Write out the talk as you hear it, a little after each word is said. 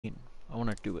I want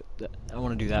to do it. I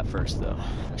want to do that first, though.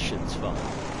 That shit's fun.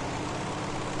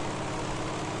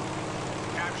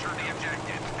 Capture the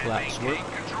objective and Flaps maintain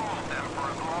work. control of them for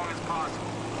as long as possible.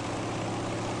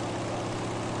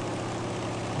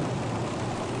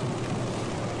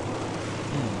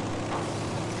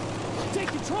 Take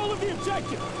control of the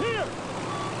objective! Here!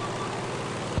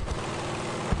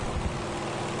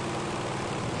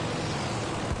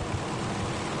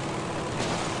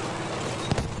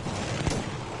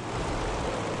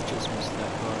 Just missed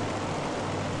that car.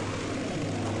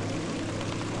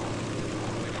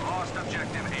 We've lost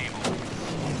objective Able.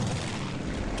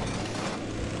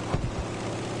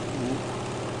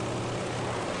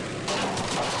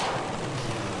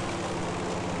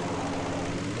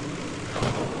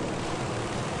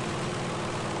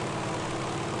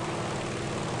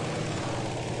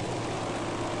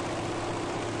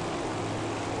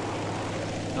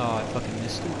 Oh, I fucking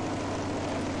missed it.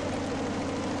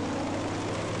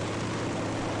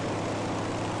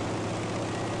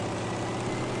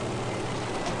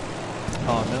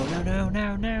 Oh,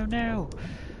 no.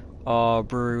 Oh,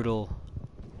 brutal.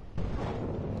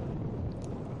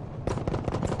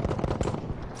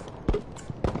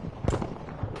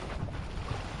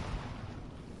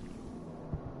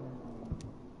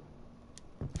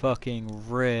 Fucking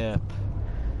rip.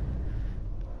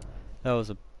 That was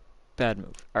a bad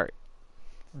move. Alright.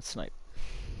 Let's snipe.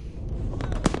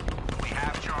 We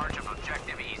have charge of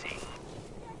objective Easy.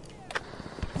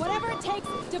 Whatever it takes,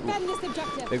 defend this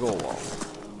objective. Big ol' wall.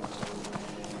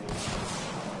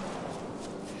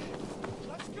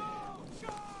 Let's go!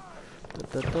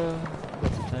 Da-da-da.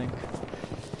 That's a tank.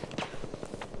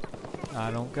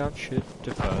 I don't got shit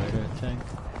to fight a tank.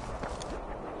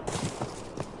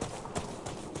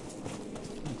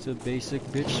 It's a basic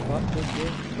bitch spot to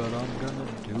get, but I'm gonna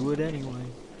do it anyway.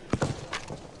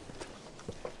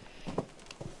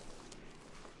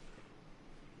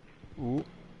 Ooh,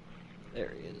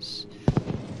 there he is.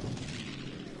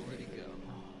 Where'd he go?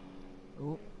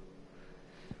 Ooh.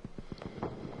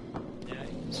 Yeah,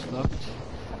 he's fucked.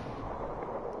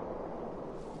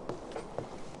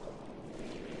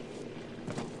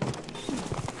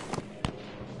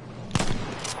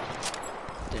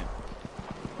 Damn.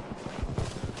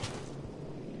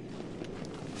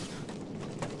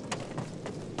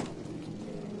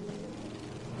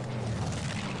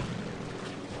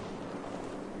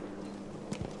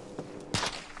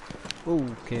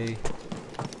 Okay.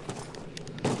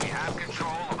 We have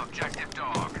control of objective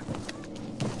Dog.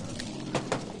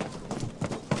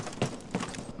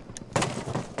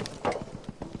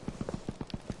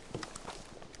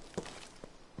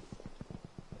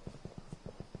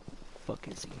 Fuck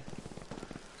is he?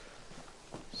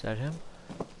 Is that him?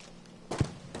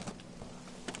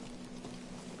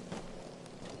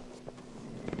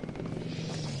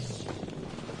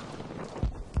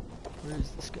 Where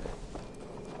is this guy?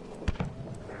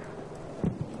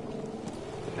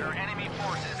 There are enemy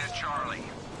forces at Charlie.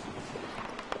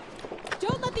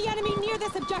 Don't let the enemy near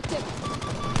this objective.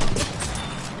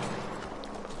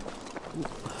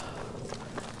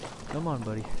 Come on,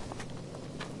 buddy.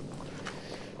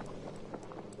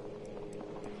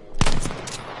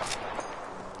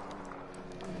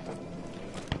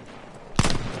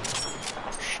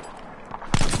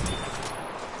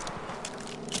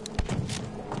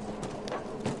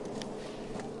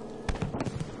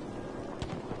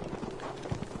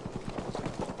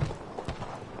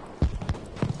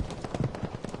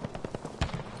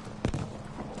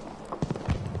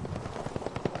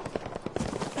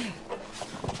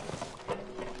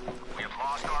 We have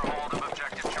lost our hold of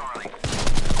objective Charlie.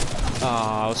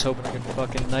 Ah, I was hoping I could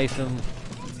fucking knife him.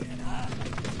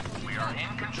 We are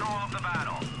in control of the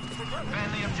battle.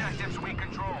 Defend the objectives we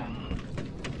control.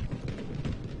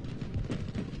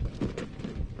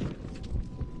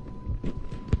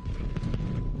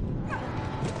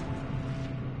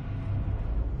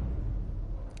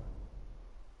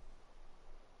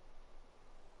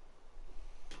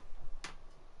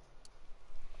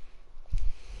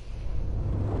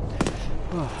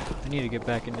 I need to get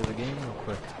back into the game real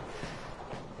quick.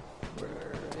 Where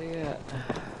are they at?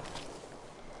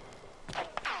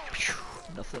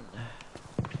 Nothing.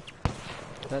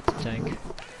 That's a tank.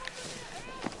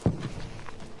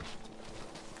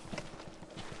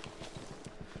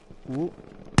 Ooh.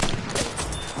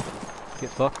 Get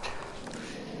fucked.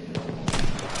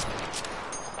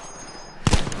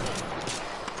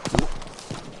 Ooh.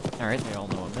 Alright, they all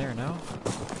know I'm there now.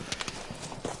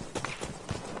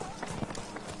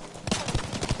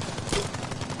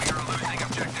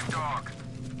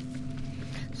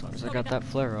 I got that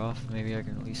flare off, maybe I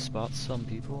can at least spot some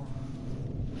people.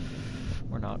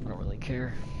 Or not, I don't really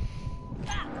care.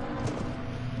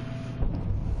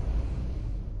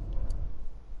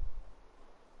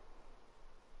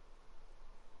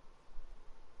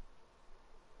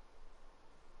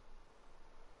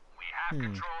 We have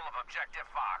control of Objective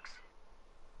Fox.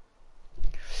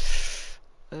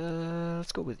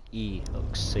 Let's go with E.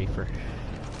 Looks safer.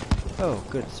 Oh,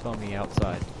 good. It's found me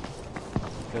outside.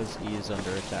 Because E is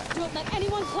under attack. Don't let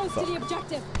anyone close to the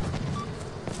objective.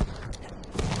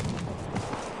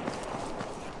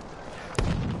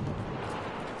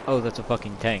 Oh, that's a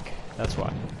fucking tank. That's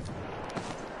why.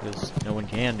 Because no one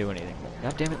can do anything.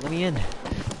 God damn it, let me in.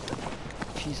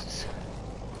 Jesus.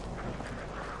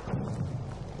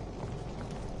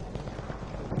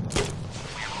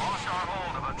 We have lost our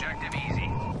hold of Objective Easy.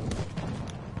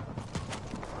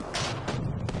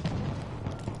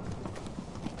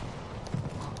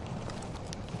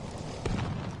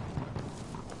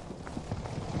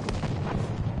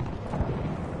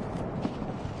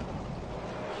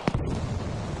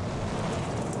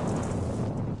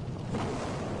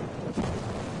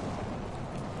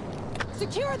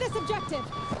 Secure this objective.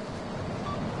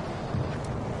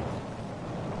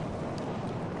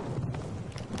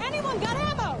 Anyone got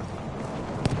ammo?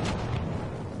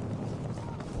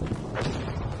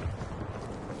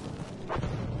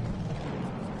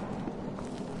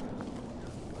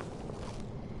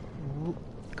 Ooh,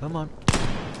 come on.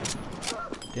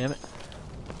 Damn it.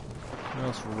 Who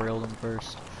else railed him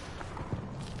first?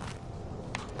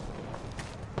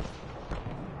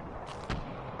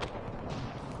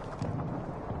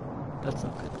 That's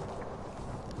not good.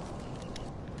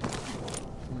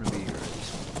 I'm gonna be here at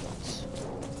least once.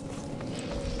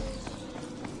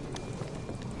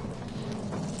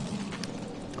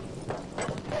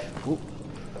 Whoop.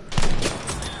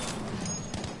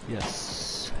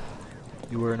 Yes.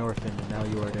 You were an orphan and now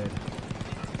you are dead.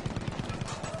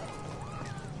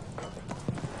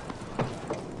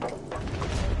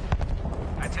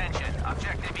 Attention,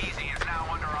 Objective Easy is now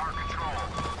under our control.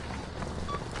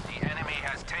 The enemy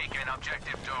has taken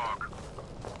Objective Dog.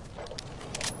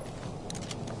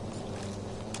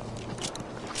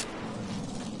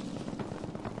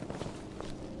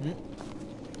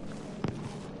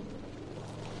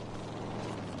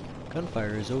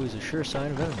 Gunfire is always a sure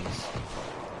sign of enemies.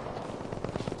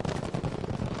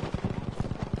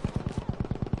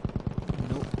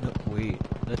 Nope, wait.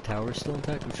 That tower's still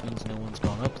intact, which means no one's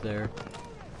gone up there.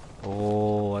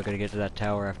 Oh, I gotta get to that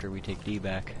tower after we take D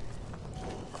back.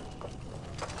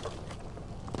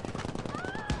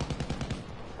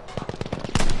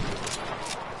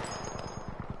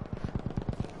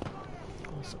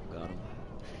 Also got him.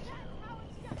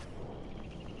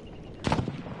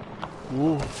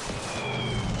 Whoa.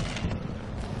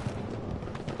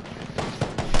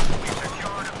 We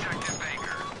secured Objective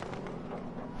Baker.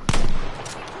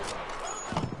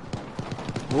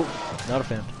 Whoa, not a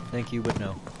fan. Thank you, but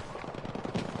no.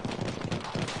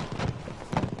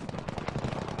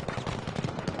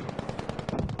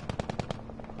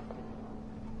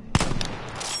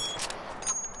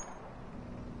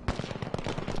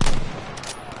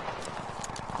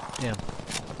 Damn.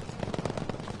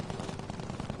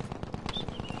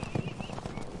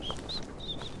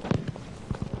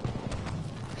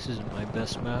 This isn't my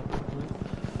best map.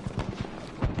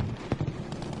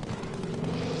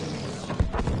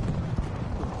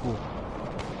 Cool.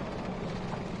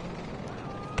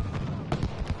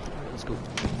 Alright, let's go.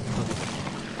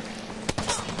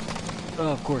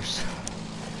 Oh, of course.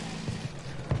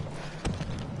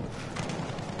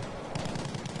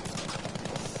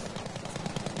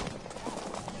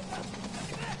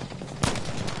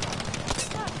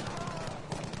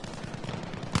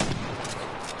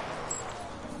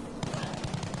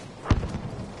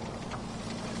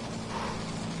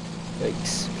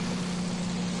 Yikes.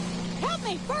 Help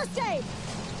me! First aid!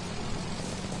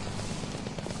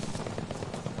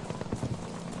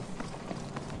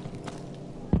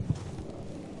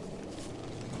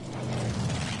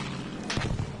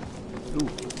 Ooh,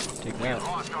 take We have that.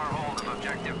 lost our hold of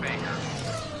Objective Baker.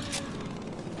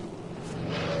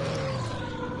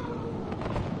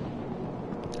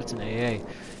 That's an AA.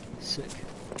 Sick.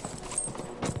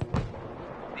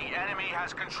 The enemy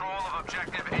has control of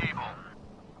Objective Able.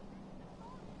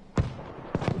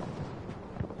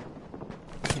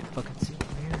 Can't fucking see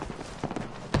from here.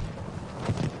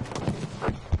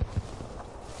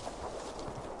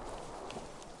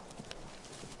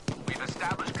 We've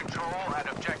established control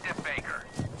at Objective Baker.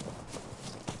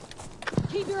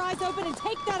 Keep your eyes open and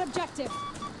take that objective.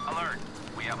 Alert.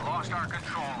 We have lost our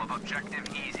control of Objective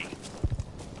Easy.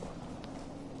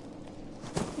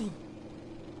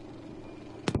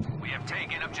 We have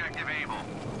taken Objective Able.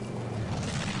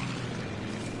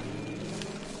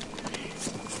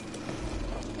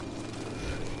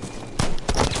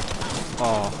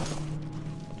 Oh.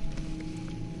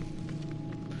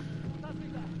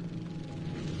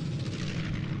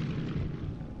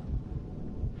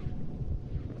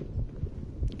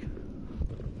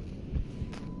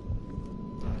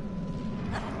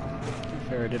 To be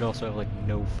fair, I did also have like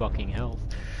no fucking health.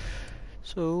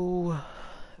 So,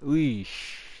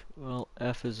 weesh. Well,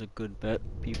 F is a good bet.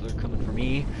 People are coming for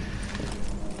me.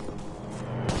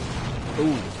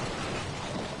 Ooh.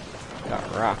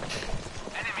 Got rocked.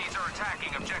 Enemies are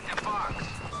attacking objective Fox.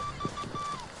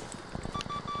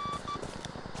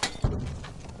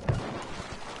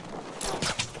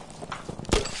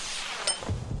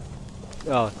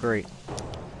 Oh, great.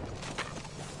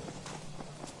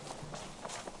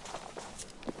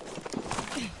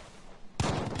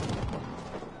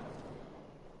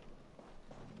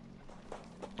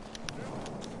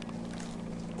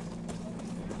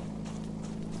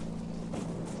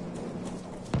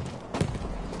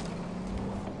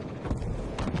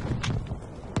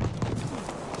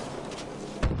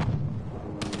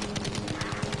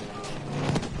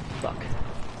 Fuck.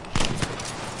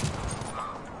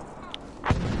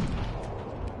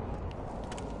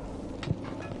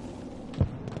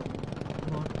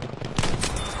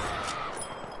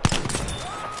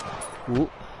 Ooh.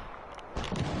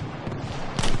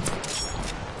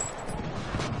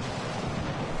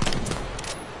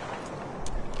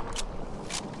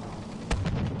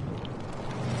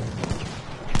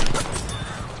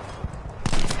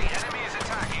 The enemy is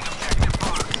attacking objective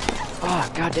Fox. Ah,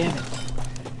 god damn it.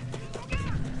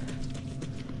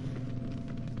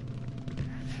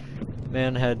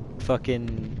 Man had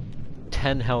fucking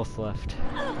 10 health left.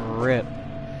 Rip.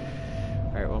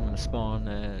 Alright, well I'm gonna spawn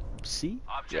at C?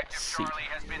 Objective Yes, C. Charlie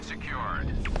has been secured.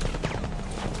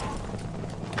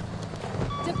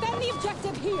 Defend the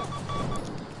objective here.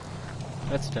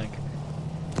 That's a tank.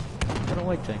 I don't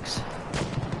like tanks.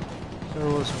 There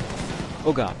was...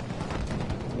 Oh god.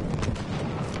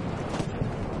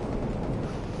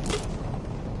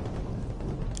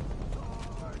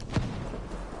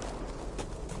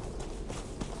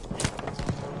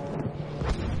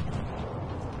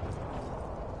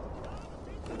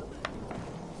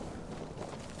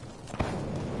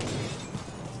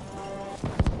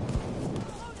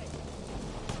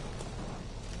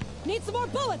 Need some more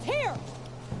bullets here.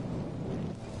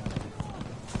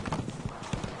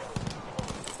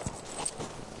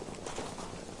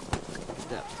 Get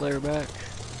that flare back.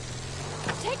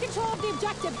 Take control of the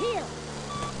objective here.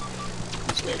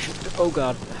 This guy should... Oh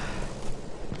god.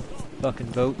 Fucking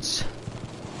boats.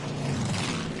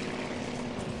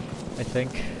 I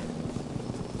think.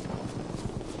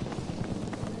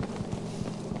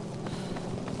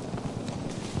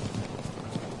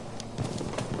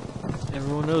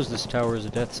 Everyone knows this tower is a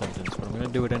death sentence, but I'm gonna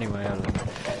do it anyway out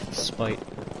of spite.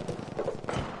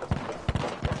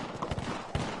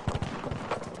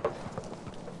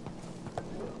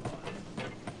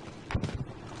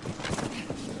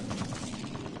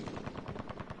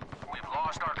 We've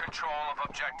lost our control of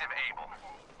objective Able.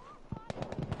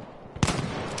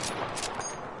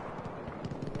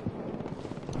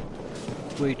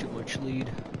 Way too much lead.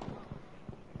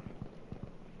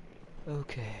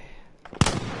 Okay.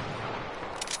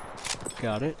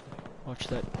 Got it. Watch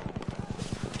that.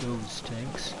 Those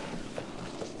tanks.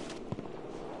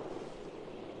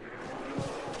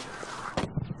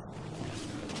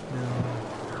 No.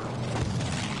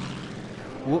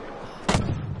 Whoop.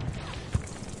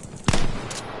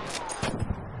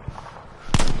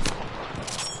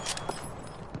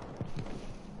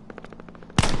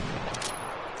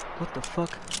 What the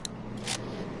fuck?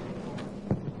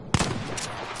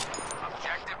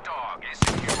 Objective Dog is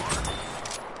secure.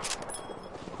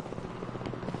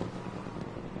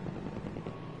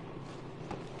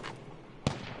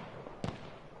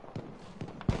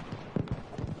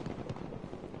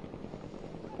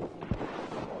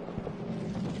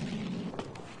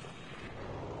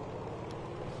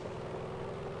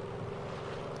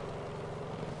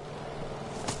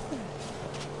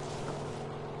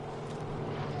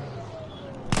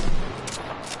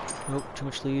 Nope, too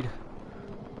much lead.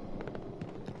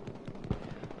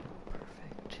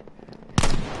 Perfect.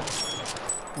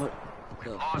 What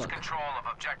the Lost fuck? control of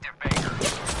objective Baker.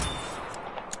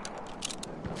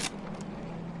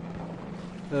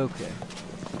 Okay.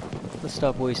 Let's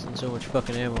stop wasting so much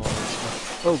fucking ammo on this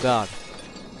stuff. Oh god.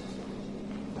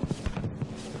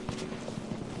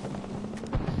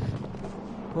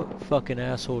 What fucking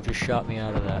asshole just shot me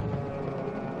out of that?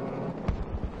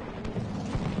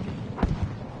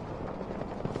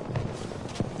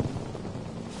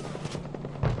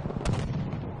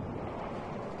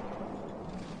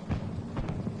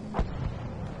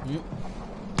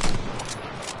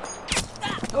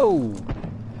 Oh!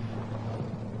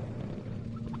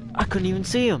 I couldn't even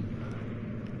see him!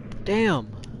 Damn!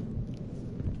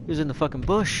 He was in the fucking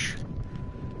bush!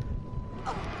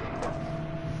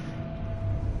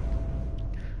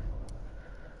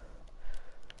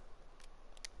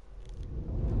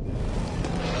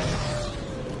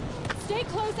 Stay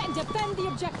close and defend the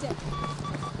objective.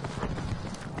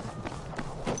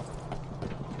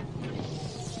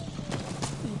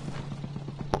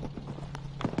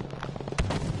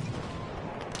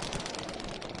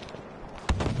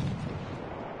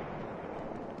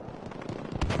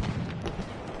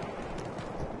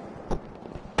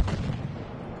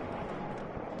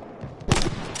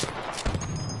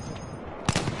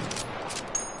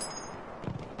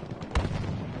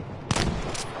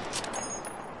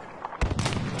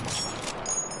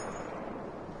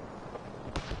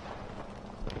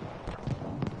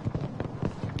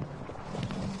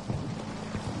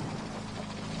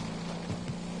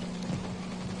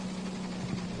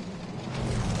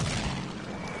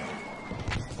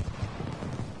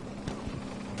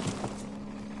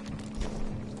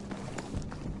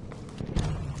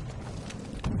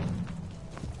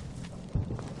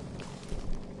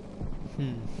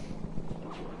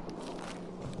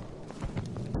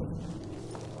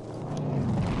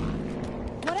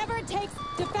 Whatever it takes,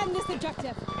 defend this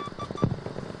objective.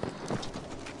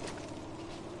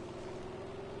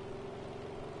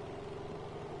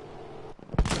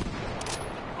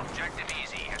 Objective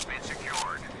easy has been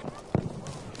secured.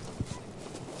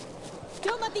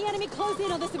 Don't let the enemy close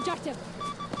in on this objective.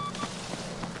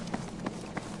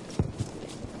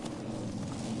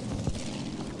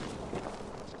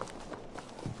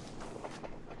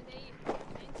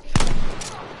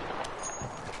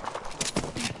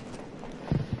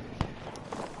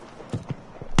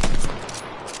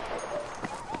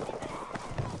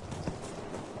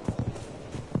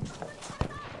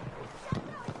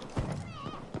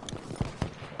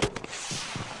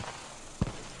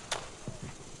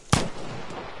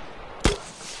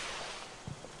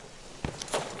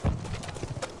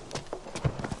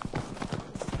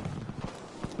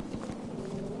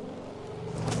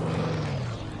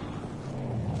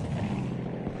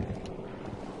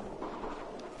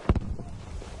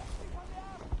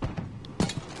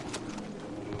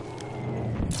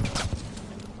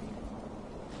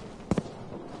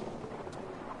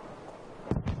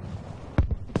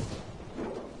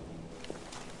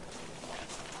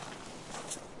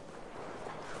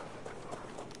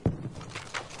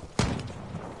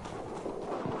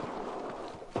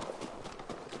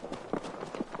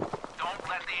 Don't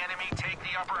let the enemy take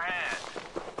the upper hand.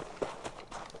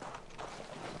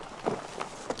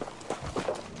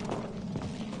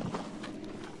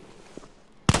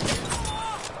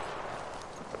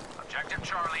 Objective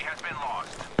Charlie has been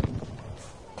lost.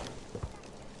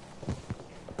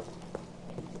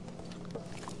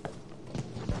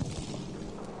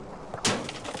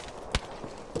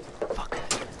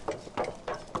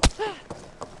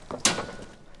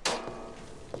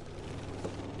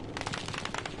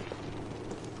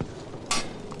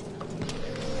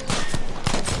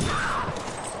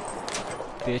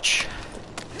 Bitch.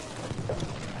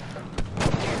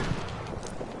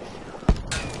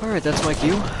 Alright, that's my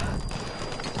cue.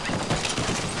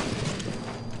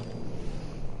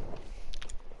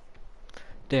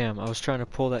 Damn, I was trying to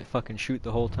pull that fucking shoot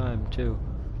the whole time, too.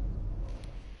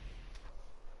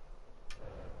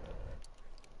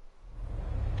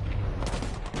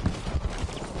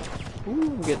 Ooh,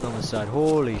 I'm getting on the side.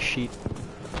 Holy shit.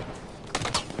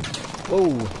 Whoa.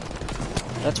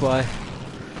 That's why.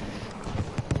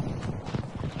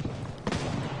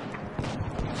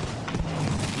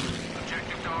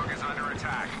 Objective dog is under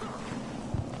attack.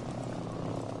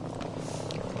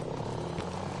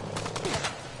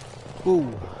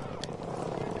 Ooh.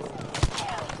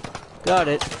 Got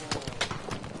it.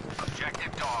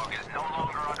 Objective dog is no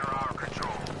longer under our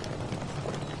control.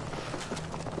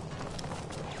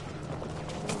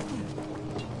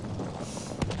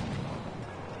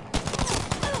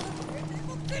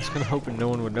 I was kinda hoping no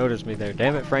one would notice me there.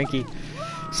 Damn it, Frankie.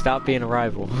 Stop being a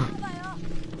rival.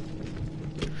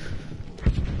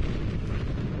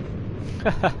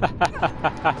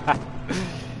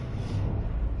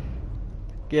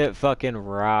 Get fucking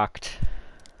rocked.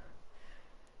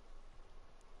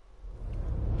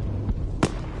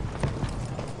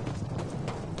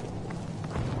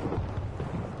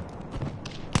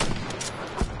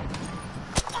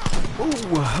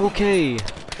 Ooh, okay.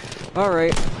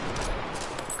 Alright.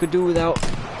 Could do without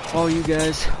all you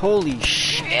guys. Holy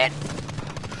shit!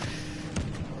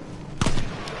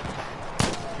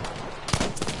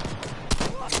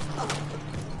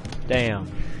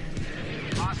 Damn.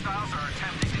 Hostile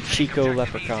Chico objective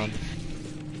Leprechaun.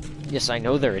 easy. Yes, I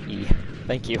know they're at E.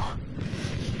 Thank you. We've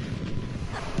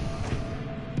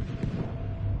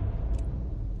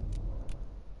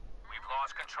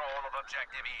lost control of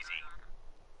objective easy.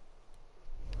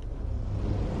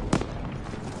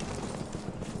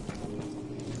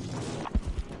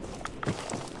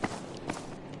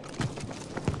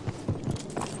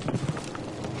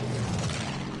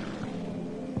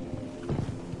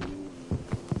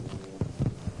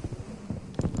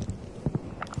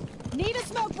 Need a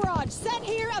smoke barrage. Set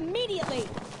here immediately.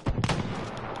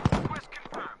 Request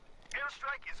confirmed.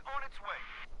 Airstrike is on its way.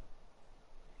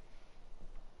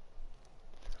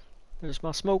 There's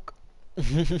my smoke.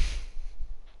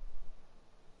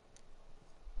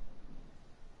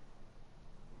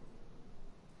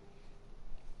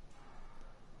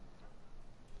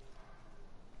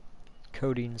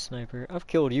 Codeine Sniper. I've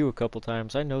killed you a couple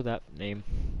times. I know that name.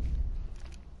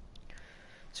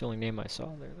 It's the only name I saw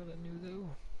there that I knew,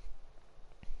 though.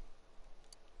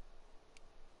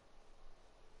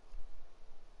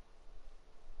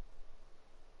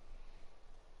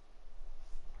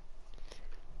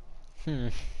 Hmm.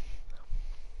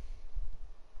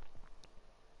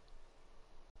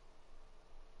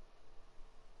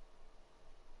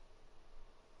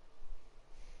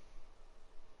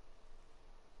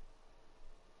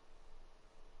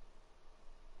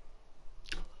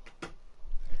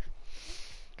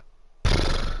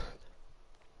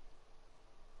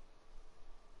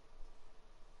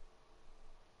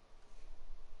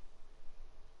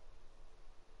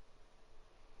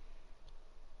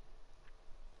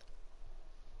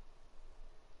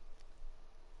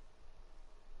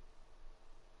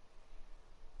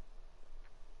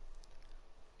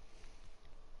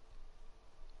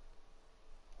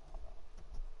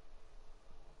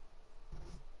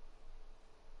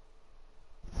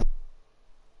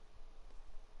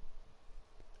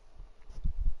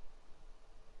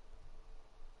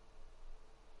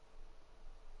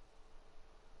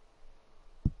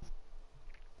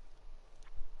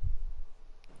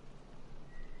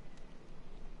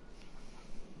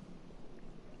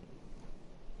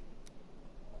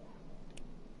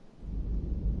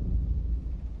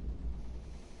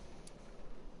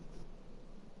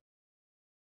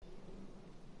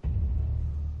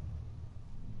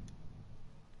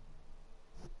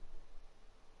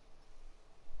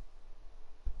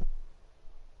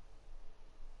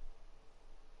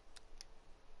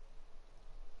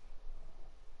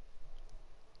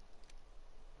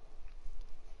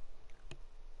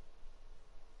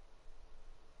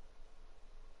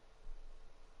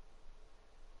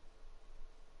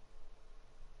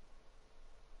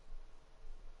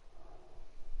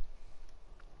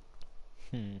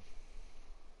 Hmm.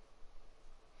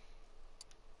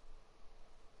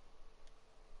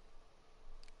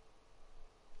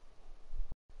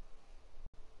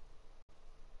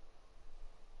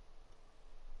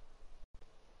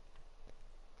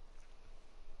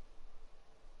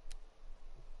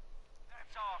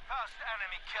 That's our first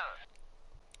enemy kill.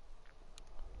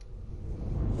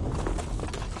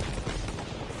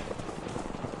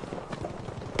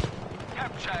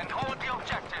 Capture and hold the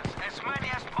objectives, as many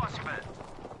as possible.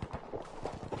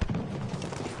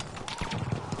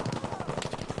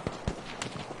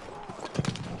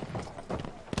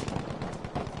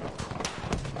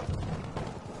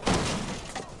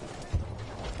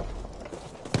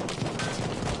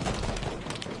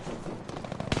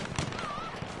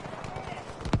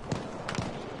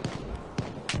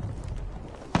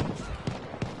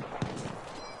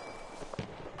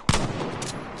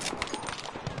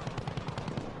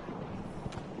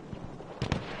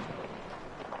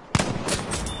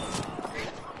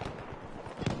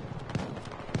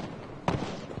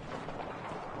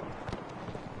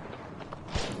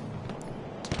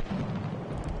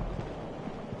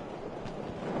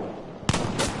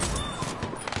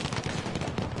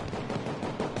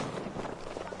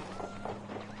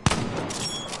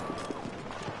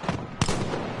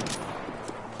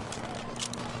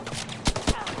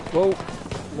 Whoa!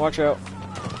 Watch out.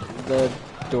 The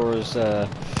door's a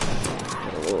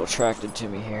little attracted to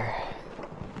me here.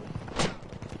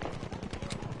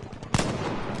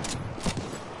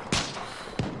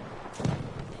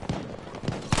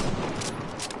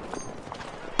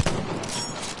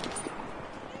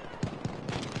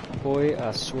 Boy,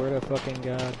 I swear to fucking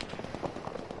God.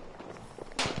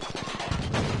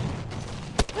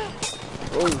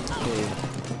 Okay.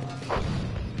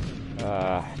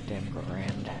 Damn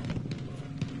Grand.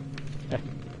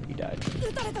 He died.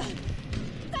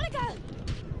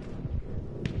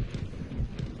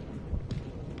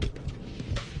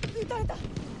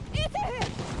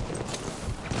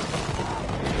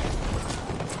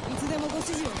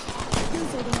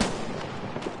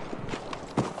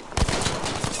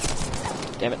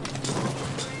 Damn it.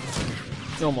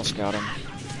 Almost got him.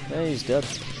 Hey, he's dead.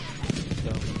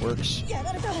 So, works. We are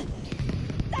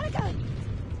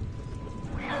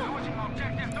losing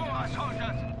objective Dora,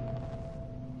 soldiers.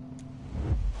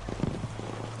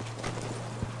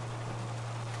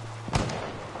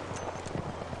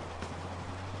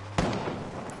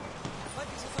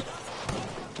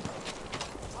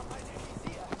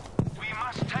 We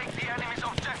must take the enemy's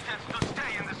objectives to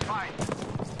stay in this fight.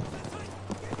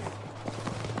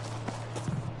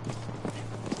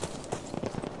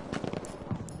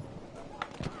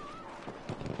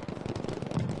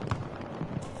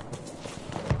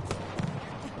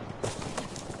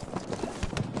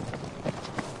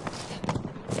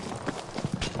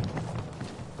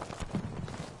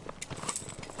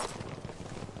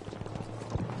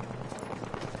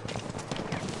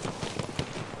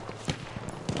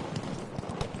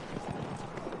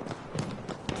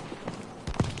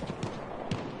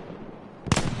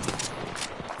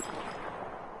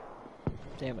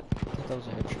 Damn it. I thought that was a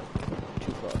headshot.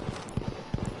 Too far.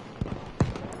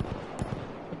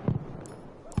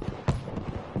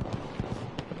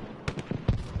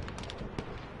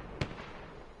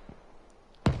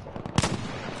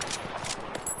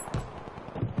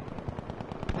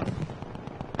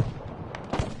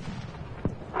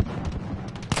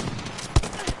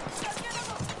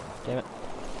 Damn it.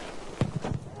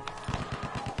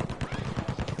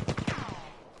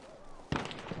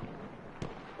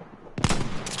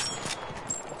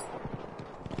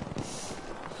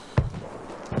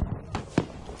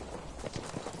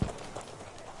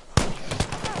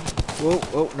 Whoa,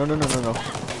 oh, no.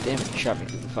 Damn it, he shot me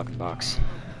through the fucking box.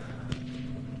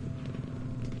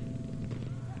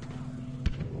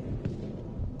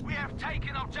 We have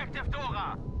taken objective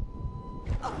Dora.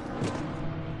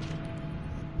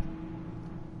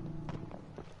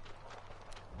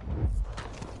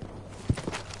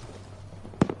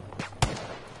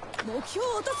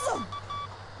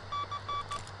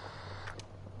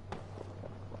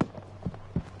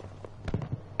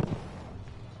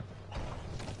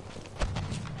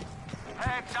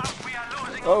 Heads up, we are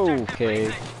losing objective Okay.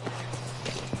 British.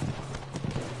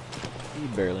 He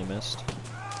barely missed.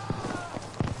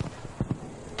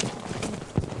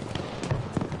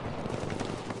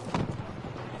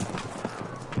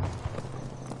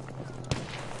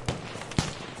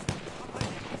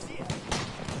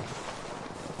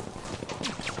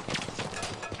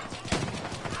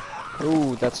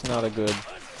 Ooh, that's not a good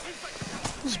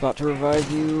spot to revive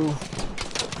you.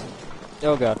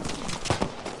 Oh god.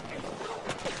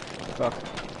 Fuck.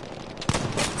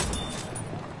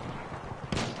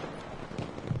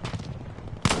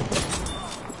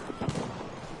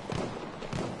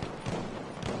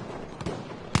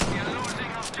 We are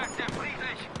losing objective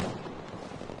Friedrich.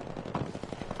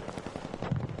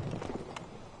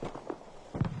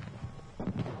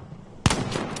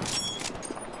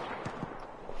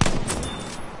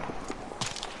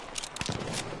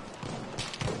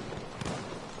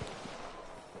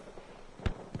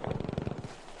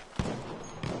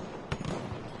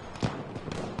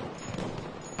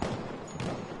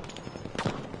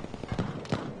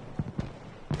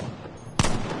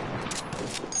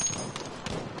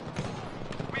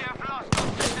 We have lost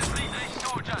objective Friedrich,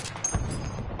 soldiers.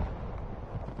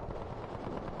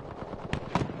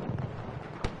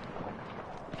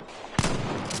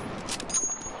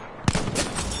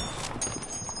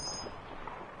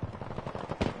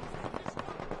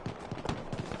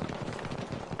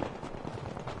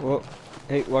 Whoa.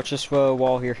 Hey, watch this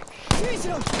wall here.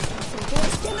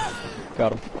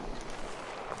 Got him.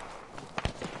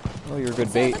 Oh, you're a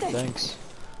good bait. Thanks.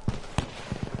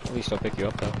 At least I'll pick you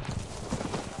up, though.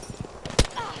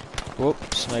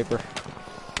 Whoop, sniper.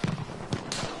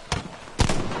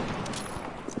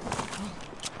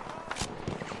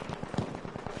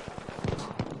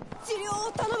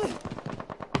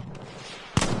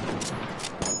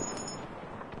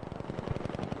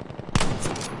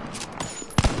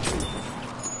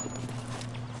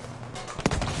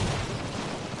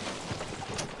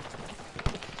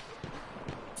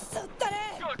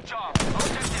 Good job.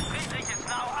 Objective Friedrich is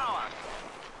now ours.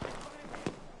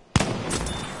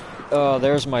 Oh,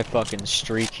 there's my fucking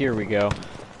streak. Here we go.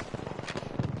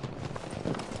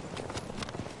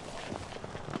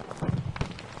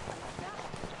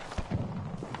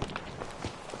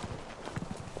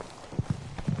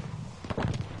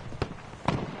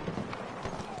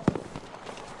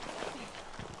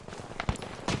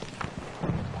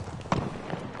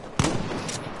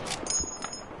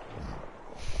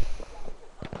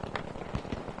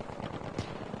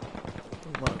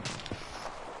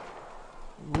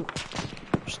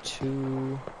 There's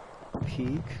two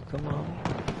peek. Come on.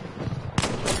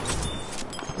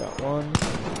 Got one.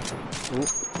 Oop.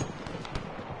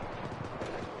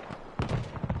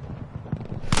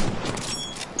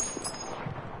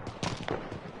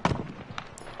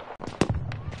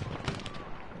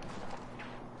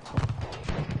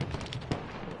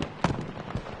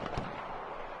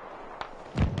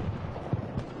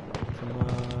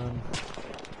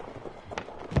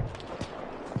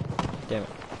 Damn it.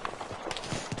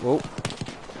 Whoa.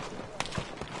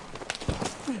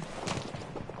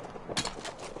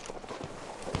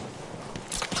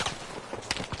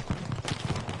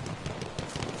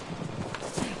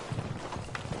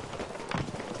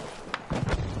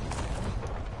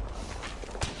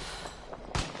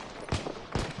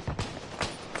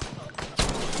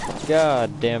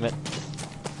 God damn it.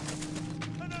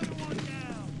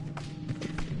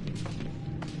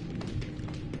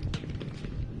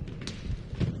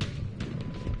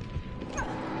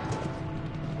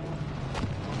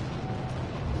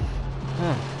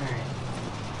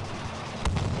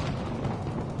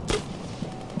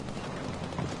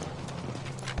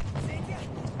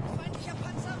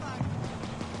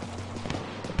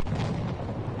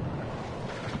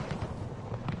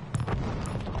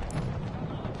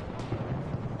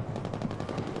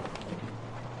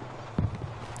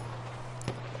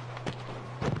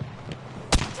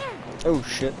 Oh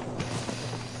shit.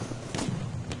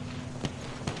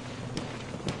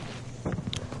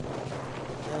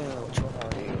 Which one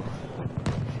are you?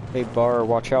 Hey Bar,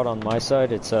 watch out on my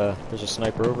side. It's there's a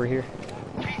sniper over here.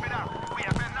 Keep it up. We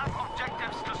have enough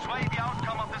objectives to sway the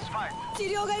outcome of this fight.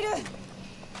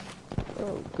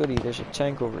 Oh goody, there's a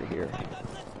tank over here.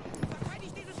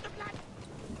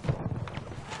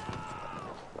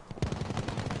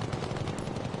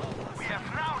 We have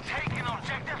now taken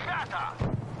objective Bertha.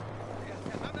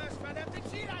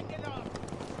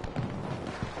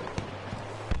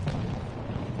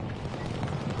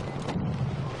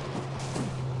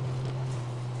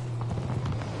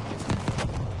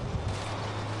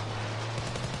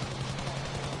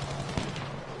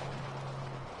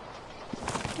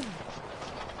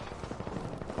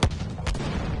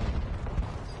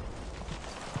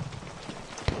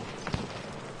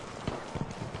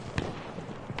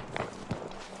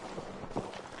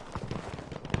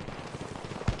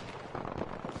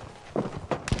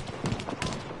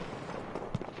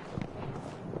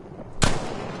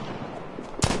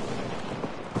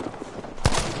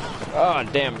 Ah,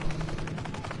 damn.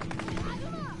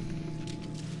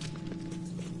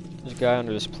 There's a guy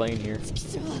under this plane here.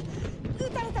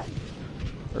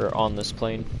 Or on this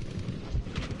plane.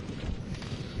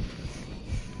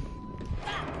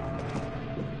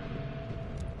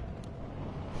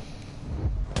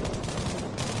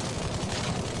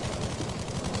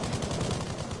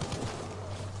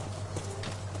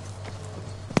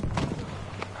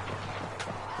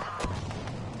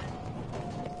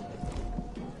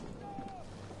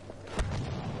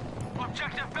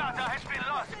 Objective Bertha has been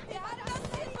lost.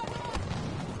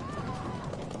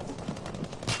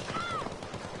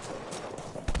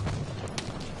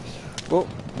 Oh,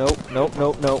 nope, nope,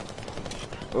 nope, nope.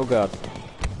 Oh god.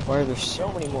 Why are there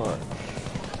so many more?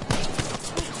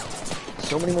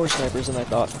 So many more snipers than I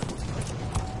thought.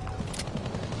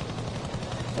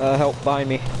 Help, behind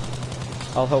me.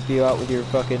 I'll help you out with your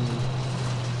fucking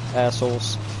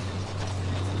assholes.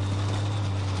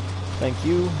 Thank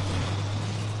you.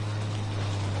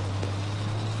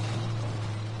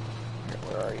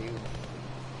 Where are you?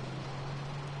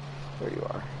 There you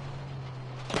are.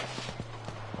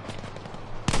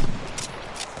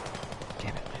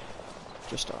 Damn it.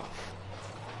 Just off.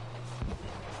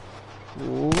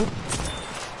 Ooh.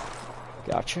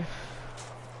 Gotcha.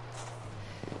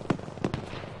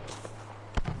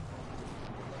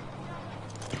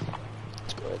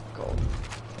 Let's go ahead and call him.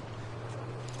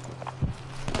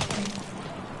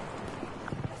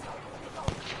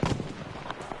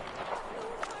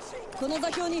 この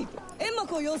座標に煙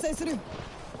幕を要請する。了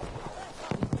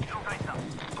解した。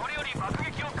これより爆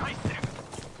撃を開始する。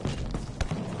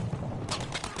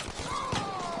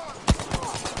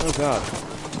Oh god.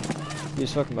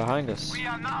 He's fucking behind us. We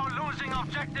are now losing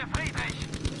objective Friedrich.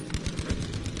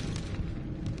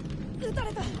 撃た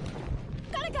れた。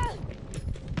誰か。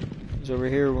 He's over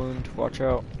here, wound. Watch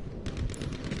out.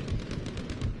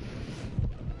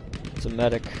 It's a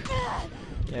medic.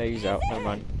 Yeah, he's out. Never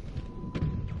mind.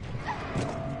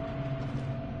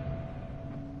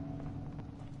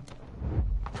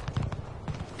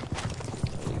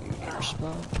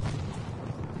 Spot.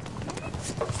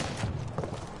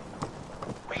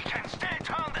 We can still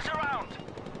turn this around.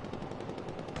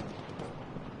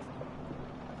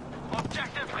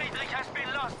 Objective Friedrich has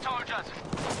been lost, soldiers.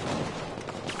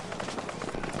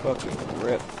 Fucking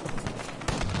rip.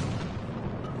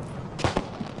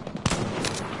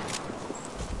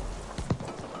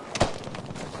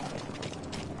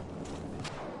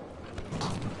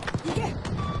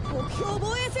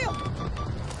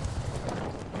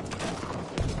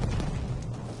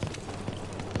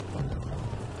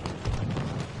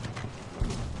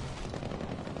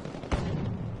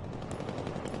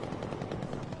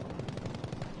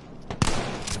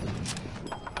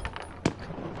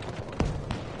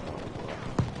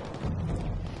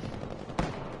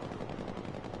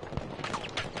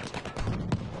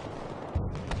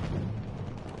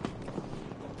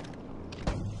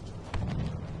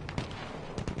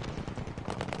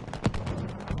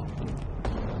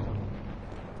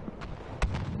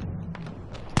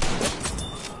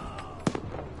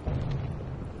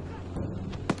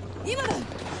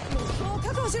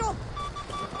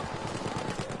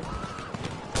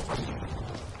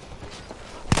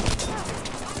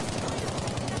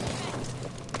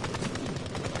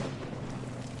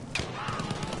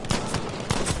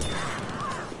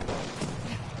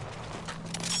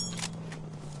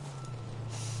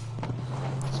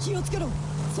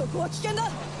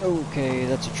 Okay,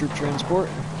 that's a troop transport.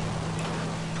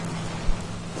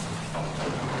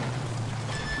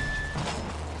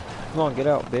 Come on, get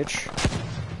out, bitch.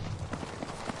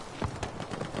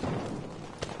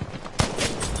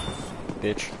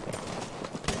 Bitch.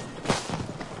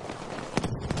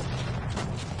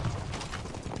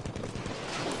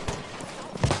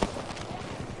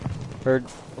 Heard.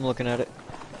 I'm looking at it.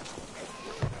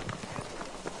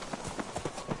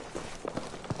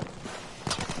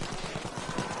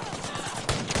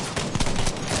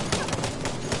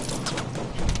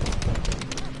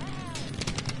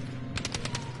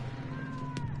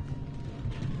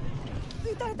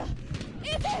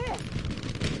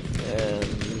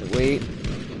 And wait.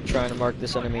 I'm trying to mark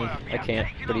this enemy. I can't,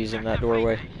 but he's in that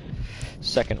doorway.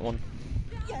 Second one.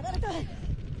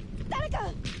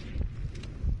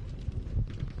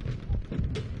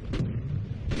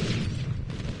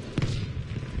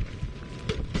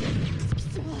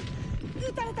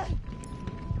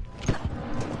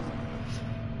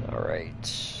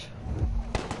 Alright.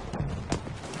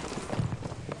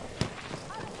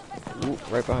 Ooh,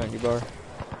 right behind you, Bar.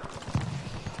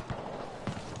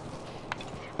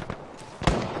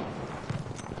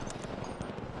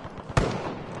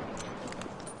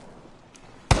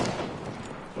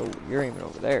 Oh, you're aiming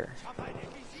over there.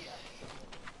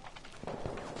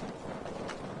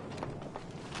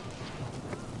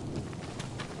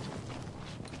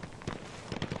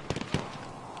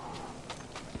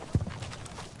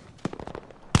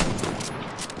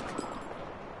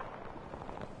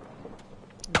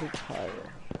 A bit higher.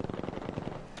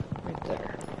 Right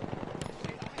there.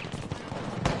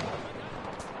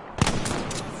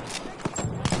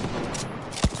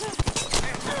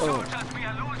 Oh.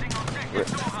 Rip.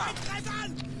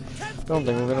 I don't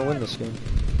think we're gonna win this game.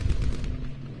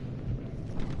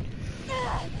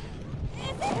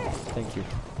 Thank you.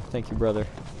 Thank you, brother.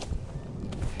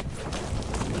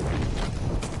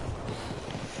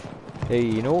 Hey,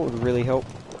 you know what would really help?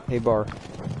 Hey, Bar.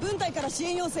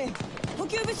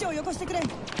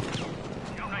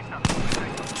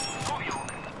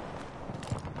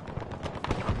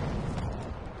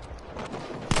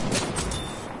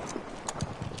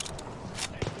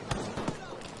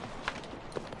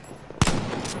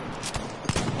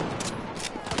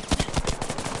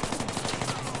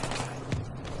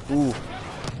 Ooh.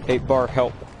 Hey, Bar,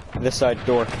 help. This side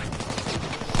door.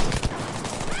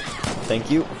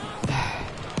 Thank you.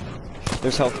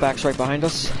 There's health packs right behind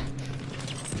us.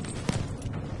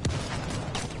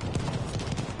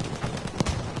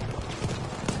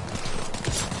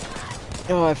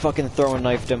 Oh, I fucking throwing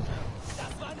knifed him.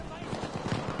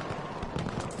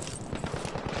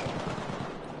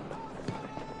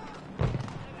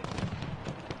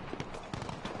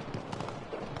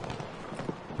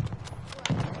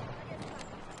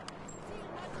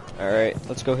 Alright,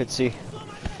 let's go hit C.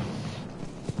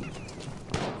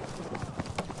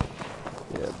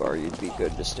 Yeah, Bar, you'd be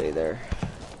good to stay there.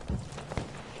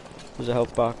 There's a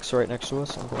health box right next to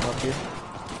us. I'm going up here.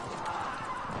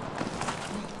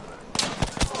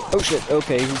 Oh shit,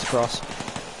 okay, he's across.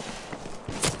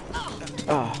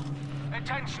 Ah.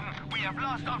 Attention, we have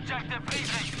lost objective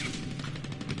Easy.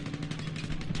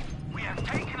 We have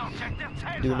taken objective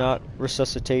 10. Do not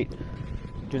resuscitate.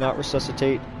 Do not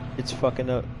resuscitate. It's fucking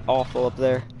awful up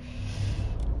there.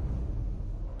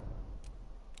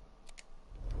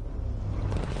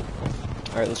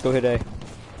 Alright, let's go hit A.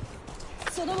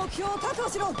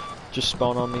 Just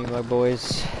spawn on me, my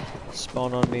boys.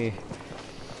 Spawn on me.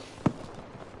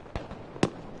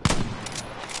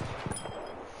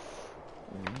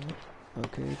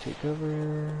 Okay, take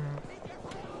cover.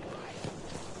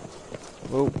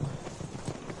 Whoa.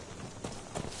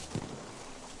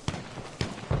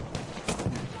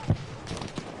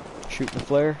 Shooting the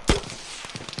flare.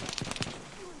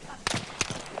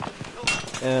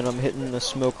 And I'm hitting the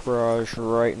smoke barrage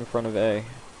right in front of A.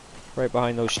 Right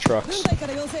behind those trucks. 軍隊か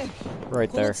ら要請 Right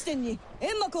この there. 地点に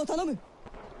煙幕を頼む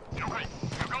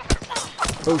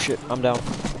Oh shit, I'm down.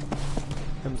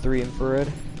 M3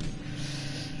 infrared.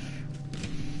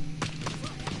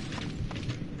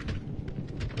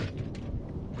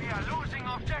 We are losing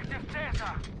objective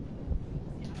data.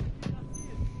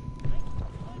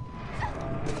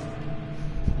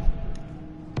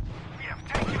 We have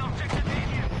taken objective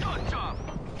Alien. Good job.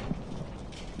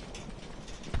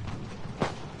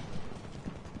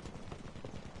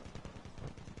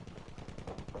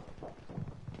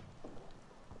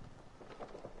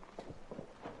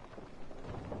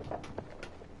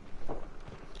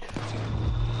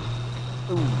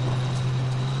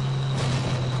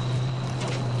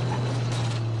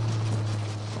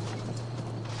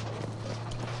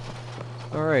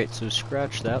 Alright, so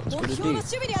scratch that. Let's 目 go to 標の D. 守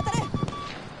備に当たれ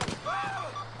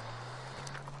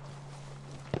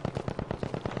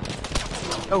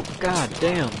Oh god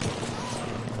damn.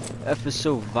 F is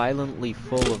so violently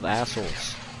full of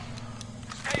assholes.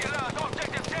 Stay alert.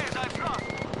 Objective data is lost.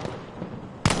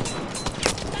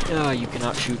 Ah, you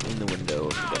cannot shoot in the window.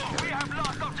 We have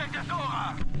lost objective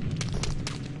Dora.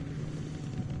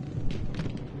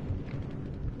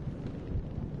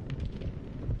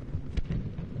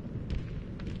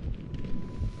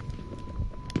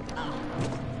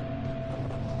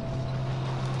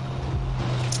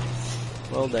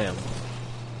 Well damn.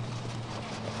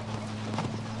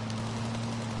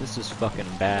 This is fucking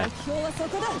bad. 目標はそ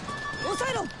こだ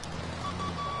抑えろ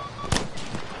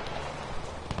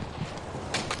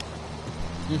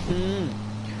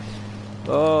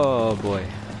Oh boy.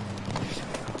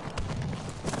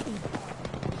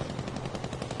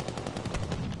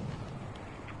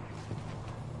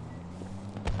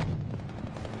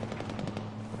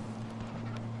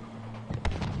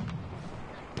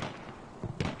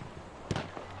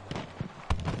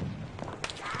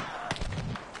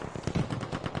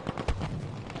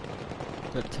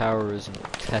 That tower is a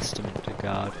testament to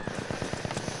God.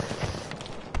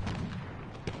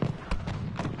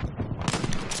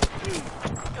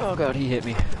 Oh god, he hit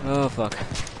me. Oh fuck.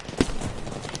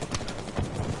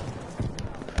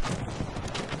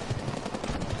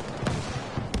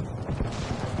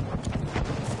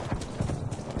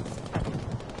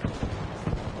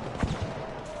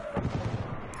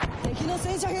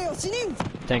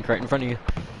 Tank right in front of you.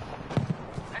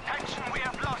 Attention, we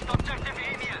have lost objective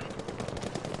Alien.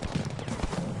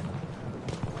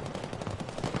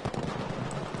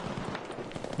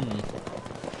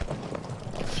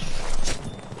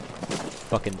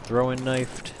 Fucking throwing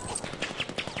knifed.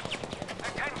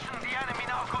 Attention, the enemy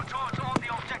now controls all the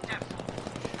objectives.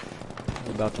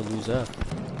 We're about to lose F.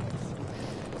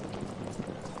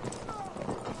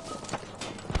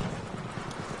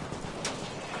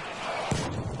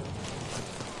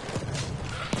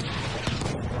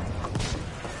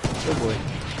 Oh boy.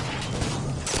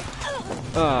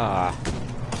 Ah.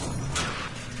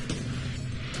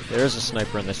 There's a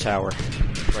sniper in this tower.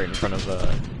 Right in front of,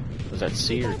 was that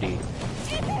C or D?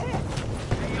 They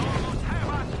almost have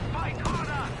us. Fight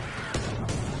harder.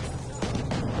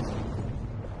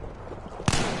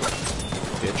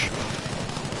 Bitch.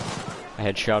 I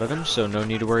headshotted him, so no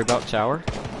need to worry about tower.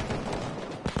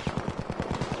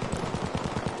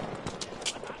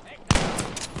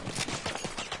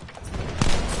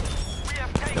 We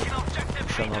have taken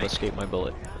objective Shall not escape my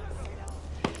bullet.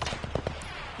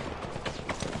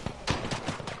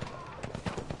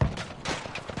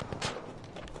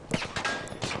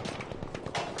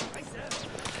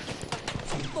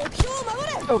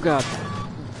 Oh god.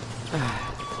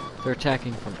 They're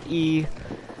attacking from E.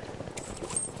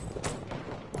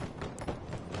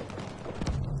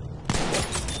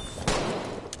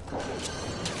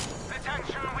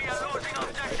 Attention, we are losing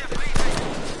objective Alien.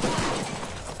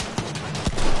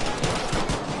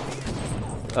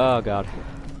 Oh god.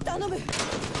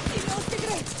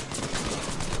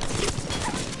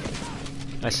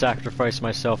 I sacrificed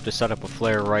myself to set up a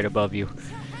flare right above you.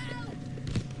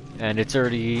 And it's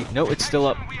already... No, it's still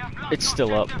up. It's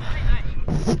still up.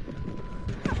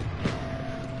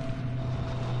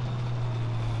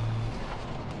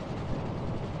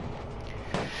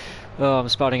 Oh, I'm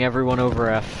spotting everyone over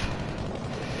F.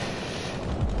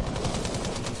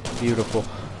 Beautiful.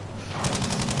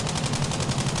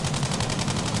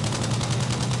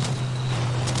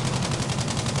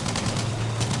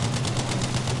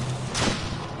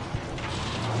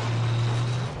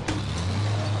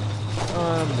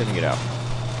 Then get out.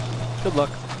 Good luck.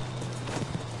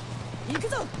 行く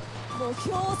ぞ。目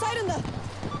標を抑えるんだ。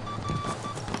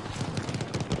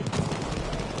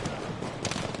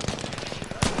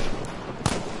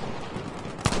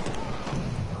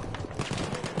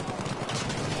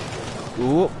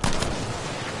Ooh.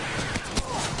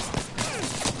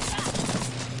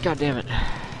 God damn it.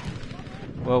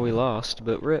 Well, we lost,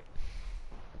 but rip.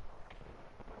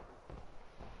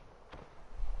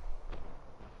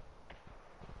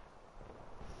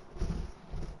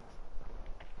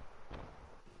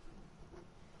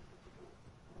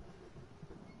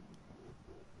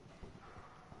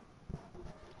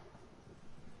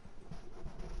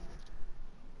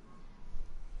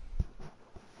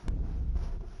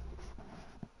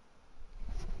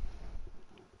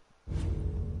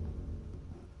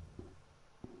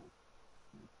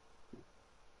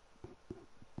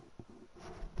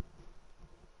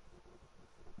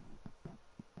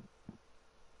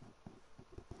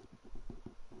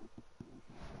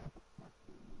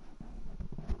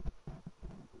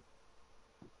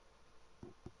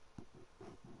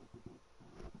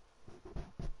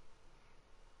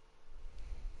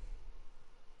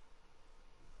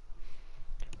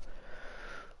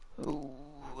 Ooh.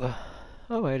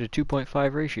 Oh, I had a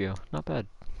 2.5 ratio. Not bad.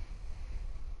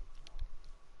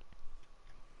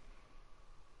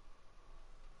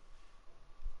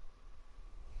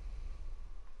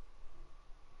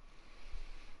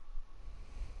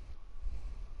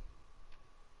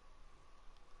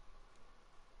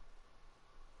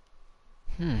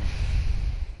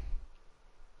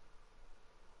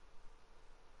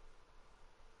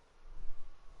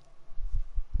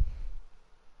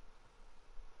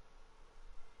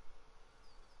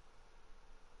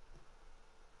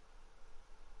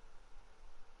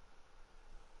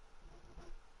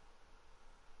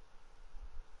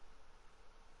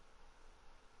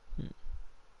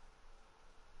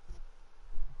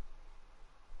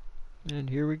 And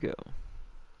here we go.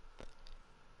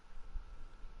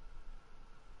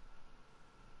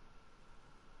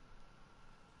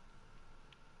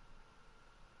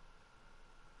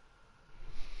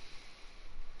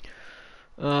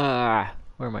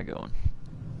 Where am I going?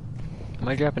 Am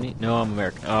I Japanese? No, I'm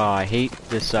American. Oh, I hate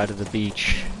this side of the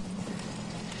beach.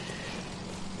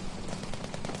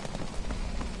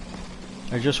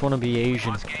 I just want to be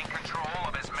Asian. Must gain control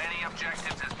of as many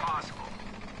objectives as possible.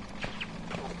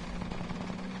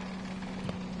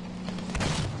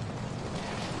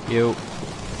 Yo.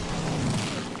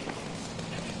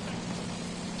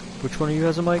 Which one of you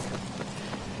has a mic?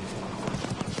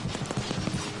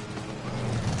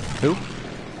 Who?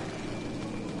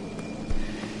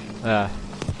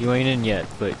 You ain't in yet,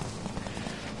 but...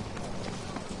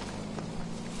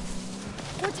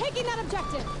 We're taking that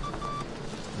objective.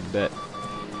 Bet.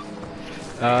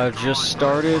 Just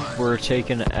started. We're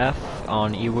taking F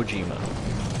on Iwo Jima.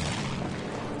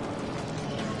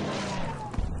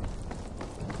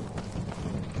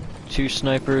 Two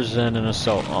snipers and an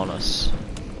assault on us.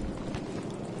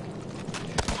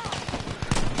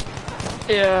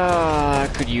 Yeah,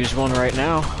 I could use one right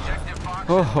now. Objective box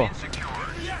Oh. has been secured.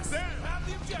 Yes, have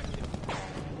the objective.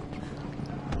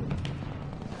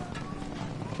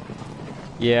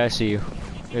 Yeah, I see you.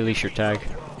 Release your tag.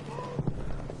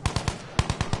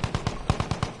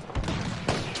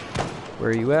 Where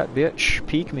are you at, bitch?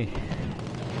 Peek me.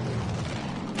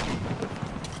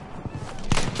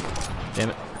 Damn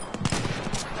it.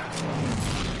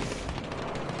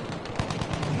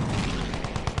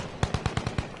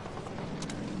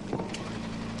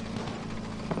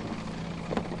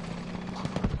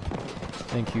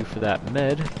 Thank you for that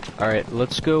med. Alright,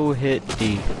 let's go hit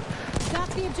D.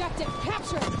 That's the objective.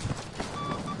 Capture it.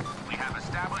 We have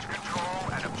established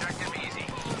control at objective easy.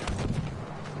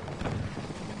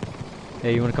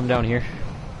 Hey, you wanna come down here?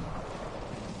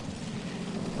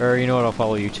 Or you know what, I'll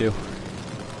follow you too.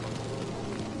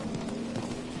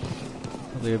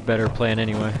 Probably a better plan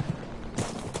anyway.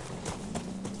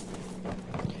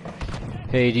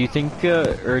 Hey, do you think,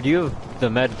 or do you have the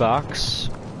med box?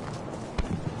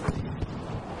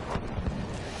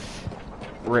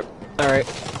 Rip. Alright,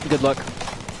 good luck.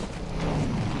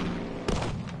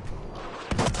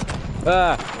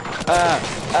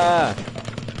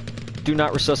 Do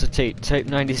not resuscitate. Type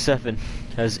 97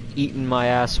 has eaten my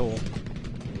asshole.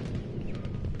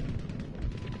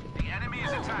 The enemy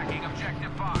is attacking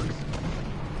objective box.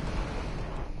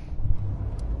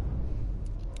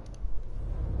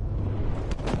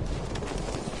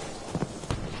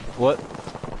 What?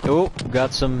 Oh,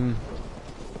 got some...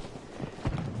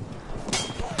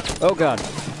 Oh god.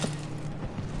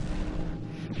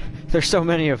 There's so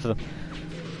many of them.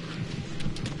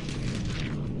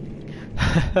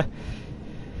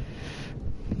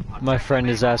 My friend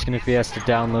is asking if he has to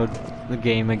download the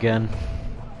game again.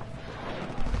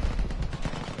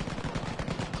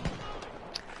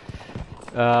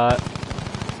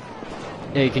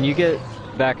 Hey, can you get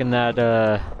back in that,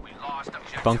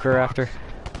 bunker after?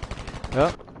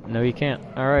 Oh, no you can't.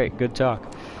 Alright, good talk.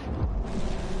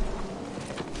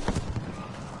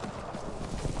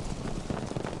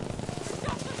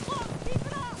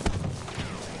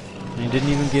 And he didn't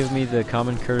even give me the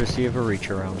common courtesy of a reach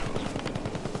around.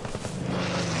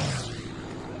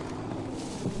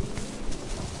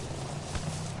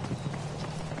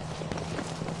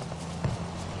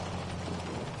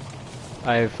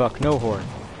 I fuck no horn.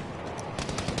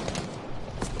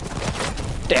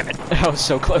 Damn it, I was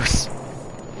so close.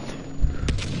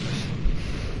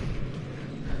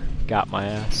 Got my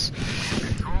ass.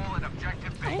 Control and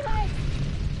objective Hey, Baker. legs!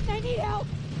 I need help!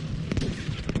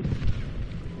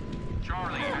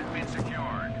 Charlie has been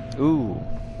secured. Ooh.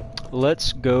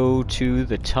 Let's go to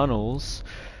the tunnels.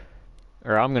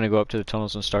 Or I'm gonna go up to the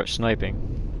tunnels and start sniping.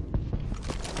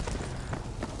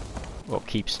 Well,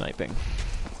 keep sniping.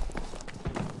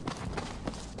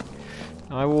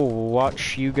 I will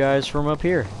watch you guys from up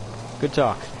here. Good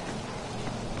talk.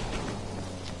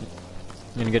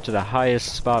 I'm gonna get to the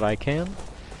highest spot I can.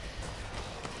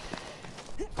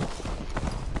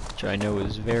 Which I know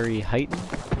is very heightened.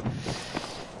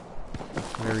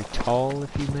 Very tall,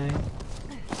 if you may.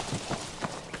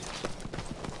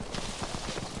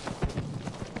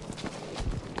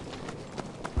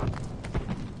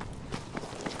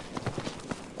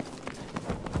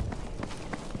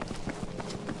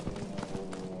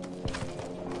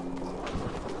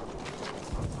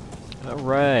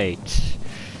 Alright.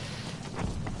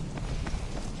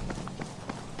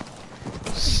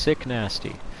 Sick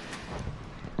nasty.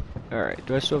 Alright,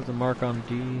 do I still have the mark on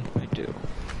D? I do.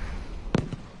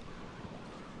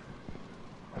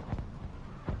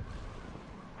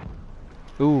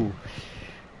 Ooh.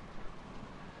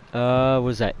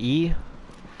 Was that E?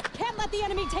 Can't let the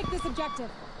enemy take this objective.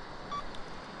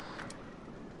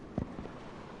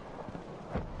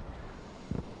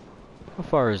 How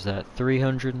far is that?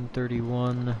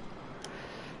 331. The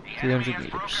 300 enemy has broken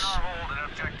meters. our hold at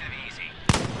objective easy.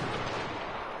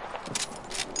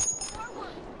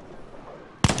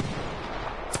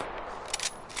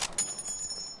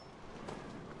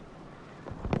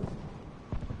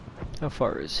 How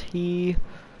far is he?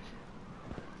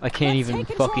 I can't Let's even take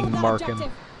control fucking of that mark objective.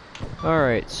 him.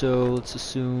 Alright, so let's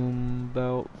assume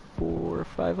about 400 or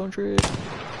 500.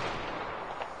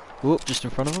 Whoop, just in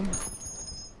front of him.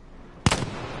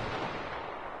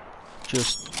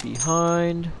 Just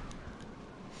behind.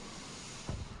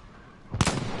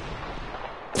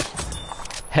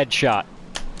 Headshot.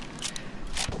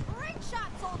 Great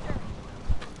shot, soldier.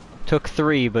 Took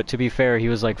 3, but to be fair, he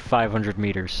was like 500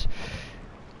 meters.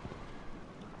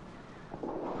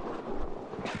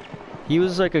 He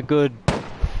was like a good...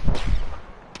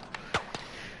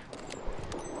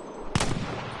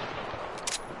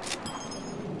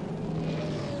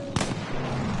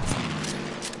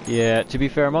 Yeah, to be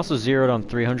fair, I'm also zeroed on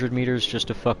 300 meters just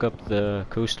to fuck up the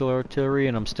coastal artillery,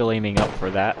 and I'm still aiming up for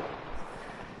that.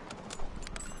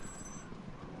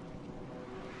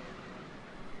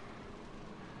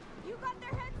 You got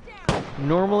their heads down.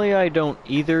 Normally I don't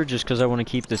either, just because I want to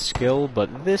keep the skill,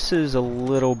 but this is a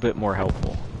little bit more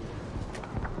helpful.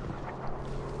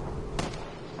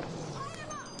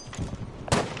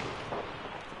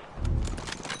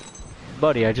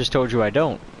 Buddy, I just told you I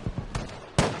don't.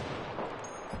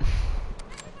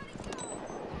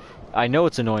 I know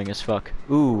it's annoying as fuck.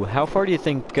 Ooh, how far do you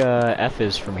think F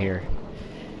is from here?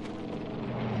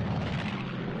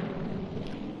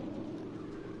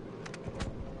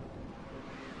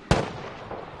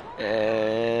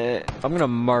 I'm gonna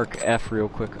mark F real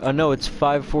quick. No, it's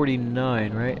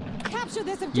 549, right? Capture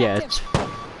this objective. Yeah, it's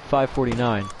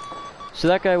 549. So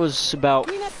that guy was about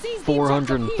We must seize the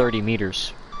 430 objective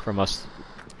meters from us.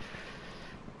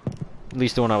 At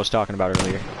least the one I was talking about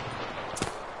earlier.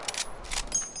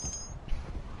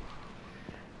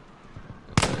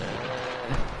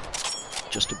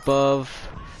 Just above.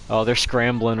 Oh, they're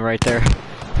scrambling right there.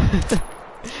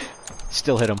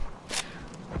 Still hit him.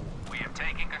 We have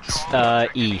taken control of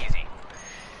objective E. easy.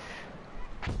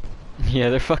 Yeah,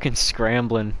 they're fucking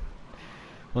scrambling.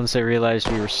 Once they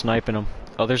realized we were sniping them.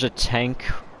 Oh, there's a tank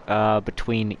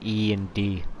between E and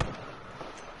D.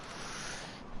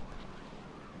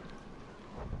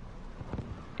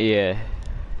 Yeah.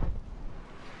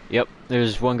 Yep,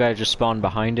 there's one guy just spawned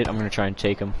behind it. I'm gonna try and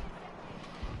take him.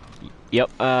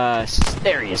 Yep,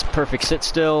 there he is. Perfect sit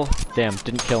still. Damn,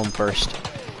 didn't kill him first.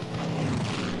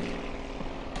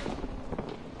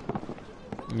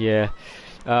 Yeah.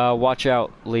 Watch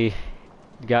out, Lee.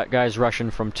 You got guys rushing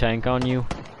from tank on you.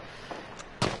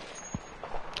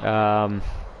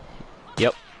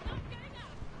 Yep.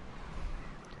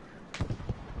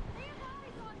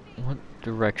 What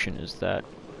direction is that?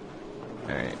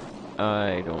 Alright.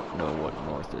 I don't know what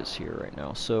north is here right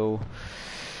now, so...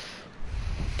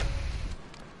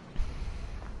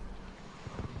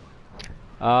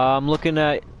 I'm looking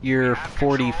at your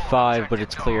 45, but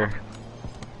it's clear.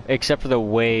 Except for the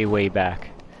way, way back.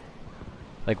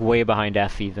 Like way behind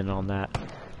F even on that.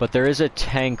 But there is a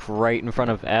tank right in front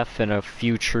of F and a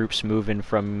few troops moving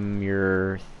from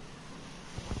your...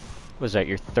 What was that,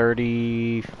 your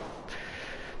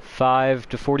 35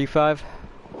 to 45?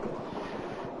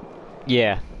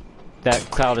 Yeah. That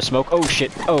cloud of smoke. Oh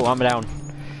shit. Oh, I'm down.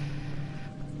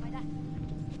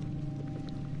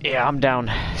 Yeah, I'm down.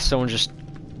 Someone just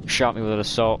shot me with an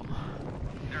assault.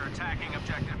 They're attacking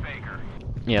objective Baker.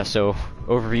 Yeah, so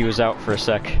overview is out for a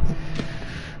sec.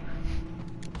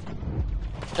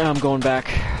 I'm going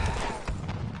back.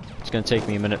 It's gonna take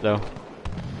me a minute though.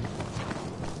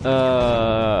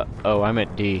 Oh, I'm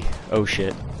at D. Oh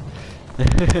shit.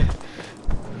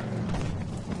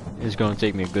 It's gonna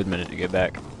take me a good minute to get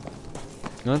back.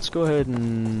 Let's go ahead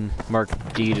and mark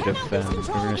D to defend. We're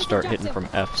gonna start hitting from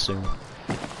F soon.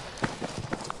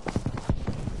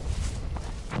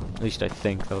 At least I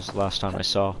think that was the last time I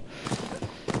saw.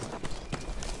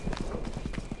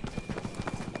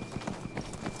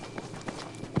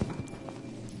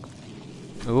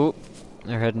 Oh,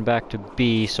 they're heading back to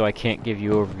B, so I can't give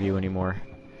you overview anymore.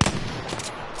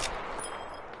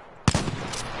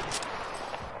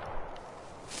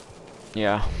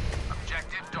 Yeah.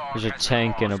 There's a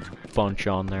tank and a bunch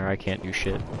on there. I can't do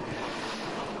shit.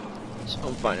 So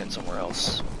I'm finding somewhere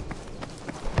else.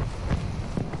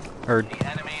 Or,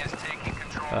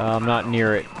 I'm not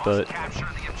near it, but...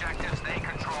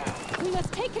 We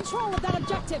must take control of that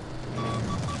objective.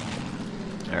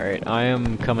 Alright, I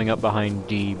am coming up behind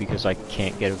D because I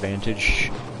can't get advantage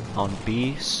on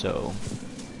B, so...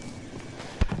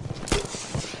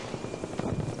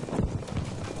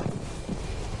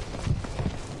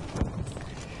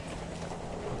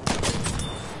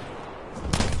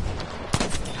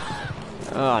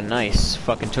 Ah, nice.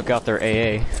 Fucking took out their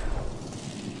AA.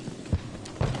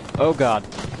 Oh god.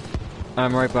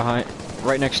 I'm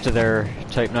right next to their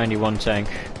Type 91 tank.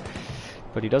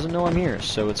 But he doesn't know I'm here,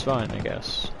 so it's fine, I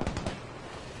guess.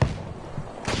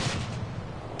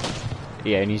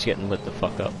 Yeah, and he's getting lit the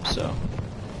fuck up, so...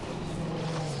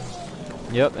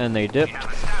 Yep, and they dipped.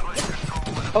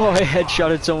 Oh, I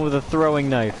headshotted someone with a throwing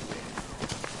knife.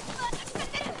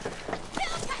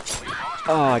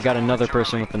 Oh, I got another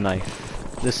person with a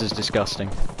knife. This is disgusting.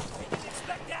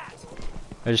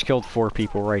 I just killed 4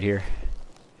 people right here.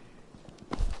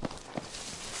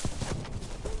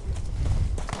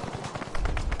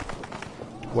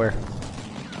 Where?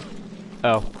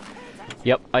 Oh.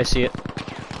 Yep, I see it.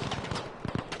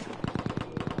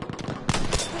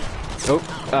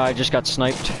 Oh, I just got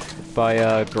sniped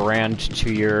by Grand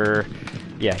to your...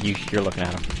 Yeah, you're looking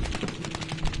at him.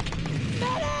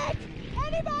 Medic!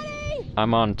 Anybody?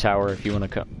 I'm on tower if you want to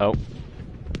come. Oh.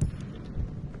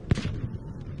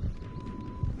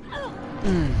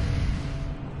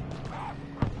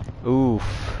 Oof,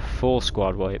 full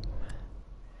squad wipe.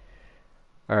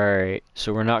 Alright,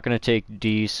 so we're not gonna take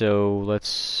D, so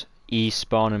let's E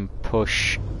spawn and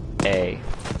push A.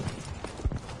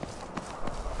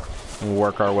 We'll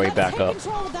work our way back up.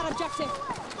 Control of that objective.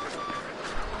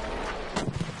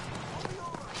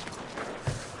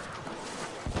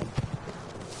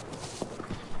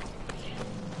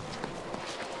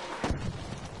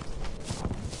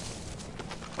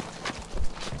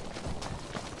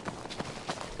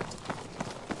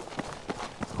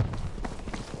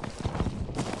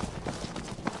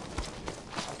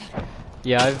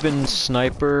 Yeah, I've been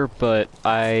sniper, but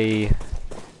I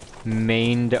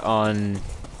mained on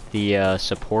the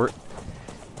support,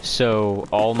 so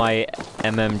all my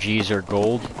MMGs are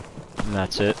gold, and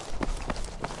that's it.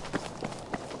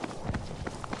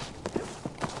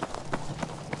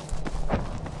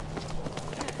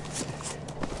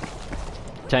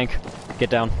 Tank, get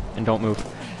down and don't move.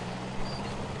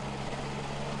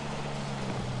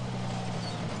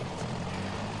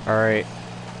 Alright,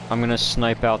 I'm gonna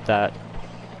snipe out that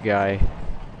guy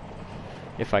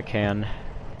if I can.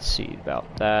 Let's see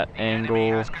about that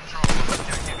angle.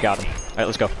 Got him. Alright,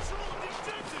 let's go.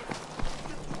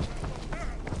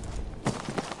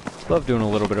 Love doing a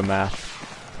little bit of math.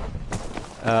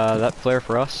 That flare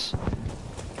for us?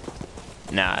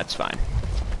 Nah, it's fine.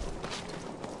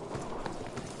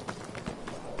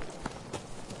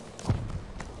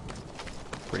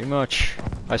 Pretty much.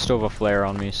 I still have a flare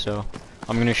on me, so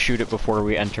I'm gonna shoot it before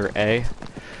we enter A.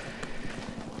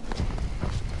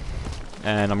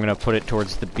 And I'm gonna put it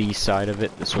towards the B side of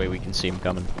it, this way we can see them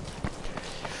coming.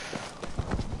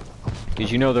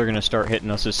 Because you know they're gonna start hitting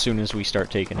us as soon as we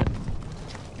start taking it.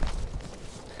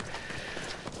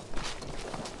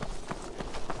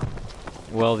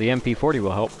 Well, the MP40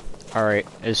 will help. Alright,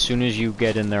 as soon as you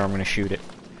get in there, I'm gonna shoot it.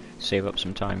 Save up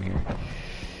some time here.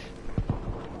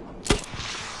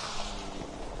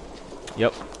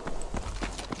 Yep.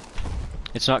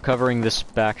 It's not covering this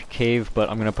back cave, but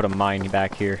I'm gonna put a mine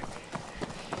back here.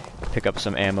 Pick up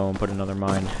some ammo and put another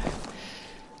mine.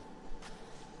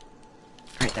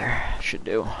 Right there. Should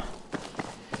do. We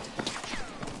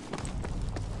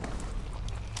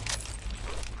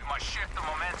must shift the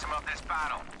momentum of this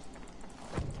battle.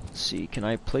 Let's see, can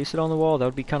I place it on the wall? That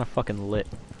would be kind of fucking lit.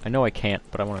 I know I can't,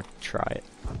 but I want to try it.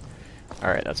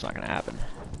 Alright, that's not gonna happen.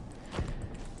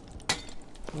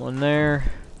 One there.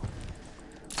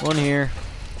 One here.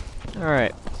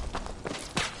 Alright.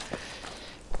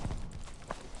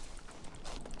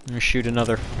 I'm gonna shoot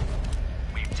another.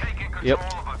 We've taken control Yep.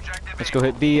 of objective Let's A. go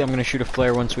hit B. I'm gonna shoot a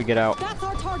flare once we get out. That's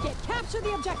our target. Capture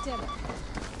the objective.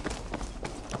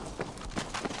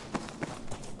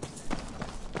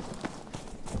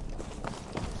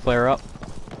 Flare up.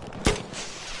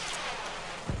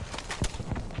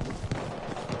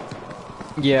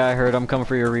 Yeah, I heard. I'm coming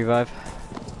for your revive.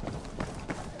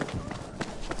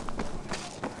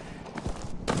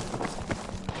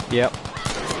 Yep.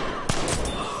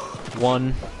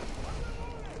 One.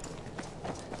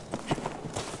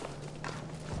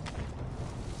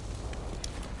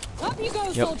 Up you go,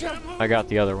 Yep. soldier. I got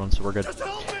the other one, so we're good.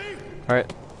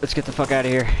 Alright, let's get the fuck out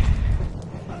of here.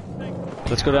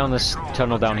 Let's go down this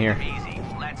tunnel down here. Easy.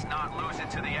 Let's not lose it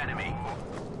to the enemy.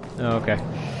 Oh, okay.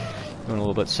 Going a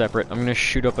little bit separate. I'm gonna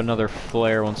shoot up another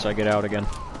flare once I get out again.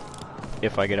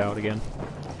 If I get out again.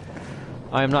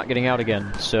 I am not getting out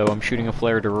again, so I'm shooting a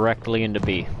flare directly into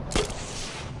B.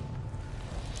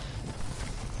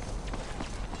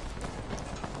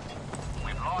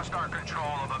 We've lost our control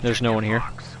of There's no one here.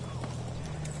 box.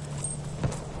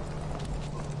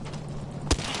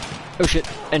 Oh shit,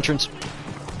 entrance.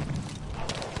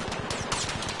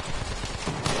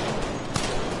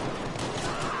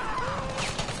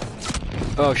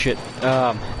 Oh shit,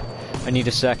 I need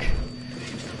a sec.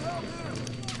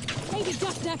 Maybe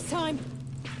duck next time.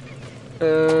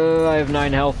 I have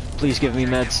 9 health. Please give me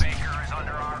meds. Baker is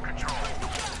under our control.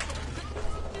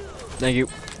 Thank you.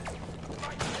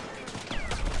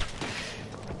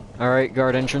 Alright,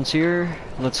 guard entrance here.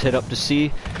 Let's head up to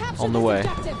C. Capture On the this way.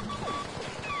 objective.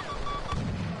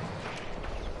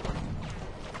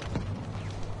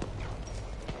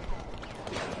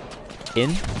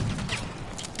 In?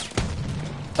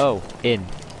 Oh, in.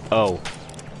 Oh.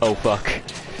 Oh fuck.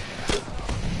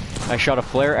 I shot a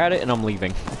flare at it and I'm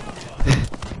leaving.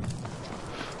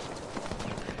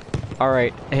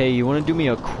 Alright, hey, you wanna do me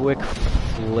a quick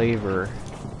flavor?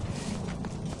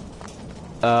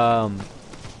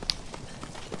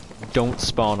 Don't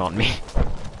spawn on me.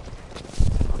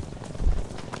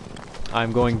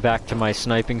 I'm going back to my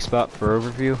sniping spot for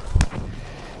overview.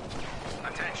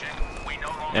 Attention. We no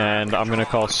longer And I'm gonna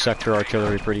call sector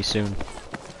artillery pretty soon.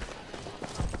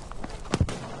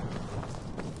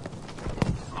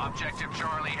 Objective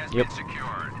Charlie has Yep. been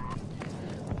secured.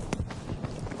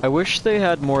 I wish they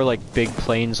had more like big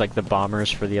planes like the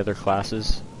bombers for the other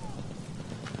classes.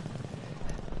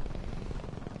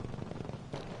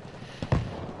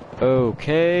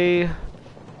 Okay.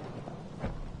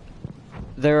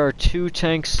 There are 2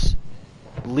 tanks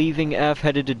leaving F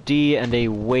headed to D and a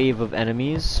wave of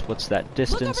enemies. What's that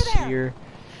distance over there. here?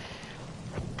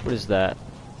 What is that?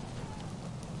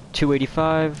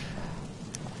 285.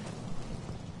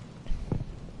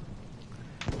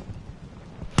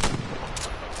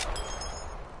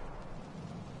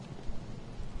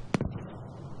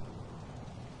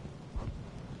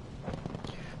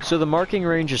 So the marking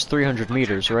range is 300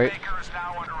 meters, right? Baker is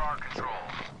now under our control.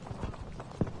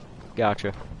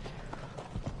 Gotcha.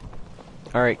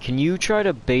 Alright, can you try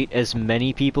to bait as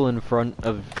many people in front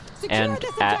of Secure and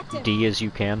this at objective. D as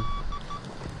you can?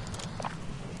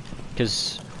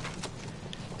 Because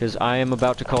I am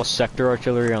about to call sector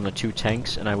artillery on the 2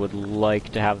 tanks, and I would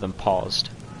like to have them paused.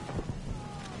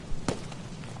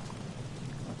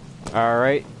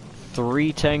 Alright,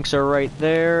 3 tanks are right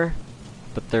there,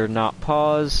 but they're not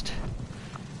paused.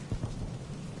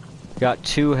 Got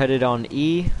 2 headed on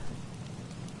E.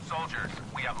 Soldiers,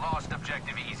 we have lost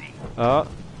objective easy. Oh,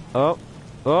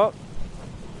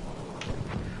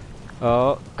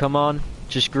 come on.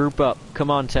 Just group up.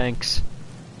 Come on, tanks.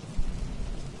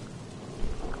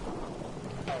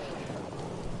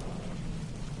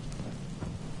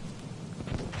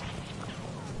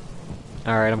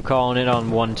 Alright, I'm calling in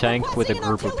on one tank with a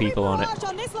group of people on it.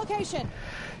 On this location.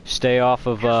 Stay off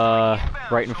of,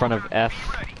 right in front of F,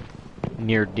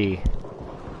 near D.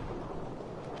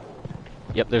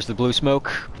 Yep, there's the blue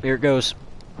smoke. Here it goes.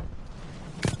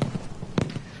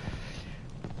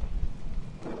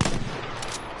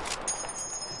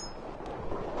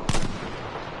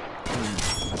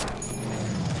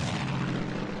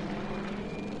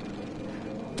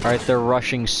 Alright, they're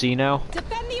rushing C now.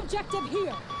 Defend the objective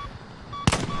here.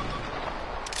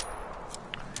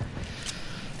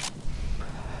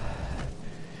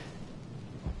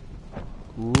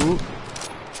 Ooh.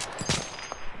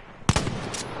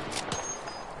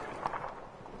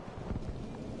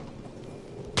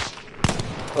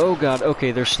 Oh god,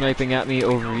 okay, they're sniping at me,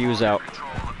 overview's out.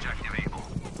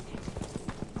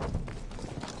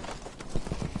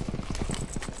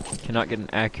 Cannot get an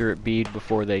accurate bead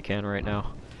before they can right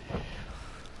now.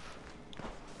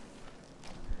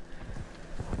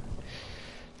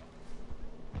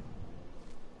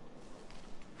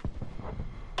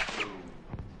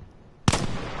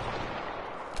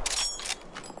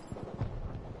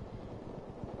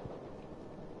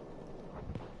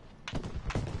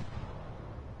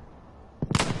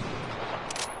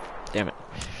 Damn it.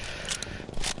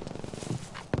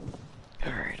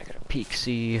 Alright, I gotta peek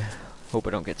C. Hope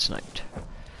I don't get sniped.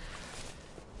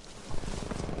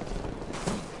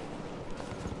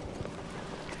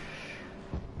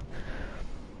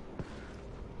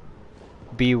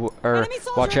 B, or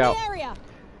watch out.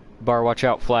 Bar, watch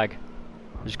out, flag.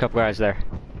 There's a couple guys there.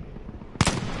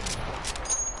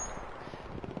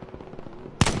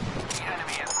 The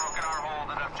enemy has broken our hold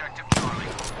at objective Charlie.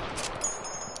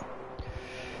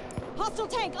 Hostile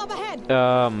tank up ahead.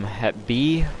 At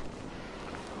B.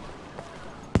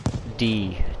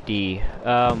 D.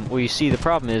 Well, you see, the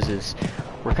problem is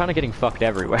we're kind of getting fucked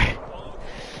everywhere.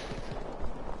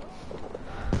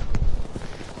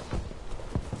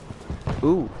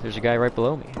 Ooh, there's a guy right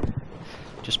below me.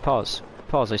 Just pause.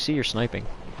 Pause, I see you're sniping.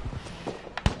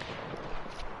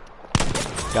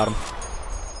 Got him.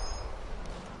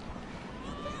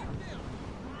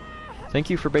 Thank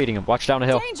you for baiting him. Watch down a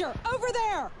hill. Danger, over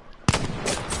there.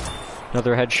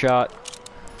 Another headshot.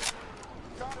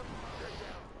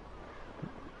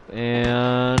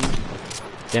 And...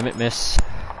 damn it, miss.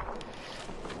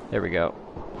 There we go.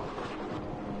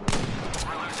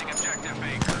 We're losing objective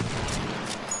Baker.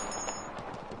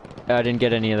 I didn't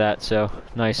get any of that, so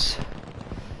nice.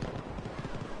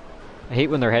 I hate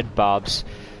when their head bobs.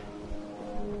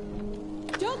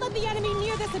 Don't let the enemy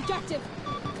near this objective.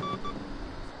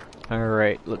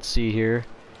 Alright, let's see here.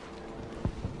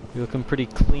 You're looking pretty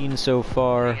clean so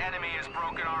far. The enemy has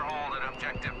broken our hold at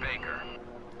objective Baker.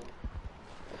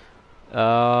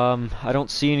 I don't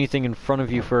see anything in front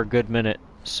of you for a good minute,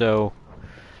 so...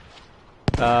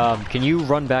 can you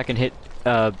run back and hit,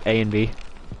 A and B?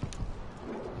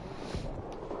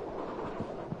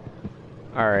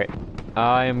 Alright.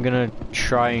 I am gonna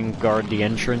try and guard the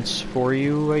entrance for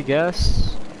you, I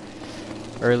guess?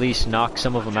 Or at least knock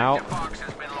some of them out. Objective box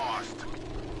has been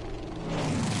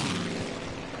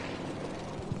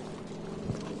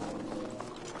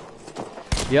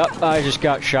lost. Yep, I just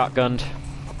got shotgunned.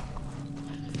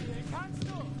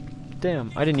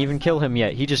 Damn, I didn't even kill him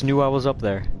yet. He just knew I was up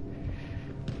there.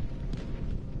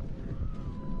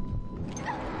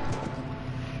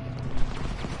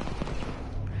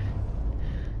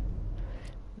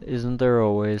 Isn't there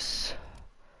always?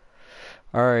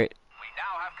 Alright. We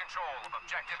now have control of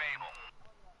objective Able.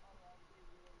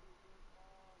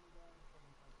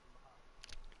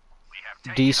 We have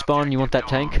taken Despawn, you want that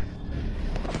objective tank?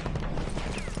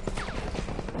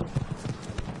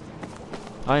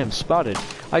 I am spotted.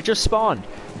 I just spawned.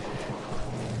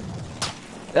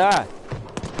 Ah!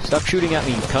 Stop shooting at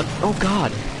me, you cunt. Oh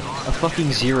god! A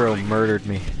fucking zero murdered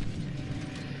me.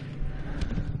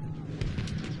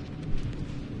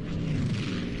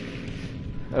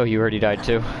 Oh, you already died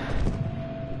too.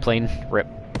 Plane rip.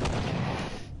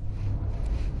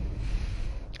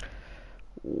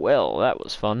 Well, that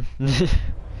was fun.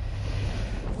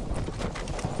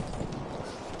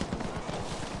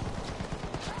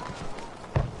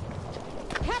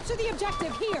 Capture the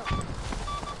objective here.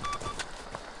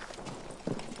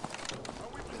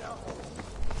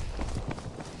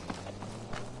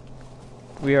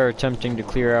 We are attempting to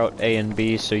clear out A and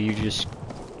B, so you just...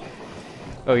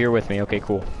 Oh, you're with me. Okay,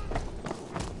 cool.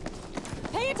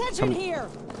 Pay attention here.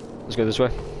 Let's go this way.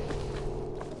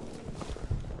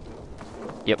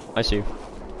 Yep, I see you.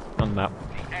 On the map.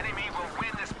 The enemy will win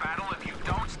this battle if you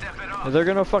don't step it up. They're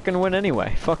gonna fucking win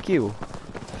anyway. Fuck you.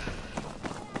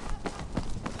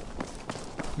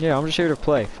 Yeah, I'm just here to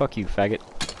play. Fuck you, faggot.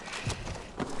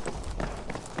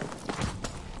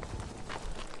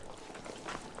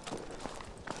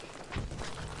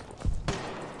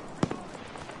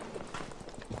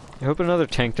 I hope another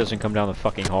tank doesn't come down the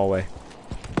fucking hallway.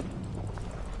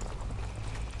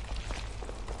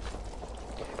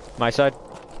 My side?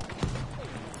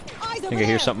 I think I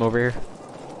hear something over here.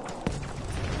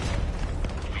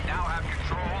 We now have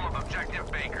control of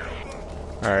objective Baker.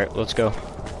 Alright, let's go.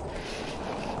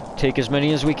 Take as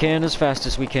many as we can, as fast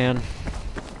as we can.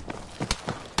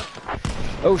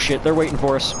 Oh shit, they're waiting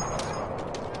for us.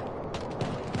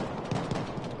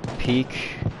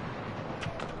 Peek.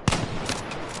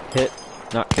 Hit.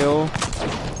 Not kill.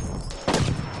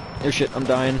 Oh shit, I'm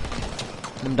dying.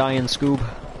 I'm dying, Scoob.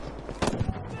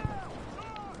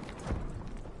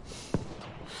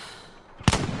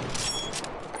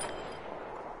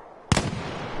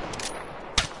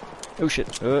 Oh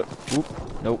shit. Oop.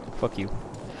 Nope. Fuck you.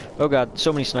 Oh god,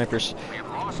 so many snipers. We have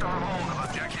lost our hold of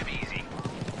objective easy.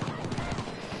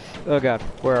 Oh god,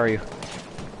 where are you?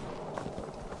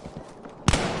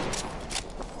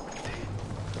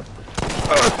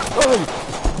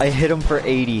 Oh! I hit him for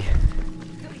 80.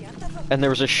 And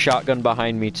there was a shotgun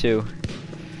behind me too.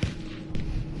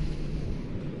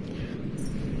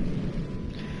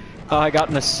 Oh, I got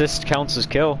an assist, counts as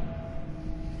kill.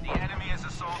 The enemy is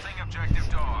assaulting objective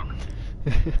dog.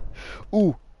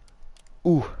 Ooh.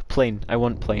 Ooh, plane. I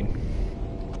want plane.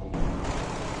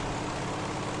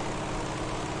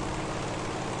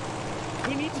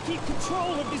 We need to keep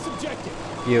control of this objective.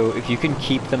 Yo, if you can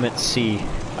keep them at sea,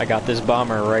 I got this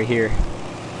bomber right here.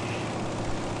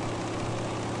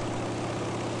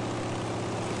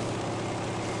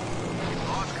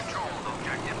 Lost control of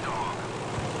objective dog.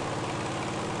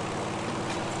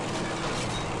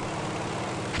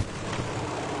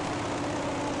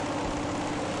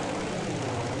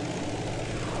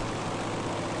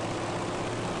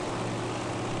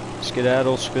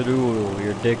 Skedaddle, skedoodle,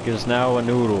 your dick is now a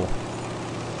noodle.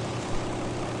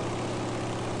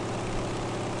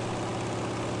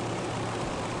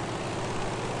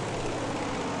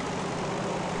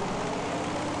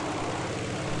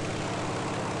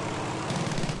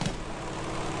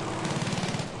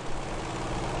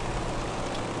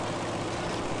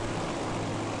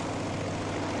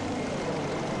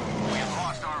 We have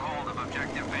lost our hold of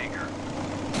objective Baker.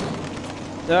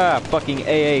 Ah, fucking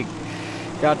AA.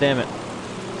 God damn it.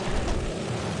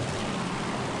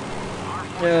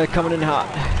 Yeah, coming in hot.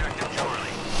 Objective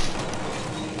Charlie.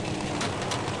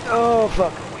 Oh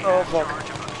fuck. We Oh have fuck. charge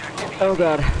of objective Oh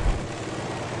god.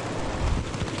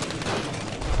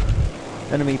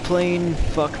 Enemy plane.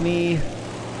 Fuck me.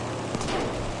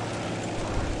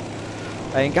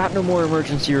 I ain't got no more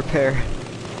emergency repair.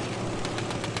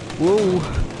 Whoa.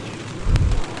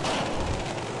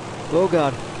 Oh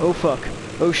god. Oh fuck.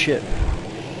 Oh shit.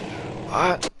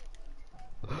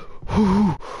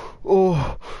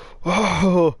 Oh,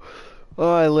 oh,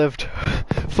 oh, I lived.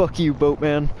 Fuck you,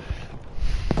 boatman.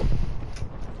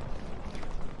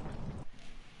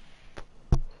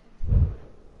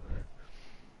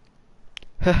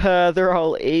 Haha, they're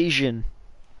all Asian.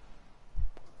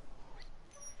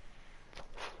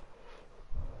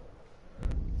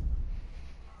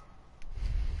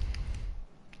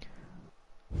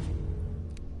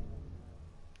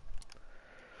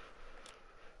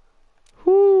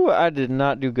 Whoo, I did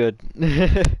not do good.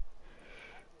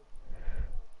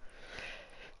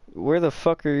 Where the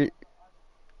fuck are you?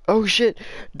 Oh shit,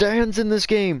 Dan's in this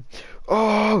game.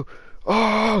 Oh,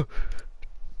 oh,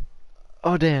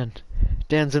 oh, Dan.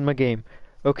 Dan's in my game.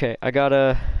 Okay, I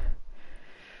gotta...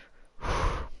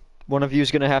 One of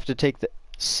you's gonna have to take the...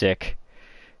 Sick.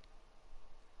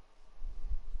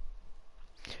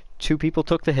 2 people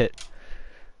took the hit.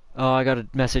 Oh, I gotta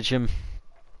message him.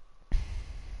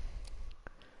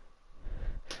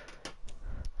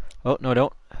 Oh, no,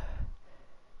 don't.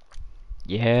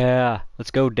 Yeah,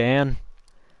 let's go, Dan.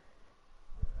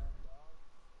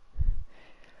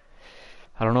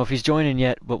 I don't know if he's joining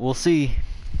yet, but we'll see.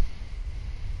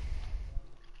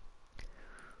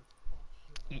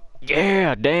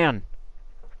 Yeah, Dan.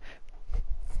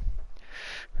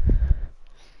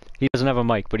 He doesn't have a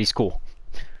mic, but he's cool.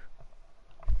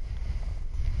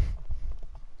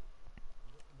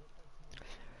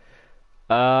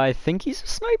 I think he's a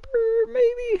sniper,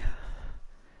 maybe?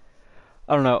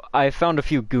 I don't know. I found a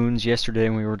few goons yesterday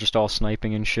and we were just all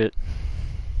sniping and shit.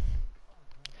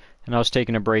 And I was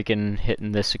taking a break and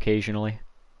hitting this occasionally.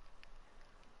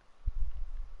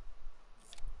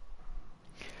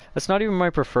 That's not even my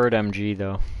preferred MG,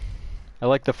 though. I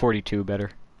like the 42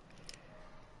 better.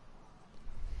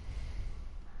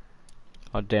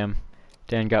 Oh, damn.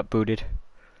 Dan got booted.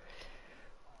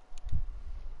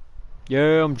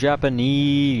 Yeah, I'm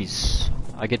Japanese.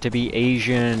 I get to be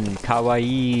Asian,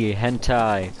 kawaii,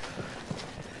 hentai.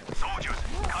 Soldiers,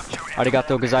 capture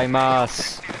Arigato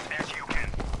gozaimasu.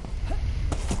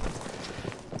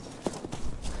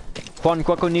 Juan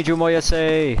Kwaku Niju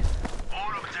Moyase!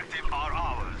 All objectives are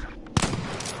ours.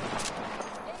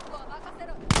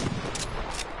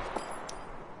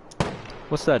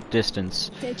 What's that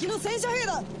distance? 敵の戦車兵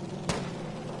だ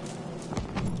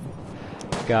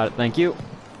Got it, thank you.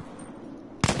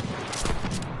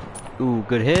 Ooh,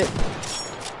 good hit.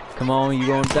 Come on, you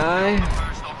gonna die?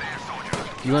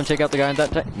 You wanna take out the guy in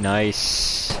that tank?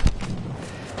 Nice.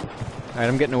 Alright,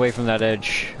 I'm getting away from that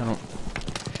edge. I don't...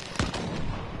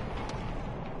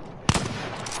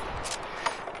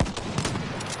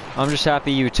 I'm just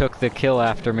happy you took the kill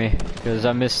after me, because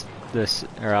I missed this,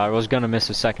 or I was gonna miss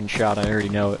a second shot, I already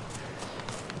know it.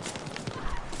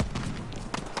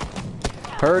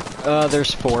 Hurt?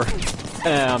 There's 4.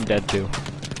 I'm dead too.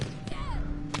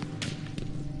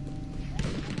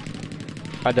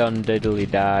 I done diddly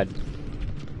died.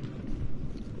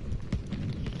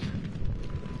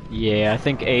 Yeah, I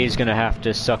think A's gonna have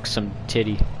to suck some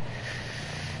titty.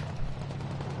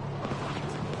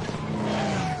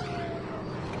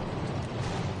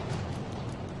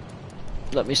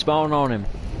 Let me spawn on him.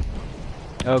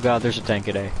 Oh god, there's a tank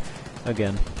at A.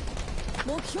 Again.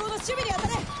 目標の守備に当た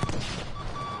れ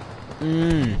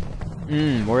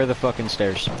Where are the fucking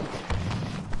stairs?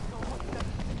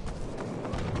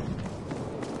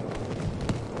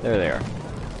 There they are.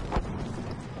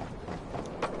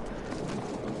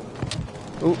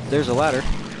 Ooh, there's a ladder.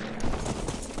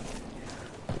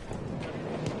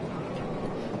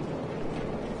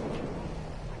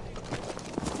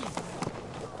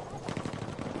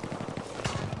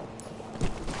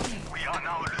 We are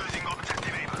now losing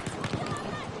objective aim.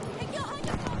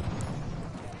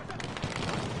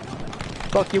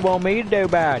 Fuck you want me to do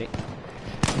about it?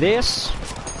 This?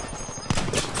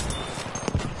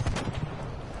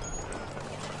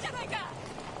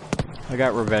 I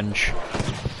got revenge.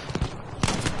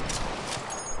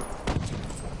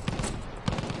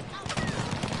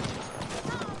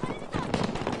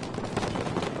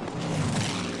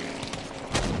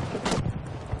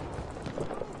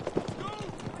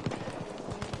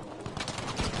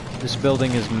 This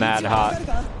building is mad hot.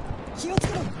 気をつ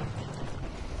けろ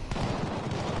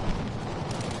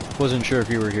Wasn't sure if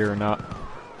you were here or not.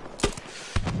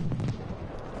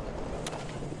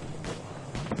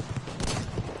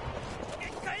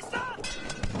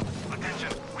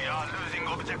 Attention, we are losing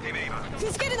objective aim.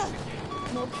 くじけるな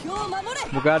目標を守れ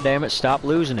Well, goddammit, stop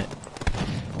losing it.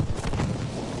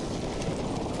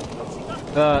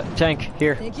 Tank,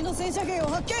 here. 敵の戦車兵を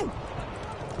発見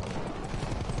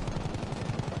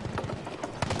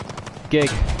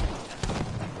Gig.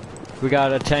 We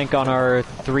got a tank on our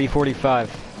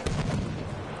 345.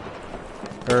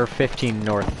 Or 15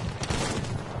 north.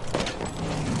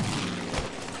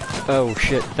 Oh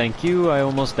shit, thank you, I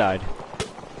almost died.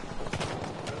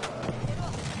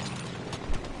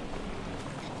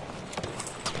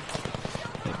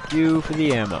 Thank you for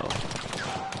the ammo.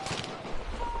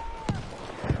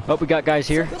 Oh, we got guys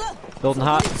here. ここだ Building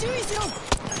hot. そこに注意しろ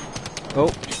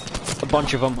Oh, a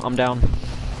bunch of them. I'm down.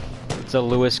 It's a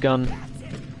Lewis gun.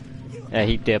 Yeah,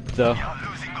 he dipped though. We are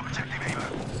losing objective aim.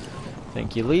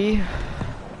 Thank you, Lee.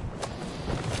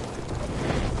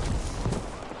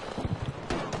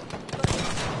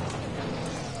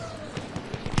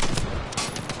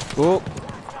 Oh.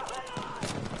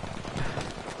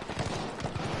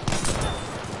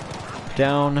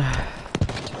 Down.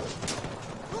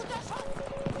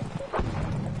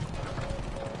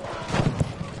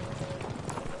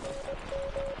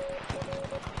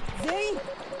 全員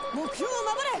目標を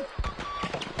守れ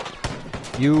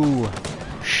You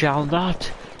shall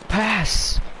not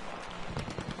pass.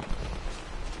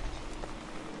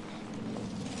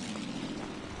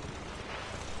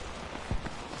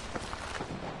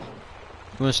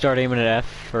 You want to start aiming at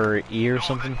F or E or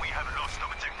something? We have lost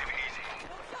objective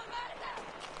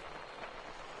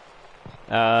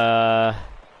easy.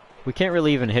 We can't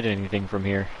really even hit anything from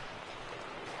here.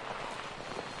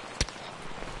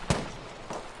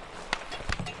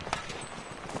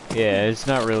 Yeah, it's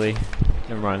not really.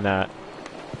 Never mind that.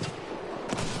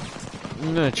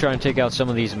 I'm gonna try and take out some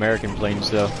of these American planes,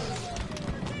 though.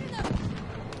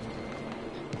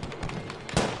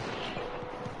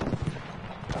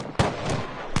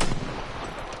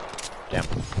 Damn.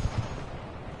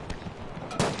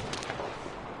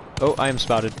 Oh, I am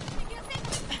spotted.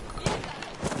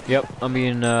 Yep, I'm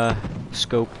being,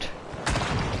 scoped.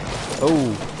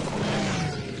 Oh!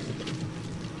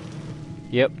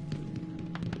 Yep.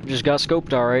 Just got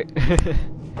scoped, alright.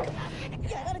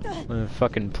 やられた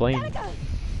Fucking plane.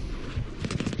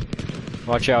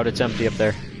 Watch out, it's empty up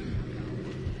there.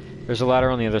 There's a ladder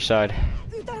on the other side.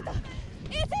 撃たれた衛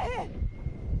星兵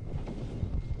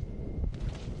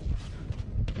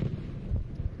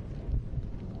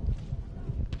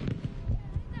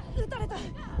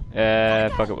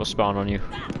Fuck it, we'll spawn on you.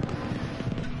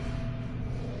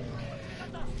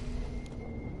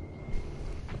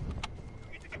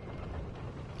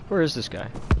 Where is this guy?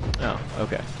 Oh,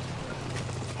 okay.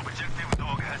 Objective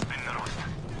dog has been lost.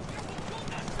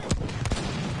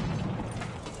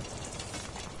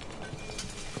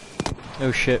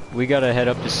 Oh shit, we gotta head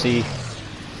up to C.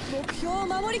 目標を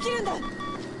守りきるんだ。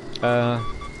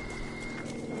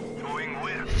 Doing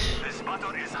well. This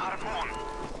battle is hard won.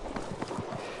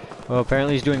 Well,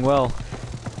 apparently he's doing well.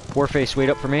 Warface, wait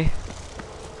up for me.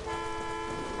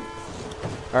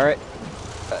 Alright.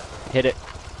 Hit it.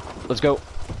 Let's go.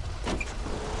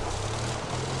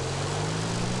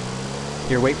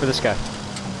 Here, wait for this guy.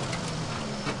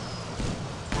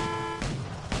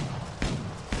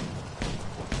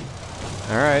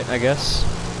 Alright, I guess.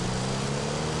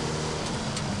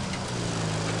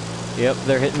 Yep,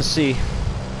 they're hitting C.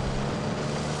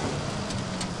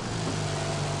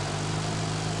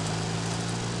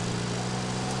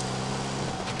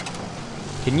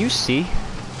 Can you see?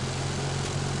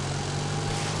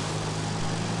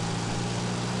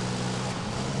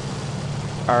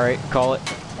 Alright, call it.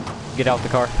 Get out the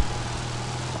car.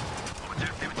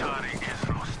 Objective Charlie is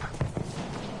lost.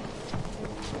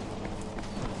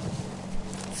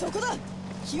 そこだ。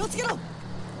気をつけろ。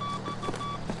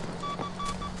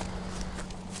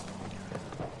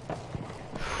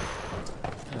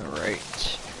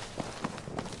 Alright.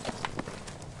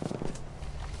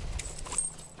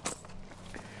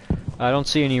 I don't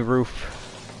see any roof.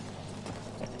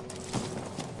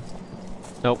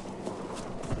 Nope.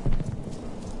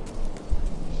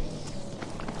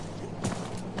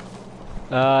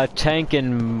 Tank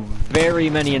and very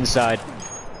many inside.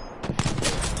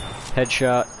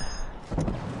 Headshot.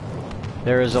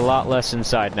 There is a lot less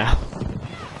inside now.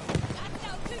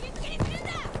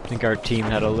 I think our team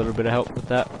had a little bit of help with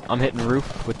that. I'm hitting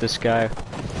roof with this guy.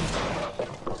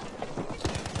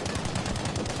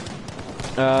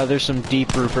 There's some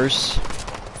deep roofers.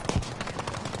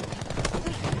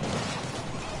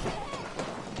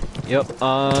 Yep,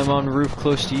 I'm on roof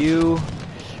close to you.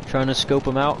 Trying to scope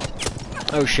them out.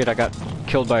 Oh shit, I got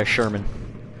killed by a Sherman.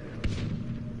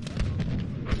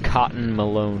 Cotton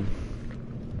Malone.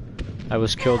 I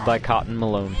was killed by Cotton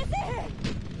Malone.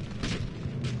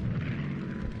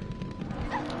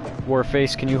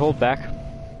 Warface, can you hold back?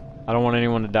 I don't want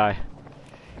anyone to die.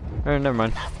 Alright, never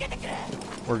mind.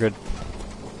 We're good.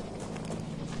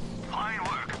 Fine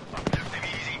work. Objective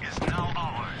easy is now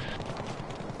ours.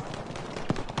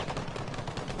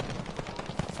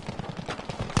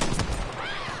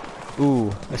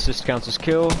 Ooh, assist counts as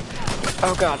kill.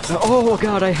 Oh god. Oh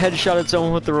god, I headshotted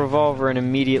someone with the revolver and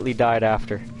immediately died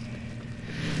after.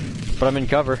 But I'm in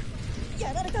cover.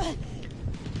 やられた。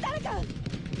誰か。 You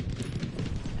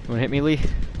wanna hit me, Lee?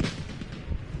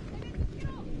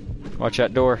 Watch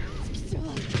that door.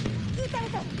 撃たれ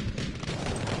た。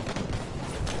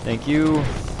 Thank you.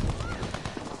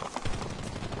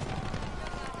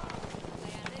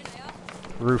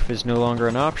 Roof is no longer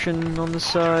an option on this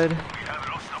side. We have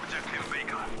lost objective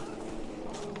Baker.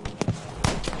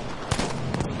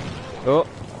 Oh,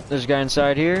 there's a guy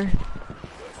inside here.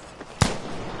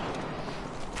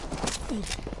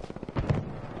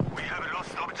 We have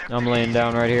lost objective. I'm laying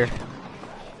down right here.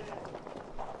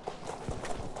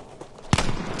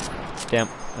 Damn,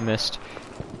 I missed.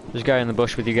 There's a guy in the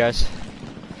bush with you guys.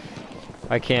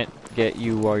 I can't get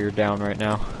you while you're down right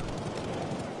now.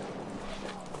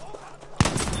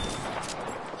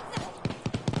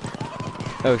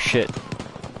 Oh shit.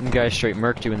 Some guy straight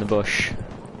murked you in the bush.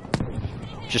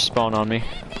 Just spawn on me.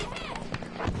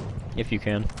 If you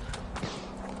can.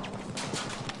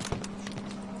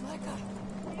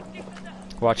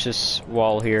 Watch this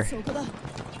wall here. そこだ。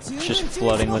 It's just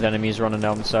flooding with enemies running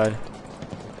down the side.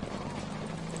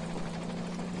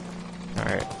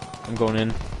 Alright, I'm going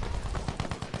in.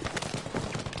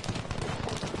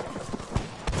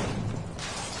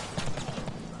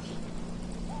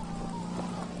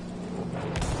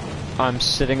 I'm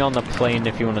sitting on the plane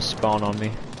if you want to spawn on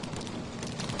me.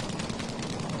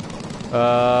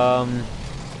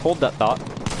 Hold that thought.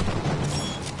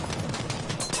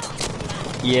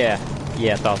 Yeah,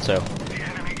 I thought so. The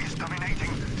enemy is dominating.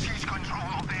 Seize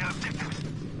control of their objectives.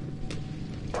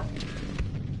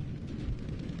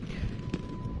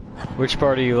 Which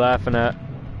part are you laughing at?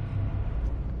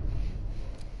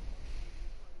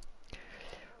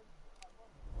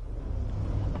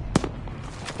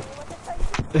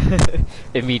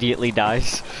 Immediately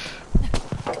dies.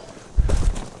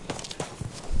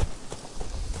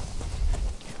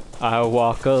 I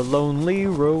walk a lonely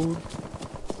road.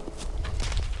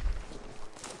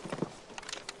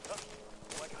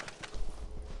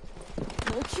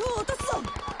 目標を落とすぞ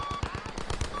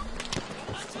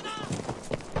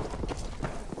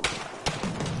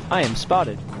I am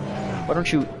spotted. Why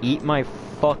don't you eat my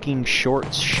fucking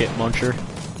shorts, shit muncher?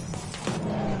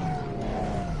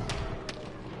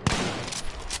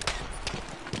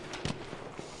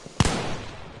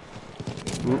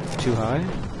 Oop, too high.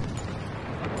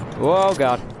 Oh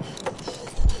god.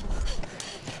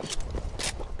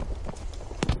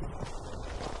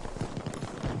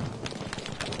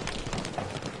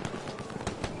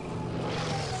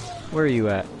 Where are you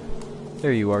at?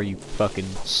 There you are, you fucking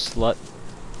slut.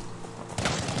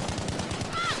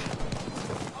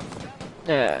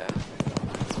 Yeah.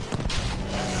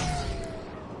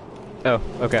 Oh,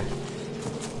 okay.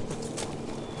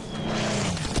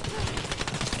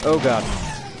 Oh god.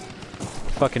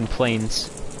 Fucking planes.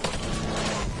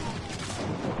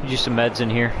 Use some meds in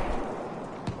here.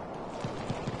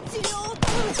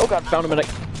 Oh god, found a medic.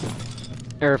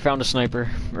 Or found a sniper.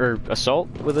 Or assault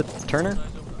with a Turner?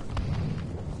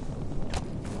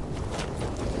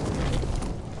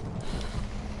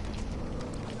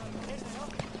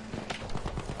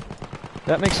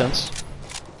 That makes sense.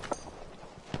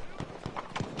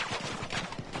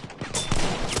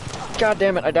 God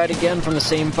damn it, I died again from the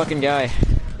same fucking guy.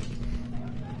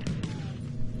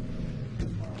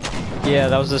 Yeah,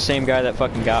 that was the same guy that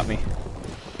fucking got me.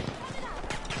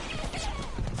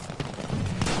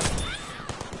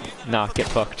 Nah, get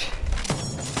fucked.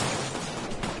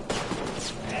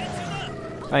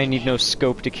 I need no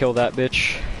scope to kill that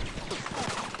bitch.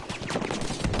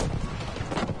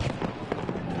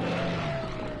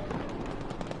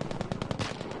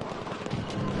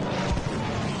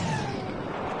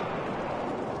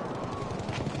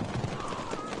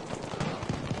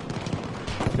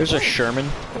 There's a Sherman.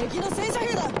 In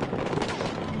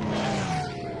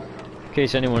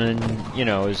case anyone, you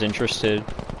know, is interested.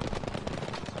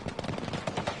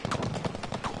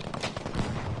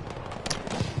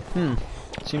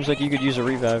 Seems like you could use a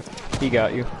revive. He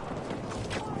got you.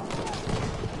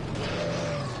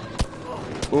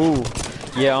 Ooh.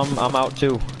 Yeah, I'm out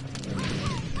too.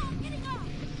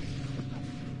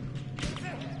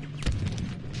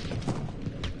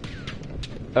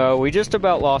 We just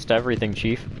about lost everything,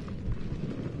 Chief.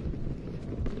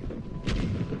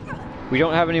 We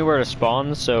don't have anywhere to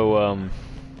spawn, so,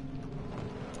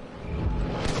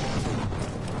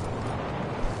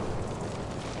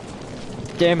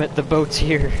 damn it, the boat's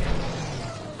here.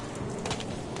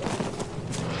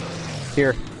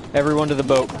 Here, everyone to the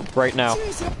boat, right now.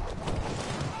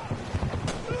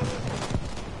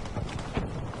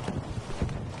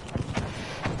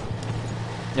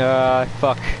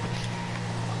 Fuck.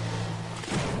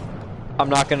 I'm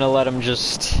not gonna let him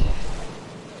just...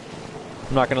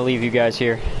 I'm not gonna leave you guys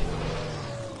here.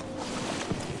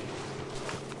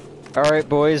 Alright,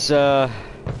 boys,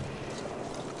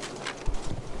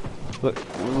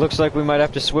 looks like we might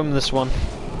have to swim this one.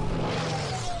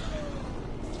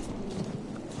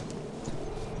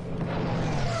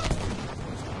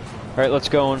 Alright, let's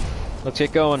go. Let's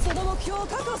get going.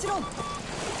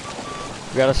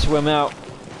 We gotta swim out.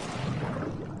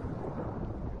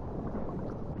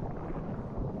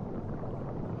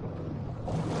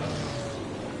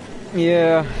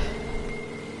 Yeah.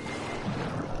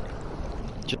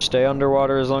 Just stay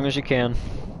underwater as long as you can.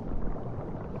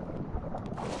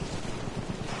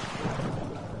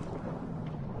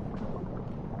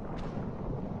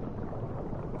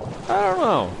 I don't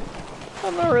know.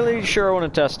 I'm not really sure I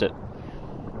want to test it.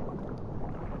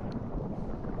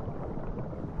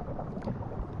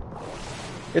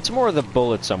 It's more the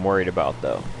bullets I'm worried about,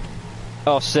 though.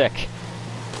 Oh, sick.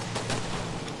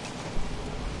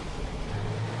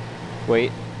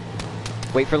 Wait.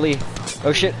 Wait for Lee.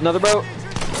 Oh shit, another boat!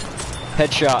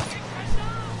 Headshot.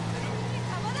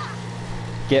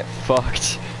 Get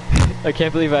fucked. I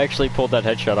can't believe I actually pulled that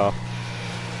headshot off.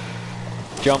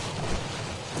 Jump.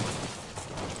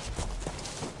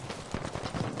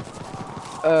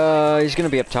 He's gonna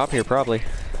be up top here, probably.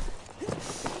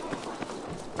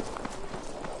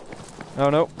 Oh,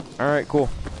 no. Alright, cool.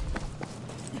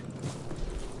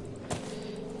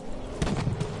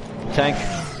 Tank.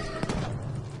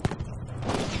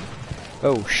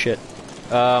 Oh, shit.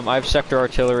 I have sector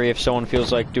artillery if someone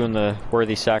feels like doing the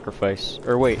worthy sacrifice.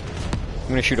 Or wait, I'm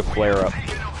gonna shoot a flare up.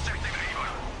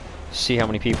 See how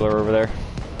many people are over there.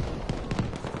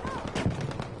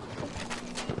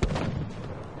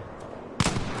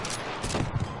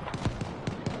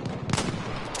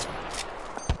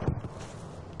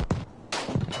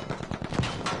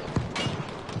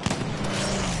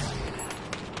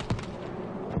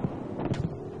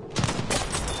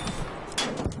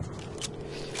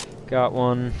 Got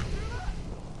one.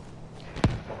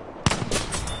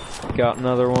 Got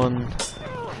another one.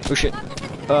 Oh shit.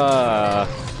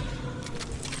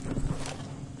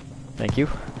 Thank you.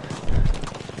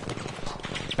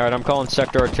 Alright, I'm calling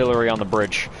sector artillery on the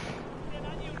bridge.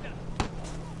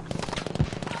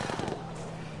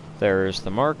 There's the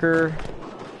marker.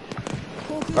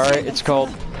 Alright, it's called.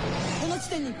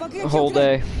 Whole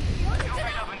day.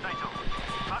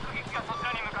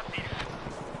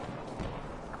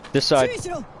 This side.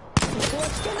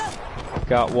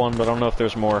 Got one, but I don't know if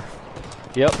there's more.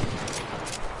 Yep.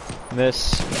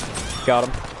 Miss. Got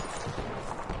him.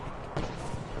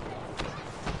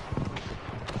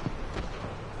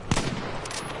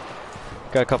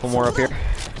 Got a couple more up here.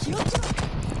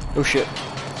 Oh shit.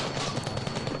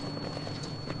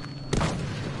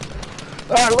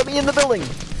 Ah, let me in the building!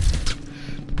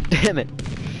 Damn it.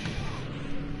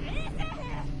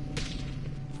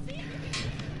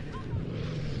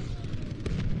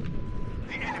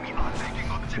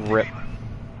 Rip.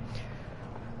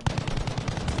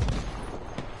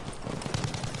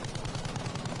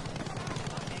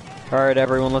 Alright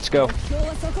everyone, let's go.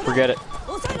 Forget it.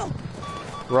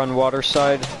 Run water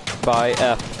side by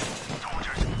F.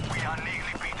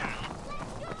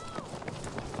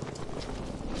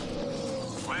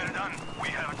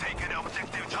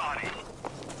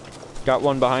 Got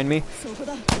one behind me.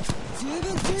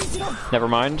 Never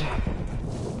mind.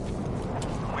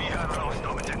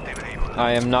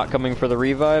 I am not coming for the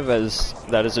revive, as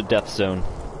that is a death zone.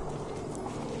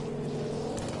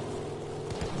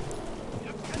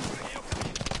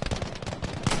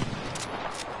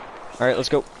 Alright, let's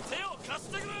go.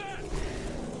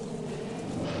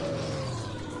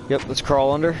 Yep, let's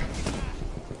crawl under.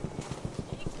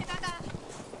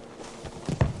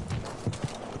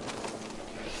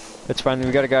 It's fine,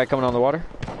 we got a guy coming on the water.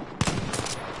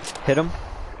 Hit him.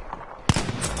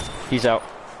 He's out.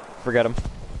 Forget him.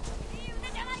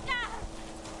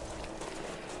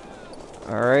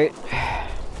 Alright.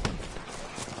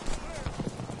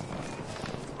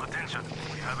 Attention,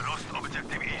 we have lost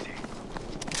objective easy.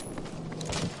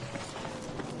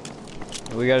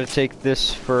 We gotta take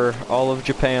this for all of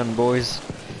Japan, boys.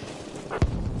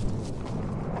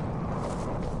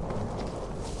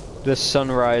 The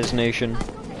Sunrise Nation.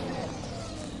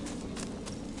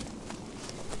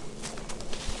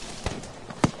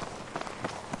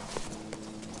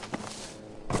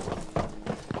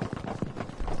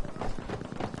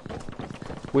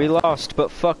 We lost,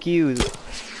 but fuck you. Be aware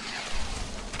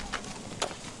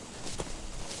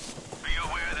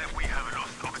that we have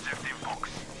lost objective box.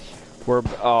 We're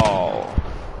oh.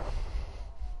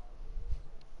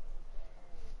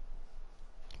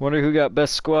 Wonder who got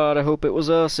best squad. I hope it was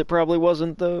us. It probably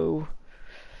wasn't though.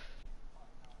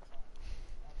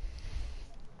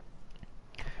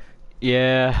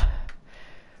 Yeah.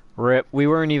 Rip. We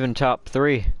weren't even top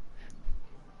 3.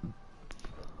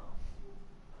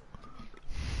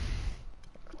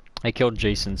 I killed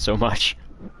Jason so much.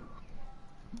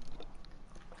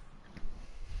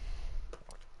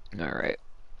 Alright.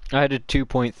 I had a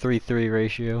 2.33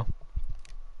 ratio.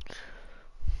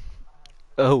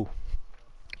 Oh.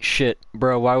 Shit.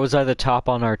 Bro, why was I the top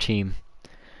on our team?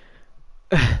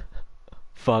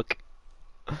 Fuck.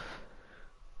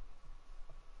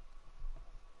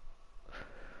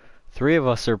 Three of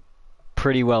us are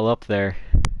pretty well up there.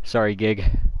 Sorry, Gig.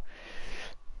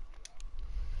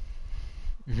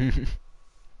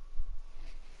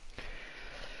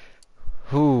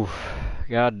 Whew,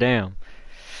 goddamn.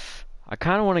 I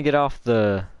kind of want to get off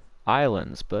the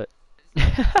islands, but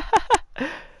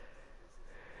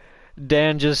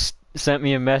Dan just sent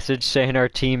me a message saying our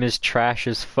team is trash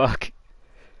as fuck.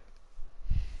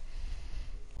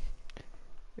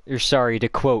 You're sorry to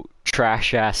quote,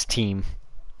 trash ass team.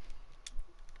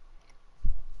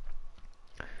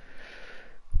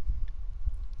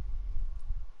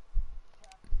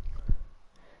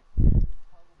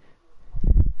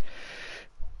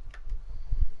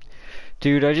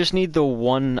 Dude, I just need the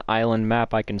one island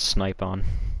map I can snipe on.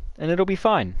 And it'll be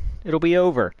fine. It'll be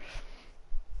over.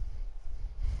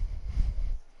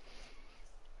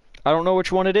 I don't know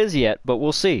which one it is yet, but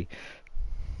we'll see.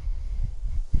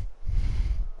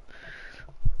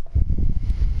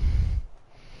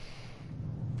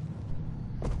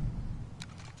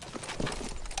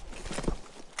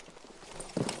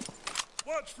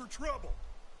 Watch for trouble.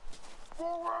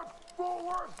 Forward!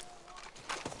 Forward!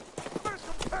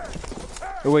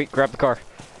 Oh wait, grab the car.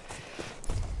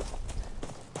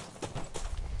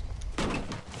 We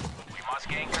must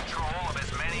gain control of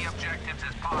as many objectives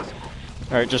as possible.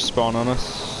 Alright, just spawn on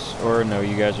us. Or no,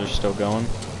 you guys are still going.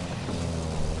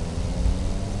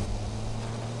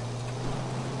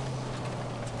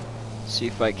 See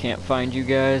if I can't find you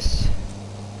guys.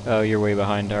 Oh, you're way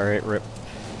behind. Alright, rip.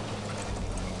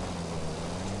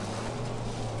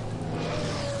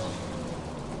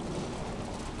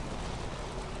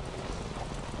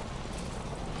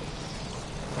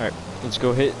 Alright, let's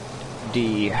go hit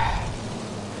D. We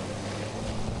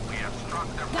have struck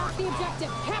their That's first the blow.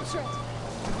 objective. Capture it.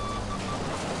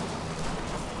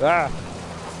 Ah!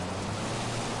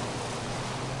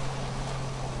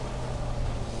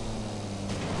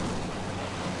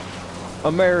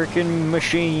 American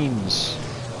machines!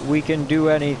 We can do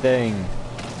anything!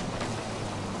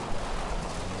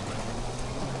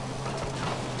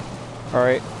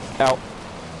 Alright, out.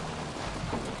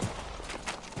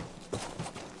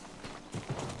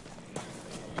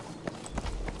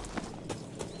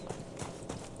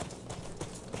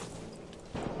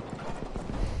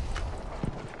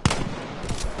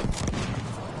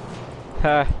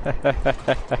 Ha ha ha ha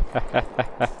ha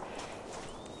ha.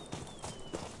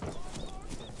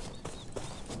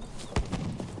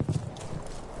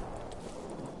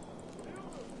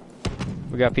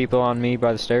 We got people on me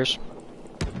by the stairs.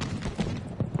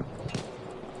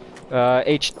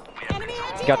 H. Enemy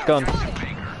anti-air. Got gun.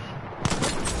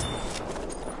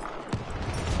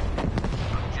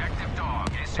 Objective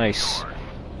dog is Nice. secured.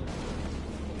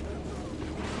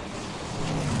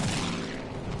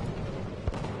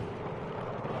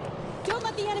 Don't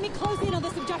let the enemy close in on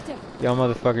this objective. Y'all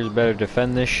motherfuckers better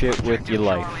defend this shit with your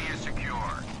life. Charlie is secure.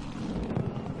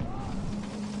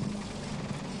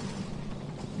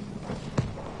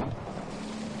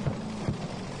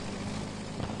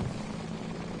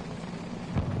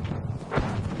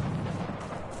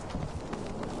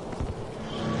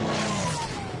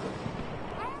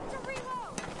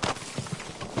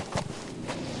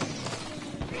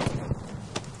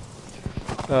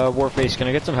 Warface, can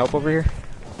I get some help over here?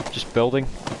 Just building.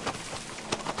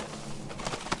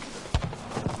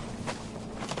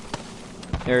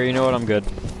 There, you know what? I'm good.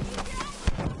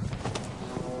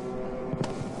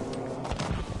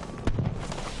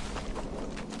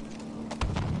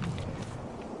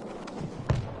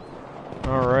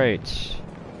 Alright.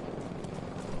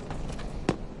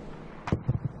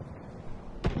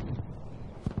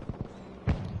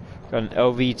 Got an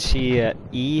LVT at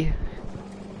E.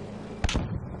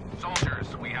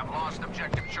 Soldiers, we have lost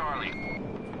objective Charlie.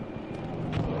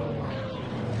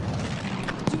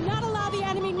 Do not allow the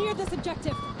enemy near this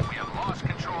objective. We have lost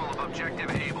control of objective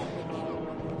Able.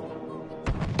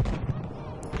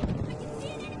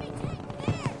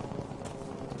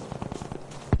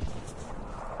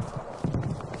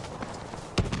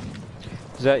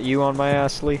 Is that you on my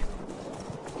ass, Lee?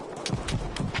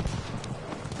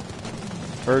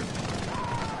 Heard.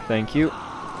 Thank you.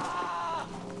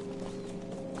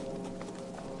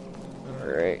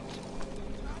 Alright.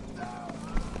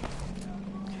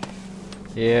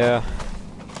 Yeah.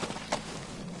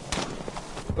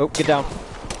 Oh, get down.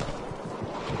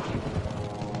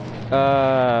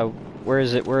 Where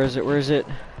is it? Where is it? Where is it?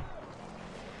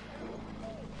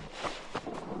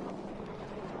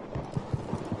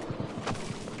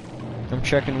 I'm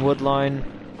checking wood line.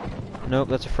 Nope,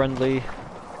 that's a friendly.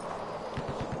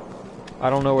 I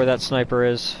don't know where that sniper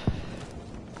is.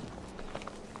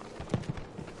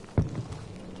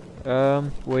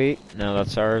 Wait. No,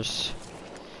 that's ours.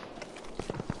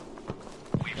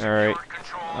 Alright.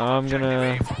 I'm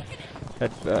gonna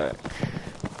head back.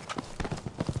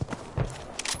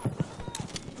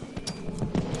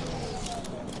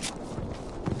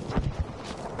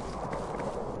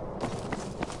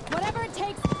 Whatever it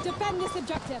takes, defend this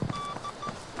objective.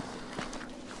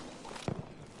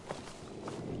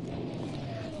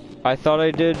 I thought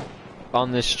I did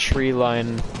on this tree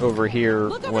line over here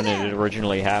Look over when there. it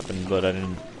originally happened, but I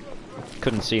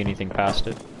couldn't see anything past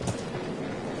it.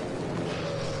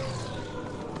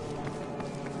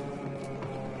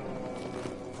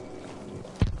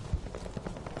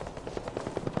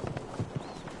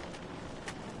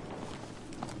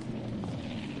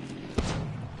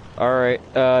 Alright,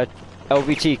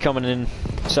 LVT coming in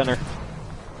center.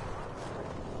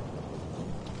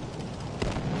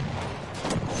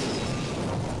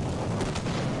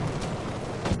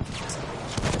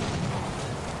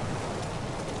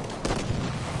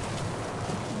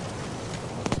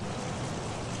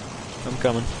 I'm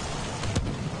coming.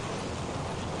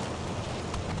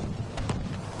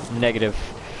 Negative.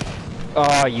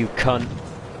 Ah, you cunt.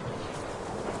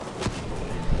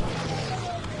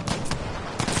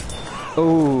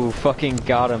 Ooh, fucking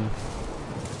got him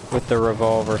with the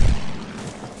revolver.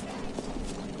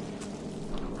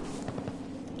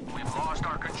 We've lost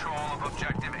our control of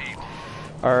objective Able.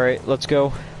 Alright, let's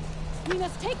go. We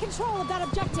must take control of that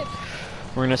objective.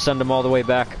 We're gonna send them all the way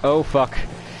back. Oh, fuck.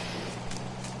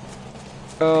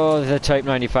 Oh, the Type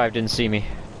 95 didn't see me.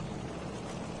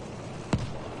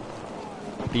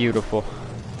 Beautiful.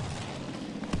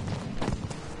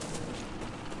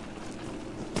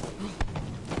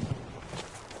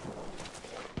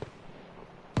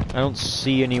 I don't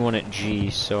see anyone at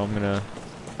G, so I'm gonna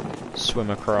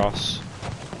swim across.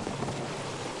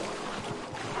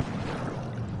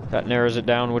 That narrows it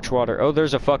down. Which water? Oh,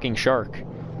 there's a fucking shark.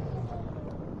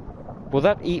 Will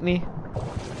that eat me?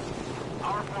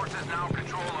 Our forces now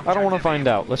control I don't want to objective find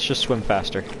out. Let's just swim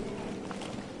faster.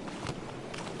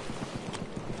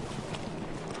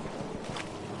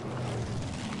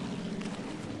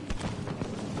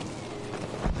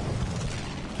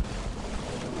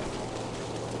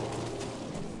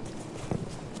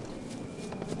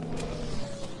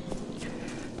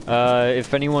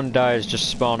 If anyone dies, just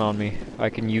spawn on me. I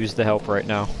can use the help right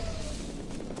now.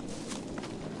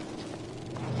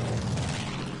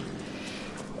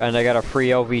 And I got a free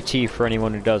LVT for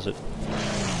anyone who does it.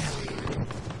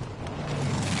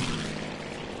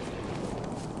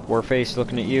 Warface,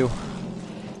 looking at you.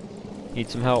 Need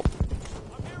some help.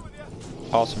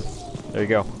 Awesome. There you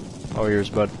go. All yours,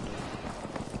 bud.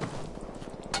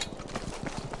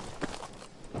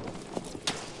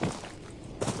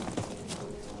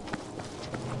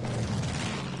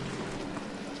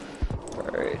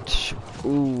 Alright.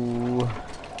 Ooh.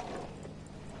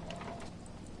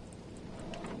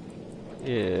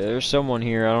 Yeah, there's someone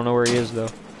here. I don't know where he is, though.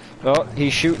 Oh,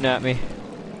 he's shooting at me.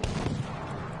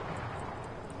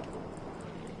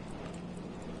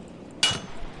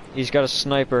 He's got a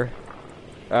sniper.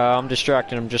 I'm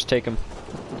distracting him. Just take him.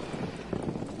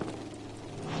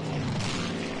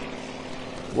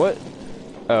 What?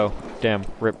 Oh, damn.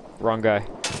 Rip. Wrong guy.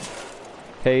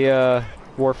 Hey,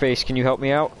 Warface, can you help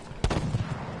me out?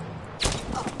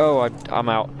 Oh, I'm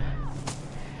out.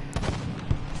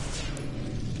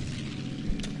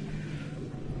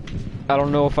 I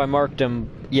don't know if I marked him.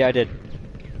 Yeah, I did.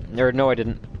 Or, no, I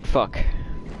didn't. Fuck.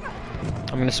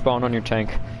 I'm gonna spawn on your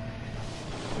tank.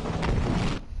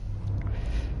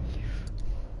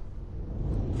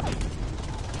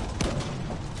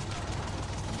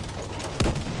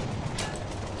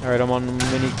 Alright, I'm on the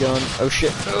minigun. Oh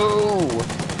shit.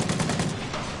 Oh!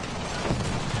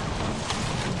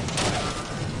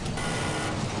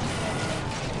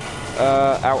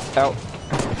 Out.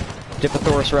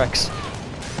 Dipothosaurus Rex.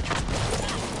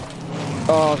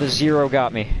 Oh, the zero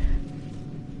got me.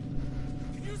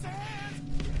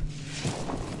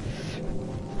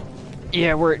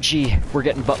 Yeah, we're at G. We're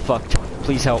getting butt fucked.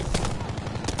 Please help.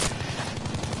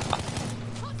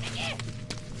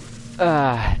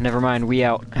 Never mind, we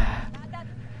out.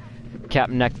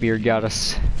 Captain Neckbeard got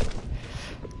us.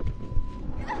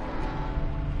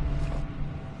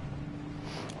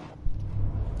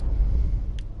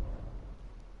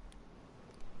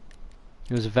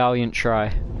 It was a valiant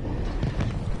try.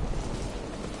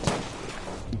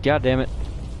 God damn it.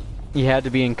 You had to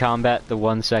be in combat the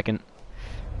 1 second.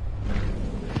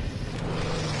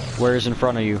 Where's in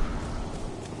front of you?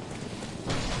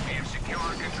 We have secured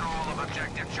control of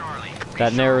objective Charlie.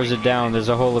 That narrows it down. There's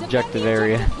a whole objective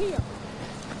area.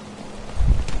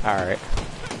 Alright.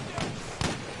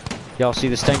 Y'all see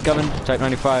this tank coming? Type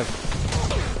 95.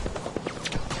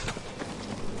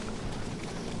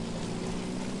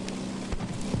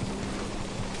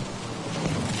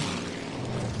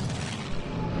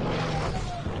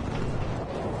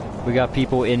 We got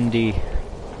people in D.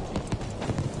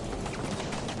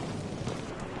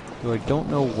 Though I don't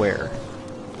know where.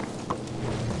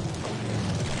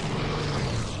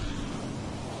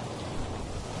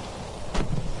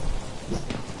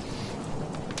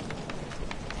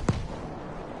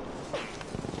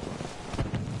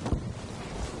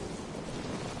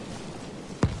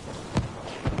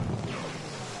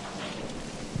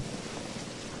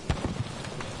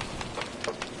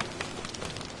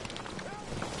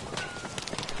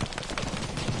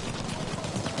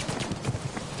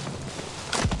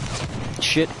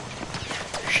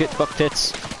 Shit, fuck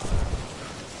tits.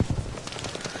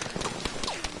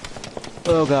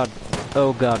 Oh god.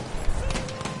 Oh god.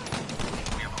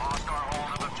 We have lost our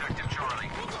hold of objective Charlie.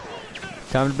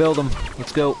 Time to build them.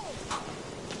 Let's go.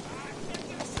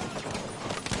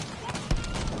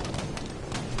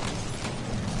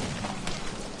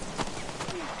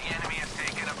 The enemy has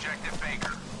taken objective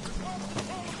Baker.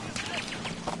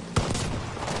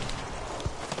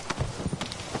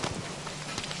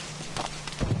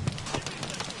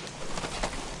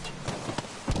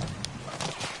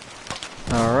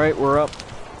 Alright, we're up.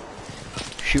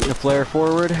 Shooting a flare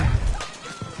forward.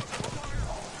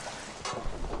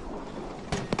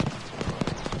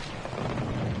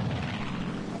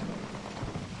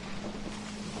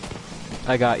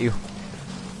 I got you.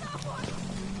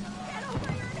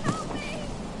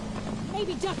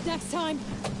 Maybe duck next time.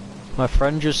 My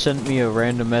friend just sent me a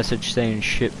random message saying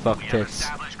shit fuck tits.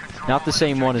 Not the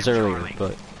same one as earlier,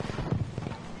 but...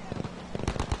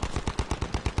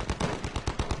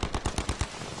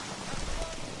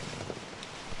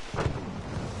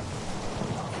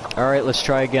 Alright, let's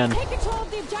try again. Take control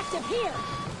of the objective here.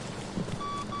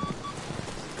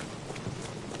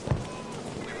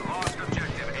 We've lost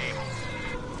objective Able.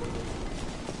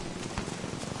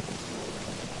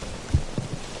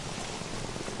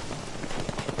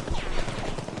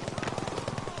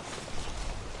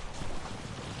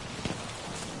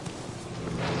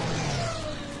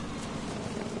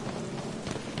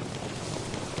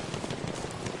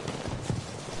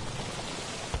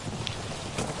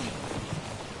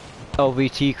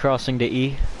 LVT crossing to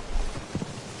E.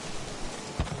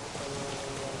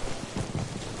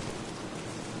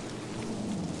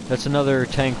 That's another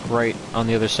tank right on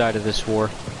the other side of this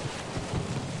war.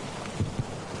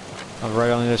 Right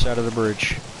on the other side of the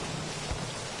bridge.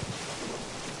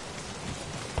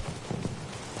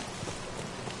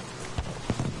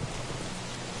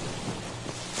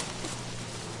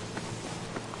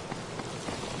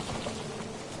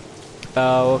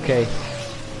 Oh, okay.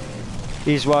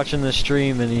 He's watching the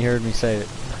stream and he heard me say it.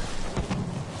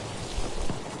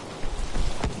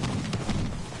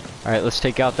 Alright, let's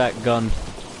take out that gun.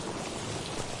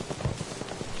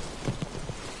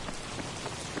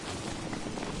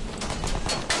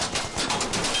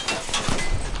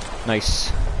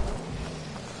 Nice.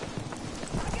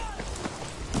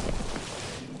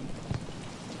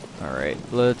 Alright,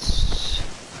 let's...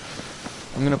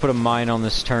 I'm gonna put a mine on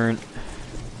this turret.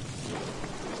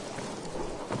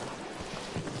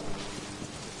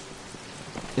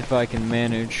 If I can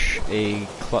manage a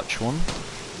clutch one.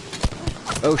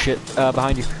 Oh shit,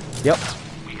 behind you. Yep.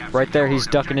 Right there, he's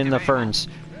ducking in the ferns.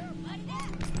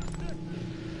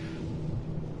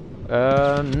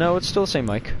 No, it's still the same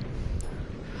mic.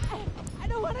 I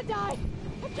don't want to die.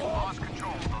 Lost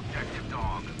control of objective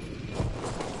dog.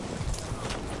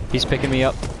 He's picking me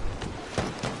up.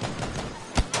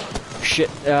 Shit,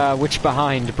 which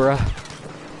behind, bruh?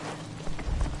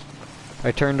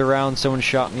 I turned around, someone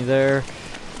shot me there.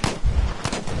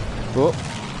 Whoop.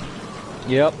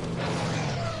 Yep.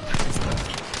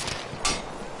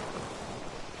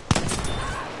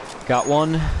 Got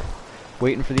one.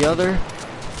 Waiting for the other.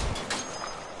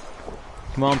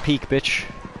 Come on, peek, bitch.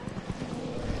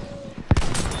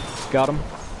 Got him.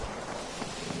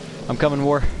 I'm coming,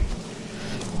 war.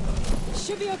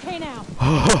 Should be okay now.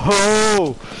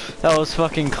 Oh, that was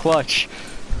fucking clutch.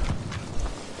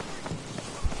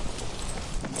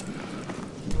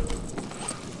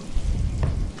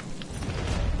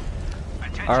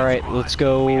 Alright, let's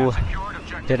go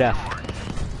to death.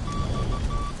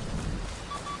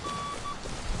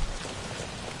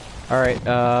 Alright,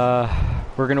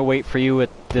 we're gonna wait for you at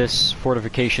this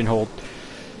fortification hold.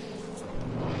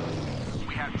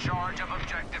 We have charge of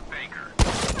objective Baker.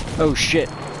 Oh shit.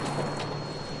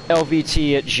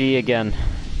 LVT at G again.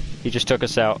 He just took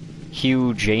us out.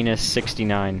 Hugh Janus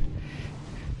 69.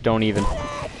 Don't even.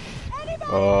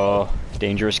 Oh,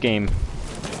 dangerous game.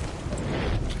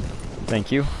 Thank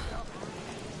you.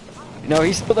 No,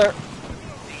 he's still there.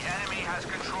 The enemy has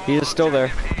control. He is still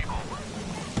there.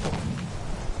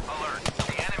 Alert.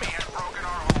 The enemy has broken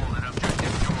our hold at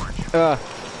objective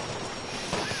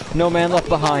George. No man left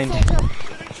behind.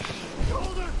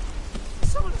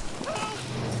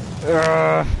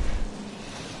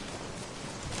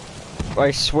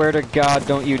 I swear to God,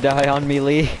 don't you die on me,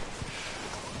 Lee.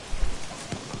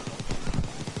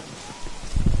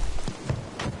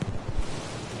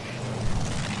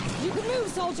 You can move,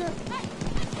 soldier.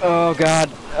 Oh God,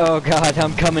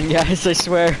 I'm coming, guys, I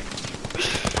swear.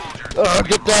 Oh,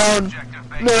 get down!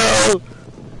 No!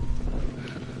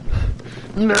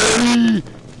 No!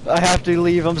 I have to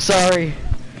leave, I'm sorry.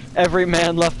 Every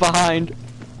man left behind.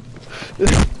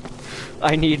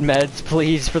 I need meds,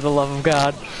 please, for the love of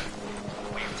God.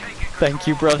 Thank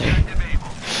you, brother.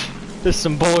 This is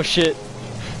some bullshit.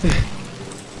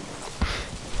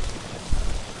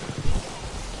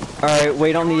 Alright,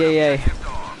 wait on the AA.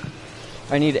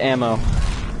 I need ammo.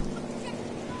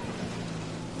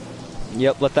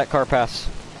 Yep, let that car pass.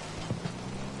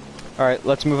 Alright,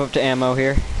 let's move up to ammo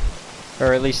here.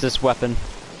 Or at least this weapon.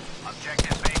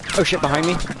 Oh shit, behind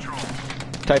me.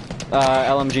 Type,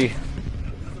 LMG.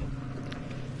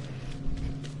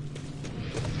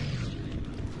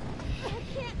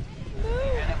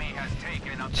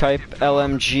 Type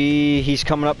LMG. He's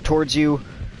coming up towards you.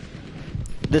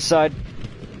 This side.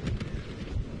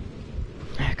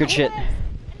 Good shit.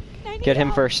 Get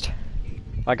him first.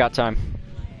 I got time.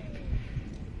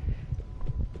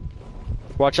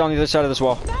 Watch on the other side of this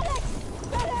wall.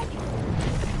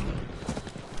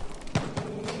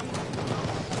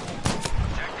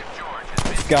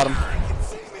 Got him.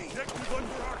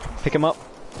 Pick him up.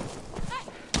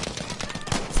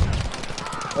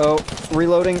 Oh,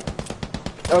 reloading.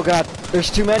 Oh god,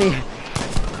 there's too many.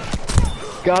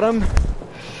 Got him.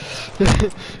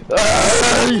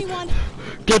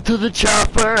 Get to the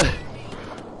chopper.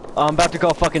 I'm about to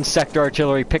call fucking sector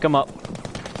artillery. Pick him up.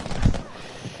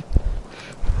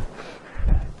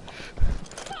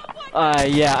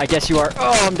 Yeah, I guess you are.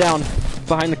 Oh, I'm down.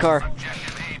 Behind the car.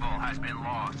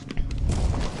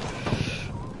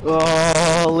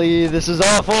 Oh, Lee, this is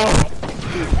awful.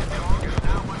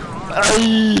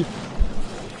 Aye.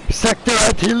 Sector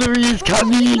artillery is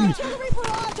coming.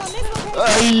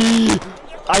 Aye.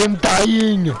 I am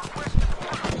dying.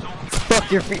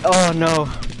 Fuck your feet. Oh no.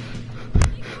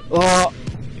 Oh,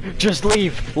 just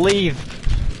leave. Leave.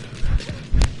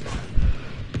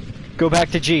 Go back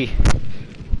to G.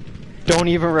 Don't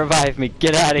even revive me.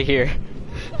 Get out of here.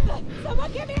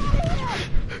 Someone get me out of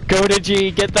here! Go to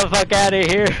G. Get the fuck out of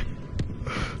here.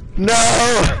 No.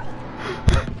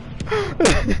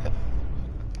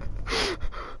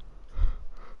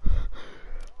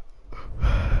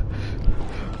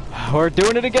 We're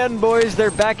doing it again, boys.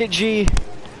 They're back at G.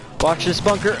 Watch this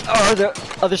bunker. Oh, the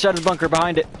other side of the bunker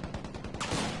behind it.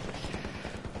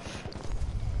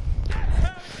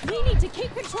 We need to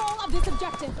keep control of this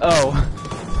objective. Oh,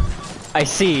 I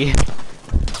see.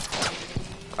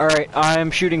 Alright,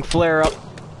 I'm shooting flare up.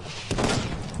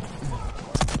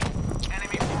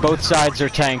 Both sides are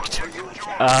tanked.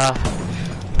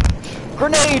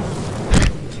 Grenade!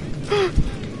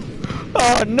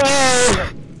 Oh no!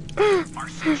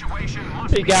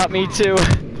 He got me too.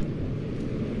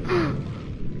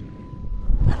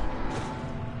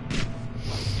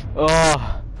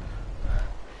 Oh.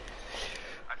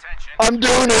 I'm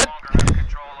doing it!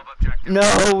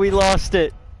 No, we lost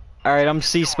it. Alright, I'm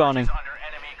C-spawning.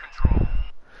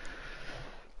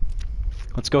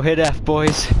 Let's go hit F,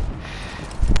 boys.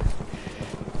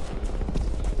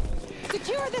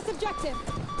 Secure this objective.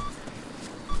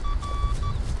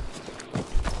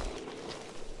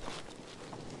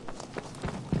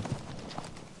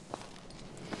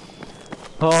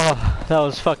 Oh, that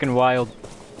was fucking wild.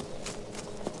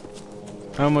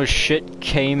 I almost shit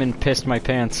came and pissed my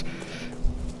pants.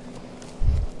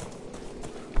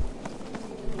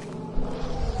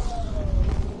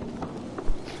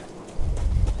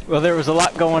 Well, there was a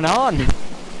lot going on.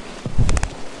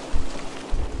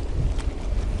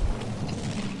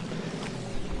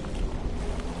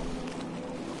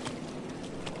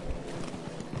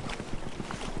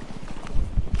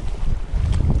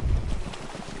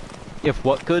 If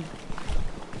what could?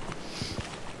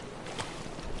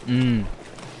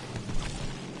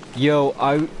 Yo,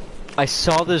 I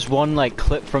saw this one like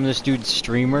clip from this dude's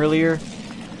stream earlier.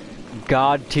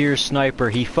 God tier sniper.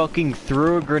 He fucking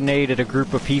threw a grenade at a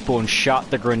group of people and shot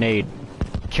the grenade.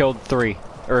 Killed 3.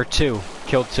 Or 2.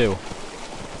 Killed 2.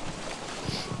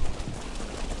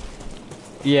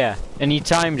 Yeah, and he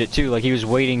timed it too, like he was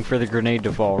waiting for the grenade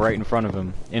to fall right in front of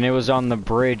him. And it was on the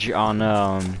bridge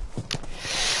on,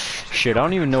 shit, I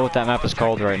don't even know what that map is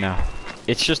called right now.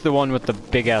 It's just the one with the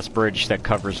big-ass bridge that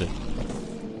covers it.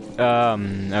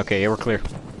 Okay, yeah, we're clear.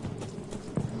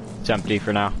 It's empty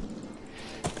for now.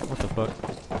 What the fuck?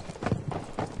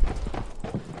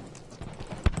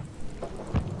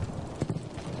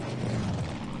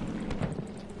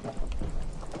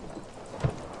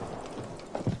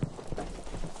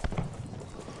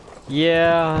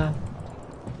 Yeah.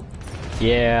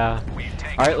 Yeah.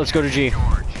 Alright, let's go to G.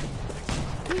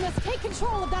 We must take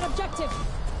control of that objective.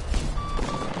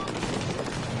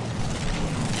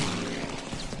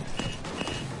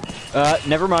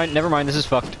 Never mind, this is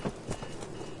fucked.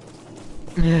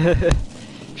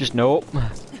 Just nope.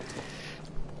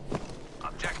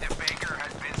 Objective Baker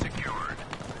has been secured.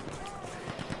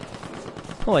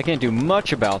 Well, I can't do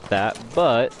much about that,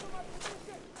 but...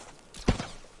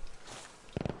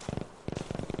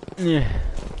 Yeah.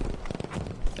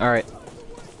 Alright.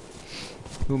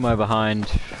 Who am I behind?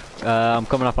 I'm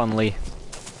coming up on Lee.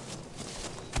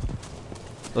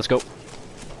 Let's go.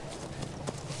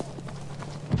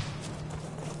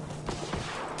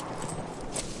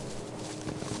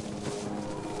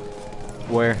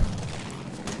 Where?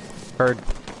 Heard.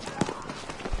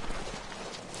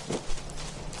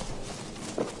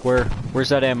 Where's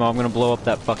that ammo? I'm gonna blow up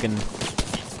that fucking...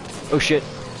 Oh shit.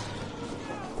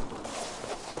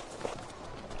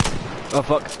 Oh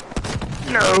fuck.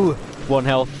 No! 1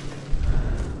 health.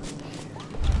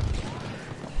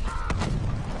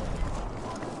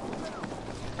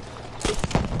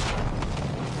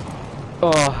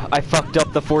 Oh, I fucked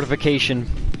up the fortification.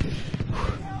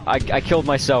 I killed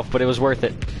myself, but it was worth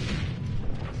it.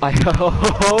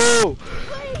 Oh,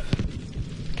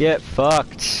 get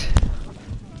fucked.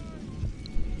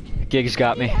 Gig's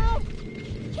got me.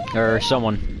 Or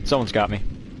someone's got me.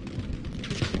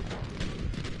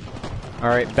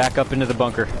 Alright, back up into the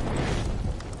bunker.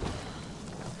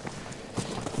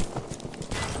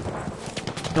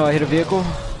 Oh, I hit a vehicle.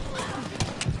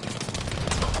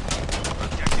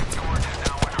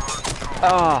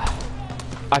 Ah,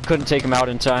 I couldn't take him out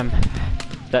in time.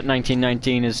 That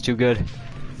 1919 is too good.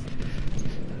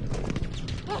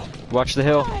 Watch the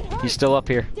hill. He's still up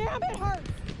here. Damn, it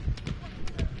hurts.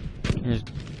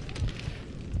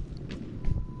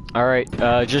 Alright,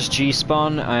 just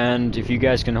G-spawn, and if you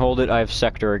guys can hold it, I have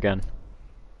sector again.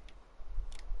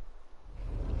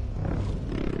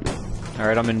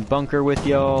 Alright, I'm in bunker with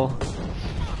y'all.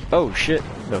 Oh shit,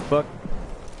 the fuck?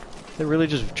 They really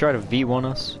just try to V1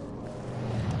 us?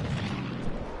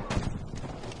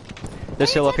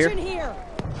 This hill up here?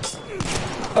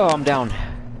 Oh, I'm down.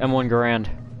 M1 Garand.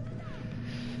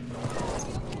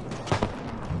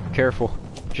 Careful.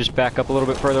 Just back up a little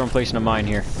bit further. I'm placing a mine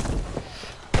here.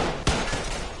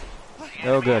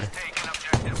 Oh, good.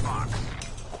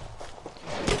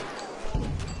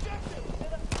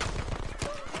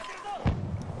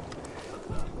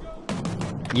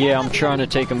 Yeah, I'm trying to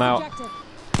take him out.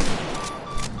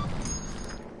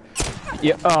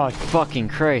 Yeah, oh, fucking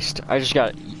Christ. I just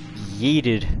got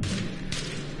yeeted.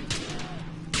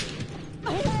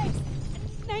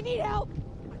 I need help.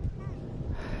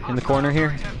 In the corner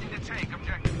here.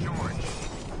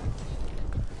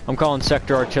 I'm calling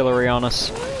sector artillery on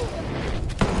us.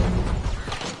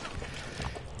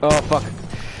 Oh, fuck.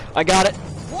 I got it.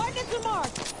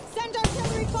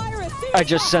 I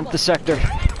just sent the sector.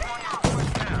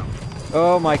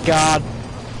 Oh my god.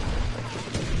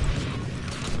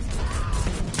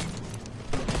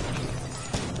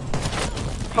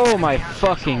 Oh my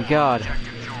fucking god.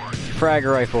 Frag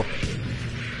rifle.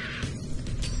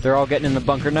 They're all getting in the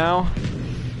bunker now.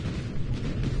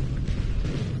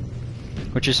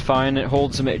 Which is fine, it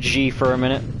holds them at G for a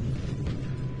minute.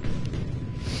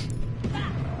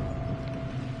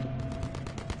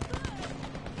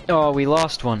 Oh, we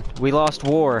lost one. We lost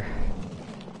war.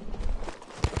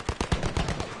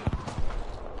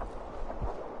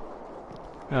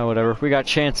 Oh, whatever. We got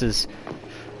chances.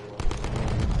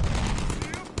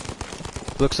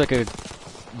 Looks like a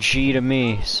G to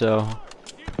me, so...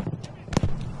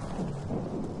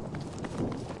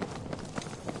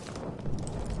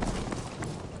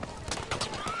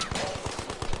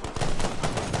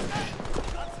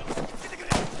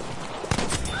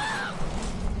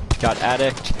 Got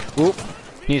addict. Whoop.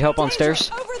 Need help on stairs?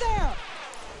 Over there.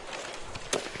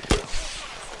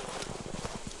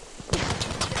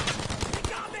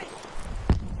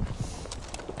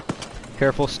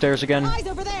 Careful, stairs again. Eyes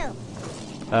over there.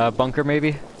 Bunker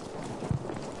maybe?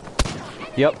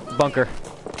 Yep, bunker.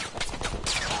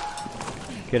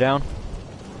 Get down.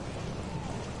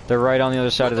 They're right on the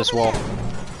other side of this wall.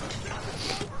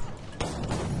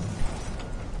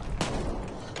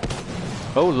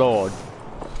 Oh lord.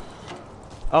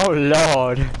 Oh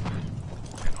lord.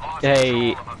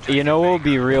 Hey, you know what would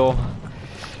be real?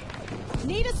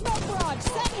 Need a smoke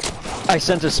barrage. I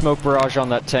sent a smoke barrage on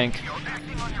that tank.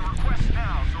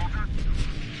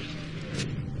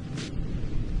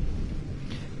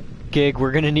 Gig,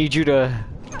 we're gonna need you to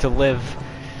live.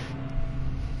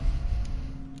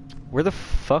 Where the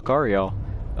fuck are y'all?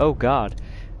 Oh god.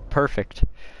 Perfect.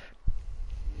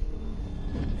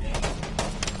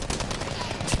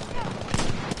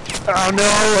 Oh no,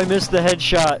 I missed the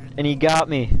headshot, and he got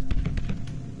me.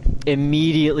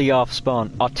 Immediately off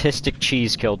spawn. Autistic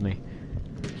cheese killed me.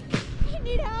 I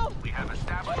need help. We have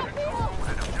established control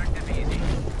and objective easy.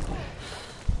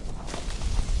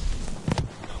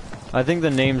 I think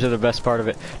the names are the best part of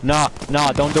it. Nah,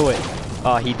 don't do it.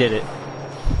 Ah, he did it.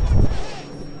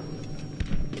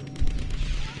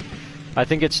 I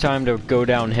think it's time to go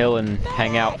downhill and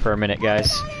hang out for a minute,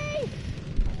 guys.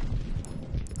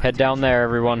 Head down there,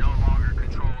 everyone. No longer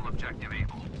control objective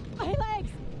able. My legs.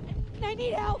 I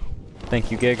need help. Thank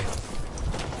you, Gig.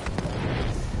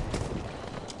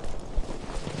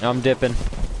 I'm dipping.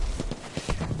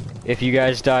 If you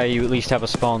guys die, you at least have a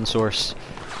spawn source.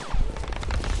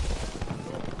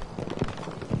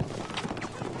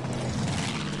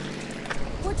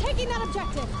 We're taking that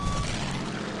objective.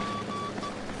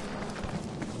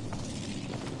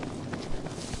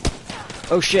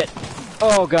 Oh shit!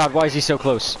 Oh god, why is he so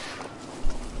close?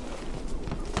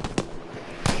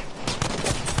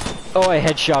 Oh, I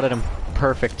headshotted him.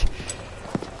 Perfect.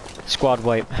 Squad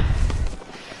wipe.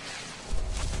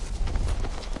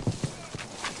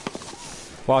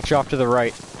 Watch off to the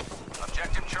right.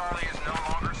 Objective Charlie is no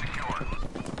longer secure.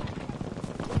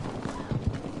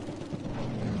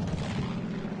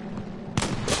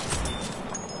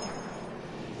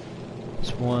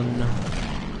 This one.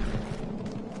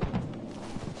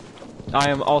 I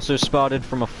am also spotted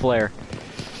from a flare.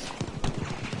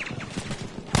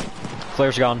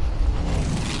 Flare's gone.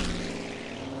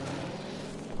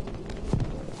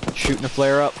 Shooting a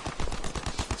flare up. The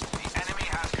enemy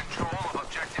has control of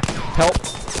objective door. Help!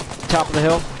 Top of the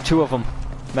hill. 2 of them.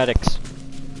 Medics.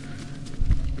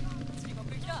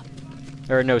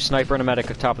 Or no, sniper and a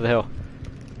medic at top of the hill.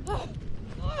 Ah,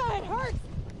 it hurts!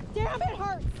 Damn, it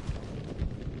hurts!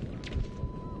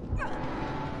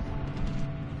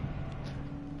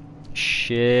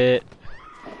 Shit.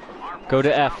 Go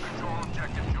to F. Control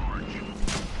objective George.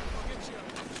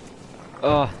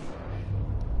 Ugh.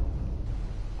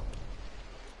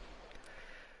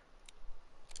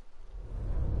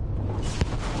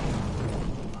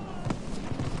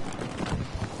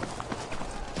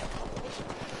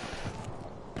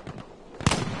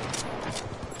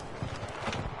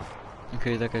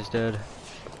 Okay, that guy's dead.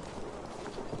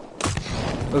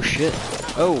 Oh shit.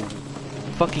 Oh.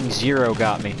 Fucking Zero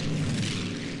got me.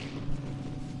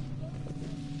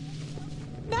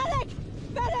 Medic!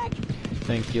 Medic!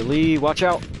 Thank you, Lee. Watch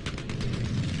out.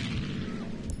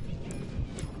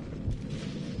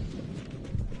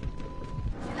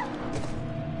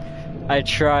 I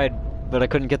tried, but I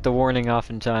couldn't get the warning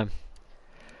off in time.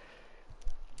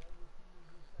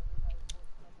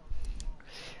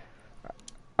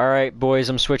 Alright, boys,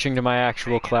 I'm switching to my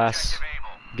actual class.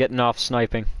 Getting off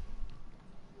sniping.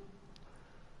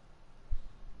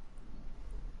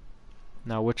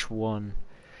 Now, which one?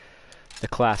 The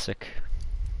classic.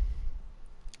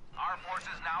 Our forces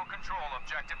now control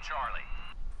objective Charlie.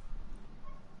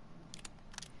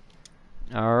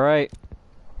 Alright.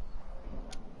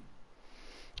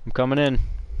 I'm coming in.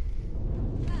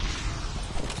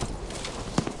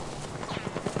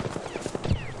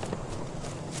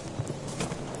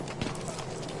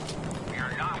 We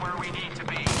are not where we need to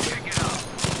be. Pick it up.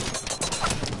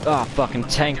 Ah, fucking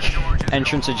tank. George is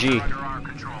Entrance no of longer G. under our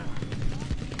control.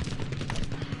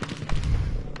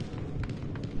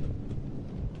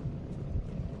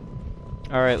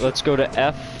 Alright, let's go to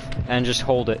F and just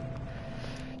hold it.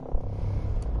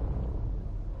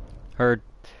 Heard.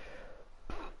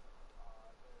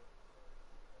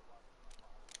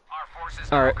 Our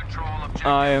forces Alright. now control objective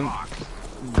I am box.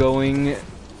 going...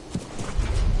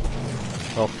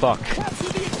 Oh, fuck. Capture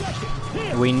the objective!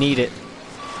 Here! We need it.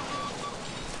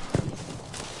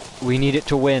 We need it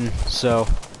to win, so...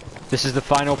 This is the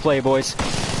final play, boys.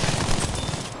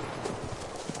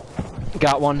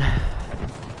 Got one.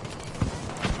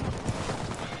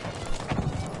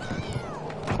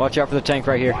 Watch out for the tank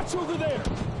right here. Watch over there!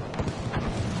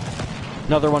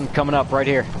 Another one coming up right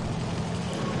here.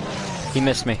 He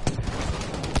missed me.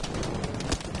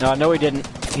 No, he didn't.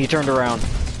 He turned around.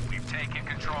 We've taken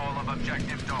control of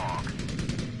objective dog.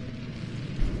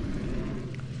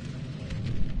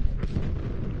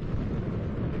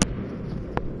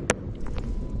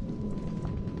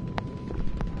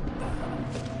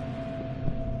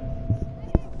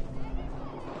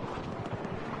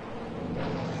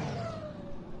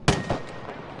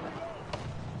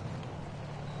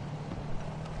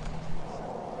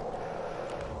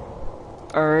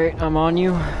 Alright, I'm on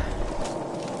you.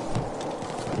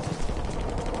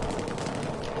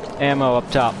 Ammo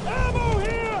up top. Ammo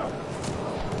here!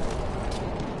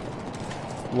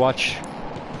 Watch.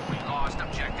 We lost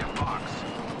objective box.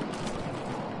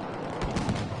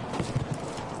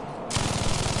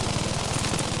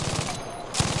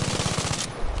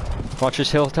 Watch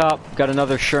this hilltop. Got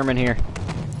another Sherman here.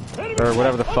 Enemy Or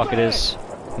whatever the up fuck it ahead. is.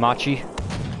 Machi.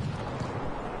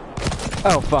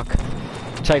 Oh, fuck.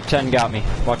 Type 10 got me.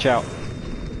 Watch out.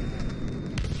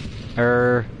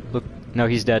 Look. No,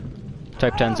 he's dead.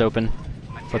 Type 10's open.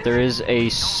 But there is a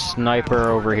sniper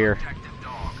over here. Objective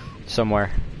dog.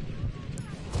 Somewhere.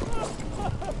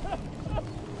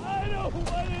 I don't want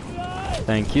to die!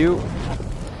 Thank you.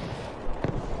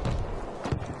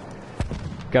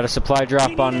 Got a supply drop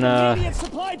We need on, an immediate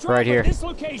supply drop right here. at this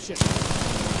location.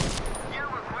 Your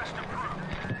request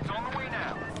approved. It's on the way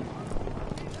now.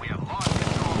 We have lost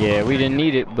control. Yeah, we didn't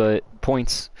need it, but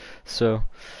points. So,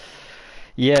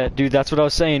 yeah, dude, that's what I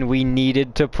was saying. We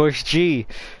needed to push G.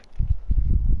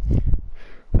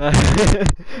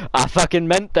 I fucking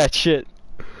meant that shit.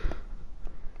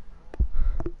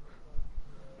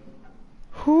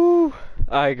 Whew.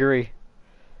 I agree.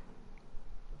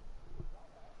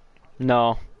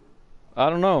 No. I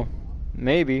don't know.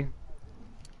 Maybe.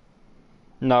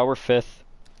 No, we're 5th.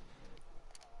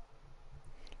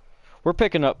 We're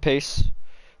picking up pace.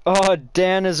 Oh,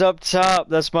 Dan is up top.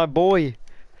 That's my boy.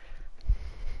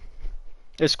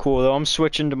 It's cool though. I'm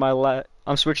switching to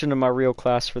my real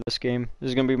class for this game. This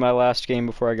is gonna be my last game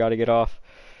before I gotta get off.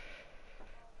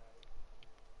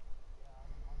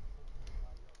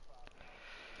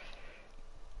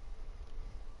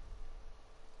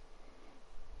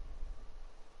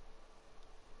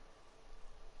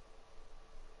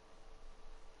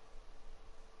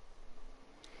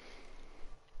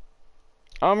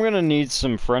 I'm gonna need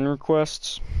some friend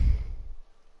requests.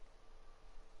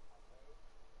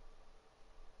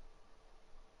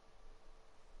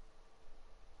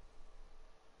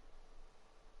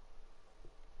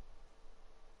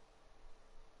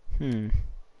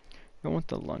 I want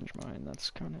the lunge mine. That's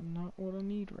kind of not what I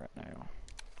need right now.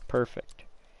 Perfect.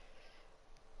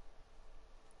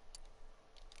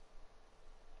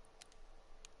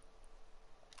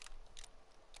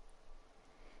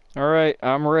 Alright,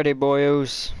 I'm ready,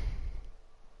 boyos.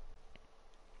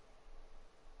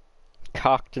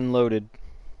 Cocked and loaded.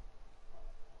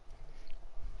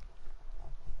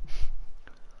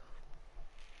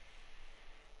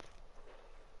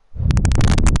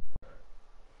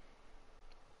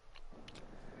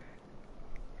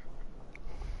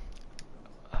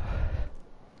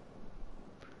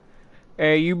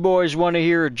 Hey, you boys want to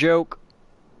hear a joke?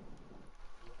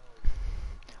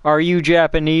 Are you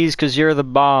Japanese? 'Cause you're the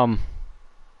bomb.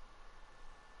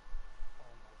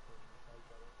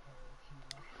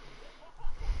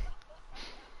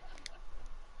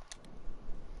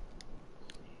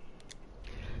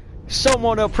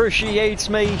 Someone appreciates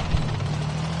me.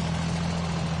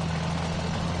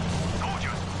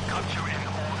 Soldiers, capture and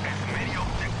hold as many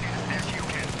objectives as you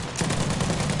can.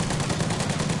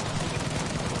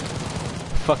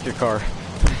 Fuck your car.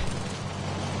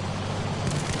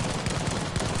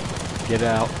 Get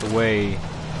out the way.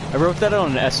 I wrote that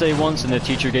on an essay once and the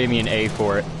teacher gave me an A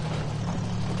for it.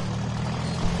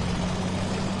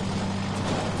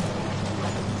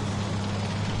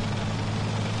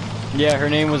 Yeah, her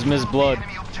name was Ms. Blood.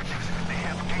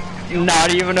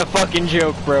 Not even a fucking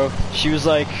joke, bro. She was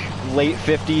like late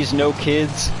 50s, no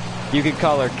kids. You could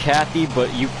call her Kathy,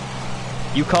 but you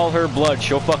call her Blood,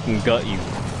 she'll fucking gut you.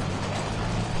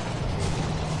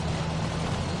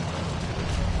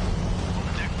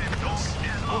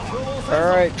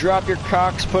 Alright, drop your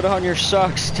cocks, put on your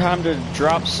socks. Time to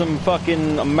drop some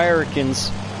fucking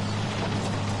Americans.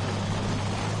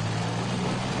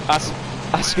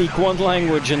 I speak one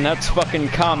language, and that's fucking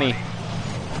Kami.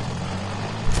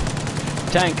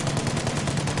 Tank.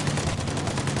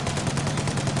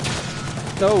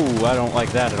 No, I don't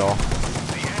like that at all.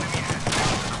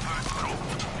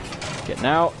 Getting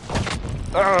out.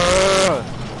 Urgh.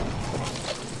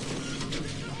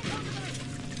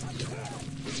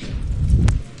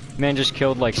 Man just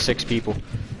killed like 6 people.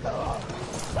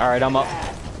 Alright, I'm up.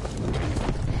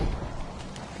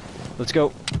 Let's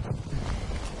go.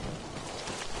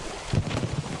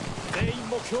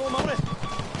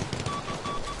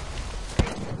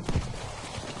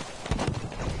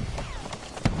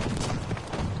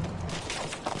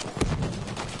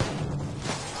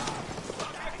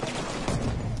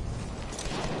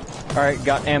 Alright,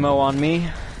 got ammo on me.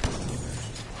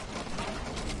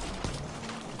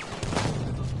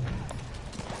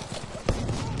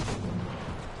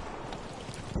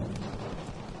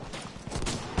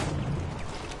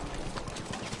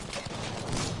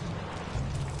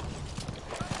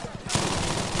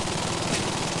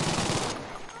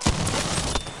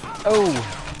 Oh!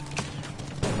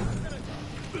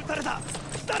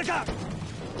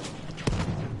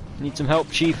 Need some help,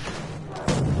 Chief.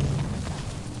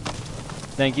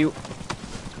 Thank you.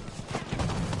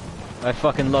 I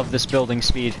fucking love this building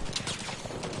speed.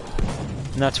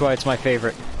 And that's why it's my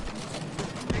favorite.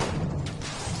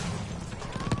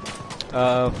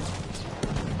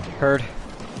 Heard.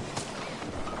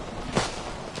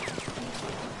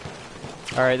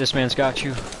 Alright, this man's got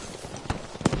you.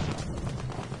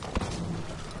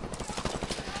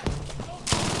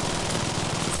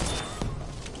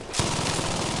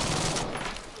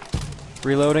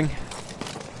 Reloading.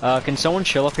 Can someone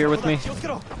chill up here with me?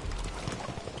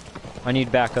 I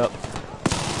need backup.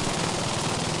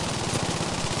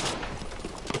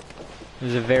 This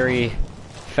is a very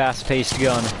fast-paced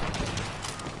gun.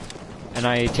 And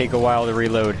I take a while to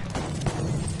reload.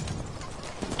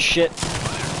 Shit.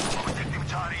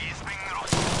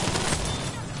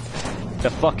 The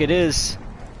fuck it is.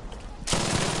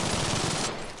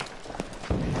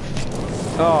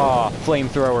 Oh,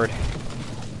 flamethrower.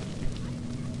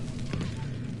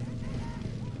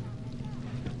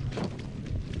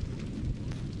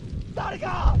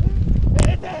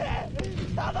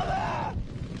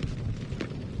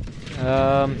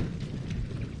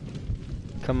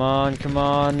 Come on, come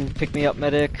on. Pick me up,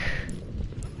 medic.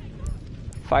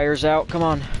 Fire's out, come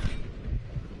on.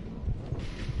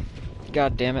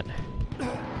 God damn it.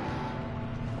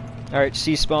 Alright,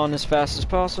 C-spawn as fast as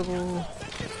possible.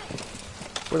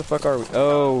 Where the fuck are we?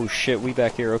 Oh shit, we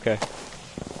back here, okay.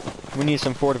 We need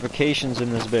some fortifications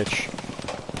in this bitch.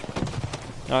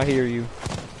 I hear you.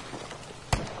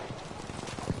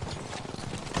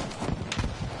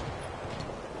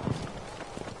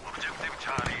 Objective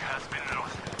Charlie has been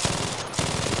lost.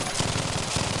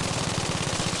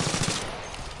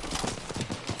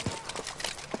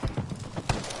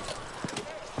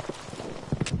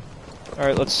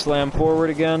 Alright, let's slam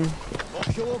forward again.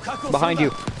 Behind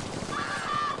you.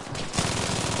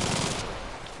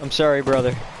 I'm sorry,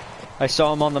 brother. I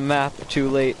saw him on the map too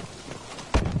late.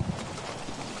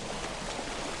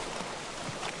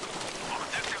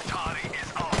 Objective Charlie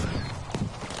is ours.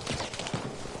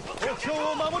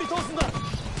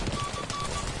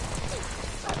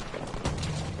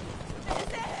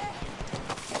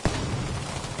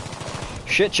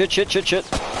 Shit, shit, shit, shit, shit.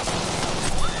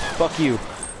 Fuck you.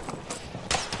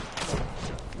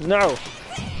 No!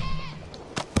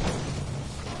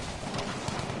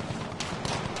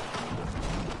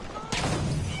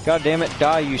 God damn it,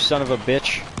 die, you son of a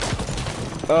bitch.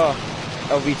 Oh,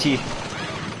 LVT.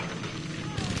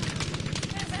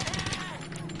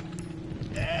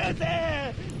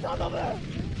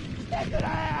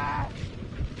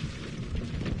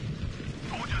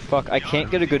 Fuck, I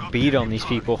can't get a good beat on these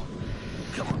people.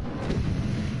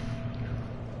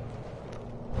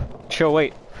 Chill,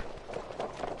 wait.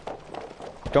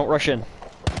 Don't rush in.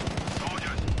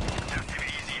 Soldiers, objective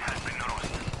easy has been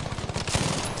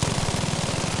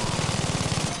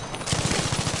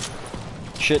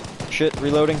lost. Shit, shit,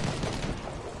 reloading.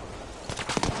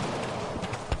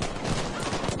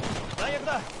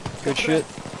 Good shit.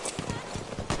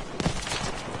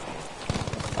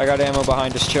 I got ammo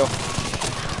behind us, chill.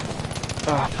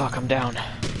 Ah, oh, fuck, I'm down.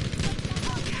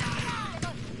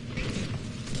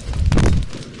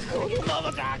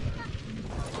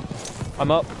 I'm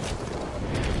up.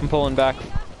 I'm pulling back.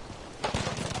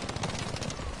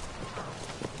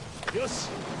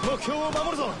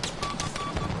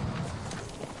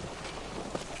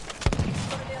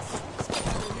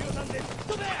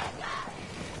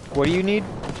 What do you need?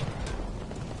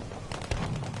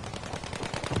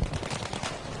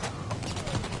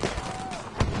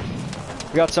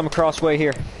 We got some crossway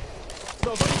here.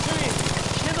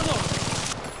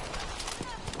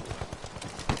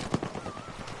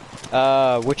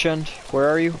 Which end? Where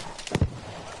are you?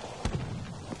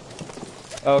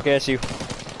 Oh, okay, I see you.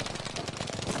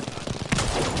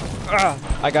 Ah!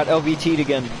 I got LVT'd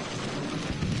again.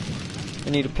 I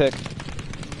need a pick.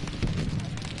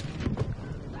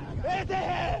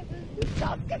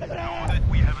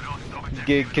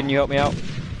 Gig, can you help me out?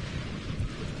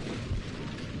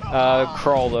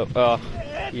 Crawl though.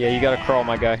 Yeah, you gotta crawl,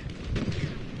 my guy.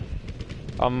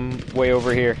 I'm way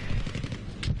over here.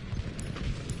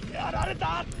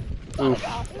 Oof.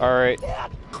 Alright.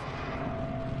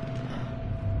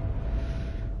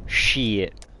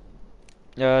 Shit.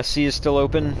 C is still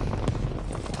open.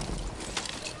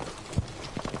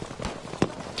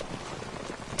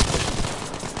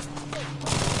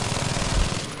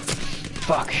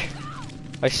 Fuck.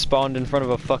 I spawned in front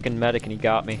of a fucking medic and he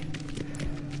got me.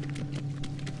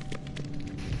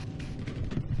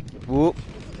 Whoop.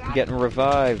 Getting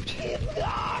revived.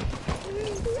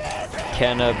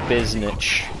 Kenna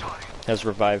Biznich has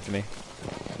revived me.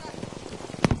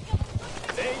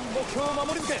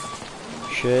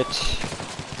 Shit.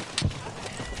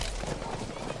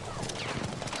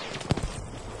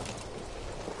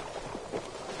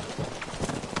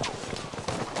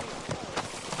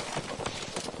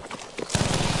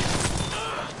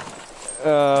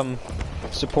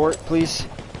 Support, please.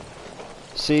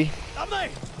 See?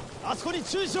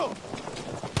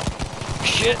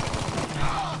 Shit.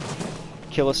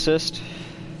 Kill assist.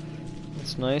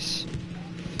 That's nice.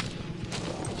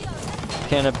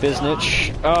 Kenna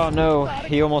Biznich. Oh no,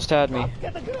 he almost had me.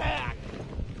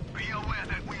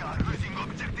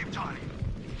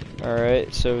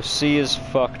 Alright, so C is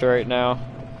fucked right now.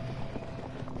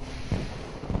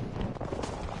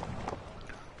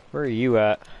 Where are you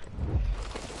at?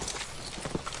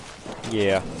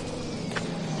 Yeah.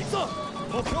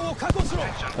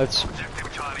 Let's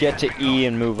get to E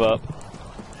and move up.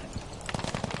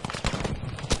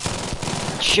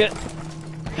 Shit!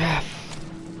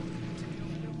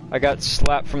 I got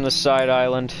slapped from the side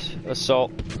island.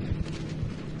 Assault. We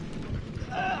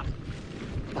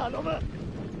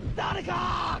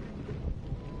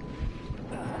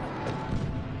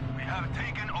have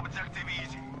taken objective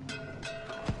easy.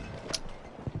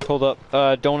 Hold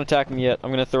up. Don't attack me yet.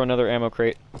 I'm gonna throw another ammo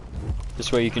crate.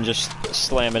 This way you can just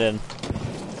slam it in.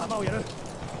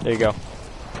 There you go.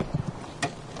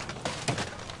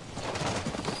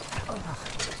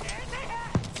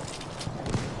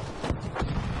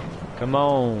 Come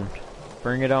on.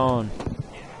 Bring it on.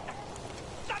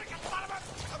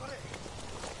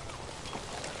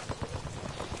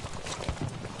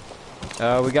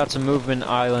 We got some movement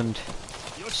island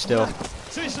still.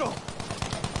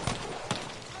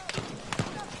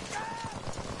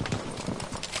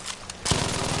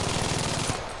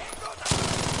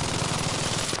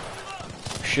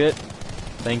 Shit.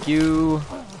 Thank you.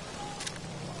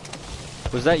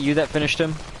 Was that you that finished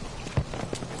him?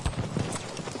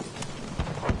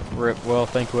 Rip. Well,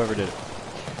 thank whoever did it.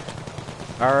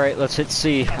 Alright, let's hit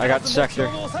C. I got sector.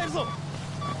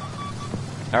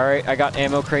 Alright, I got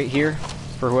ammo crate here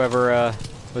for whoever,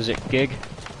 was it Gig?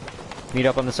 Meet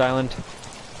up on this island.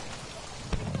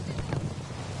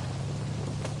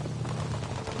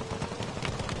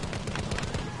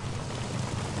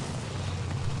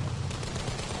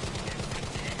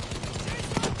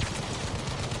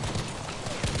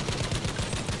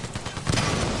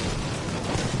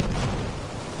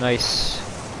 Nice.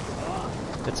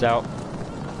 It's out.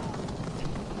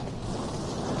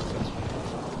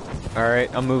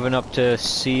 Alright, I'm moving up to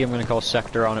C. I'm gonna call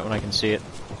sector on it when I can see it.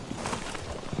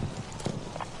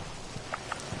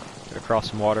 Gotta cross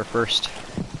some water first.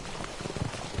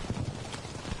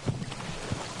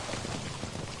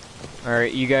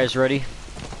 Alright, you guys ready?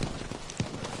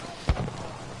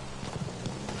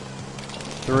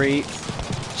 3,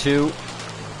 2,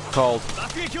 called.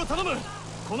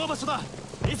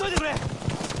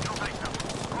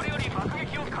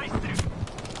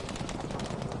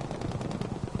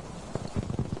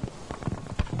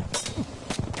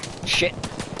 Shit.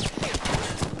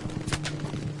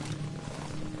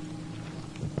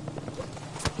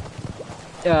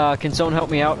 Can someone help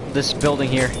me out? This building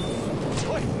here.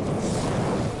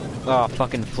 Oh,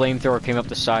 fucking flamethrower came up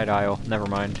the side aisle. Never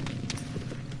mind.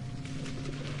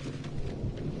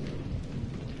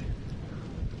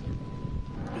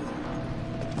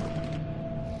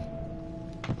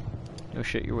 Oh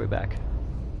shit, you're way back.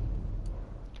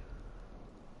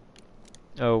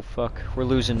 Oh fuck, we're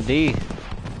losing D.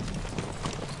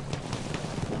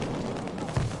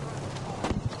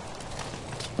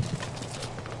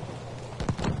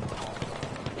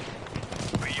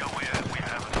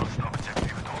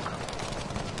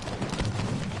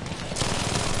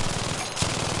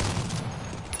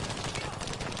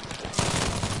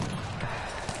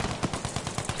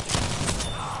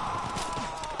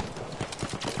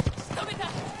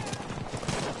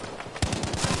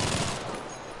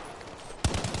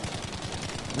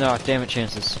 No, damn it,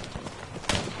 chances.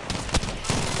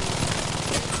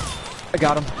 I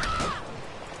got him.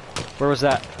 Where was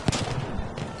that?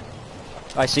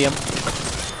 I see him.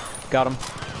 Got him.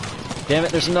 Damn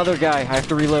it, there's another guy. I have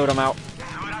to reload. I'm out.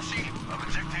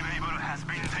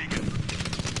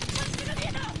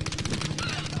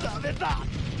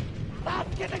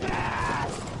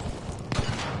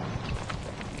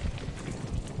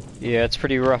 Yeah, it's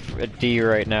pretty rough at D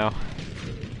right now.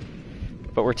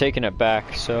 But we're taking it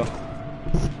back, so...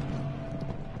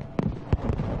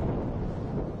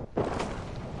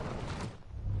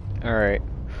 Alright.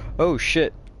 Oh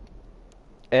shit.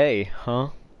 A,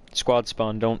 huh? Squad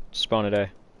spawn, don't spawn at A.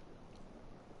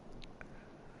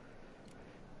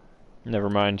 Never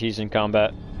mind, he's in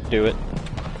combat. Do it.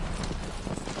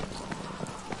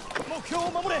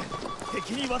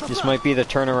 This might be the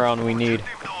turnaround we need.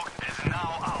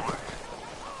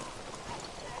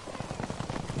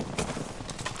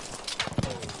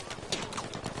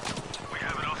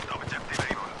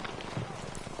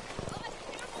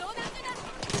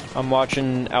 I'm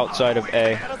watching outside of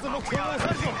A.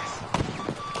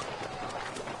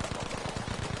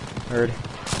 Heard.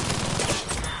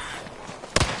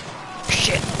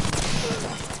 Shit!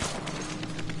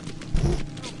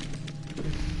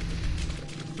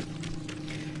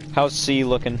 How's C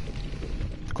looking?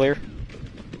 Clear?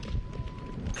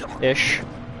 Ish.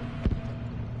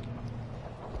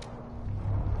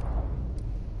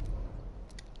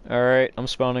 Alright, I'm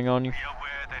spawning on you.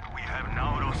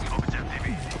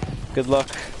 Good luck.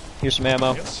 Here's some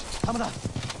ammo.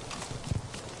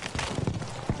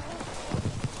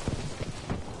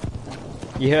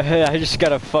 Yeah, I just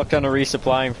got a fuck ton of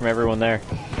resupplying from everyone there.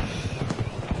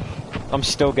 I'm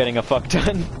still getting a fuck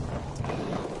ton.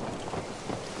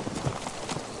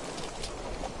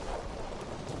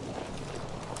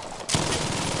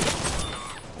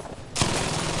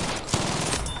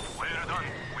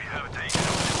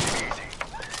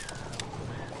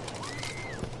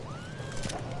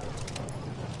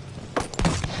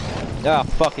 Ah,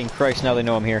 fucking Christ, now they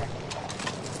know I'm here.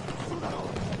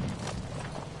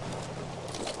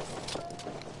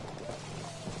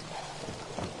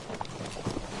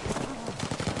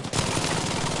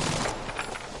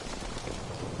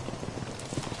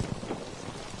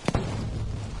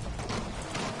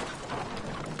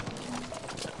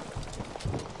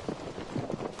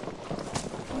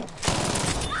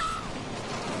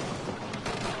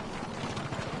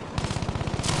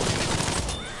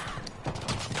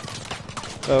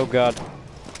 Oh god.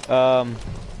 I'm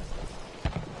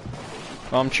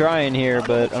trying here,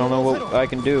 but I don't know what I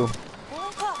can do.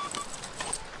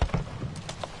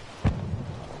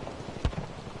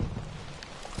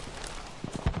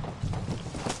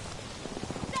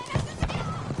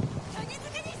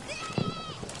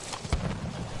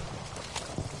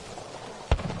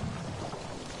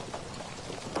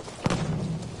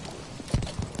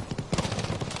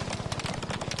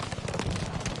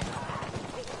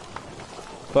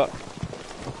 Fuck.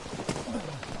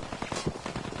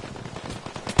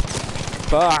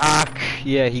 Fuck!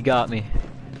 Yeah, he got me.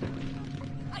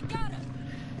 I got him.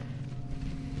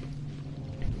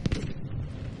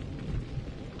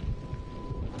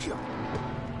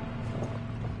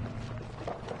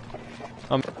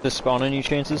 I'm to spawn any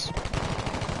chances?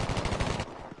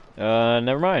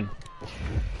 Never mind.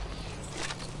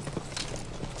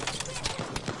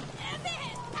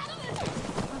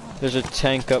 There's a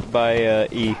tank up by,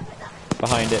 E.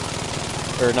 Behind it.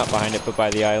 Or not behind it, but by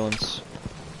the islands.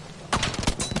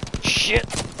 Shit!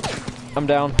 I'm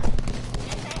down.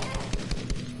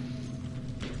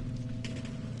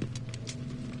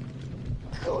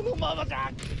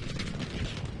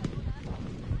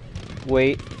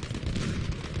 Wait.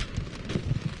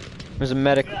 There's a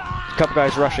medic. A couple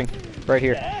guys rushing. Right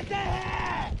here.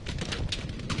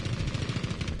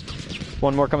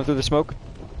 One more coming through the smoke.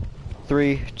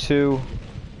 3, 2.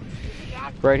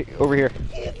 Right over here.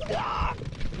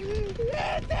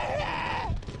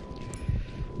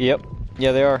 Yep.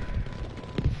 Yeah, they are.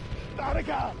 I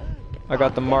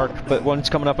got the mark, but one's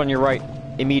coming up on your right.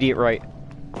 Immediate right.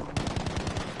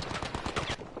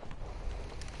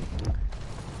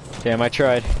 Damn, I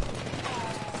tried.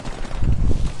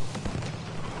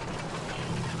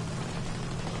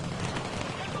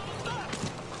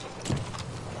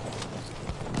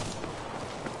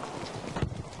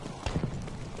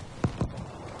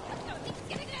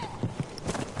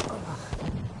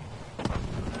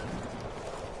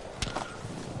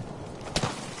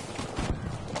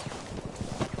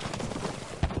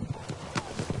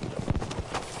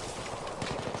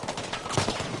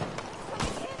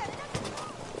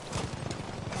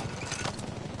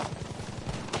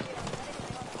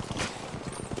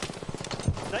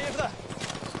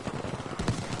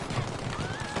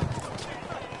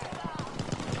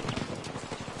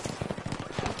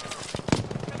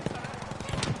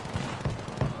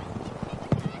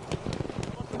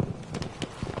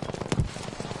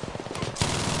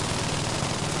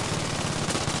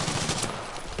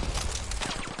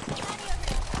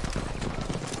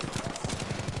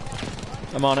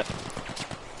 I'm on it.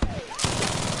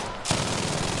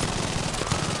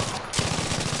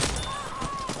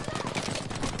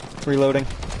 Reloading.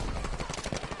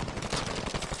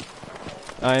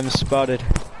 I am spotted.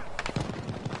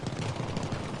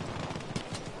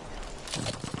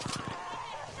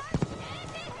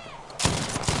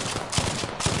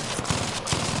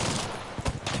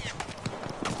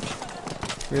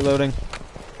 Reloading.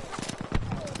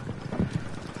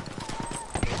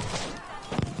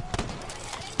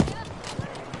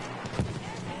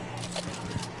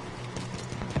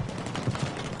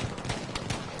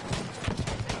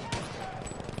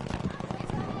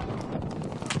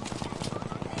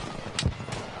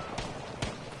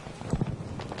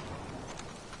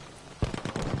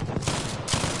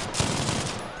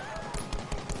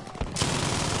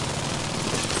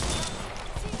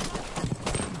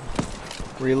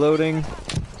 Reloading.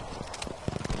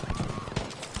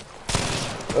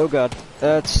 Oh god,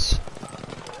 that's...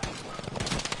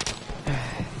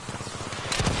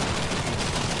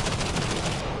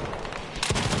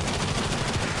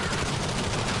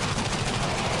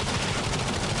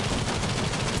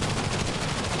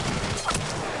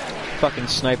 Fucking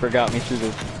sniper got me through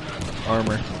the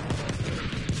armor.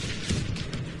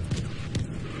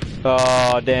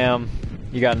 Oh damn,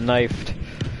 you got knifed.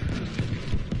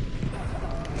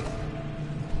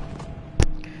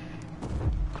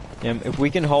 Yeah, if we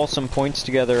can haul some points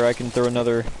together, I can throw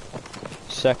another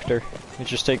sector. It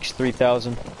just takes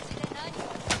 3,000.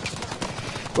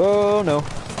 Whoa, no.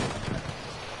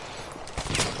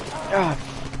 Ah,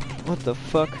 what the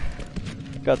fuck?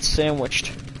 Got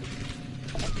sandwiched.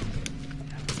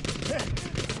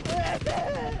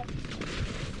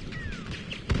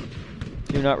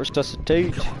 Do not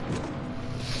resuscitate.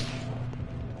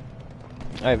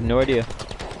 I have no idea.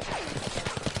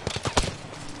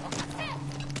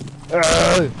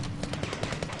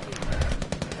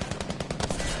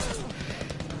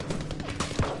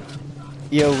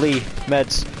 Yo, Lee,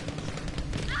 meds.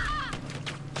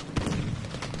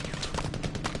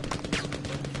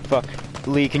 Fuck.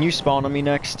 Lee, can you spawn on me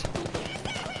next?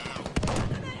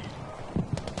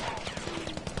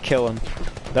 Kill him.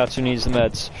 That's who needs the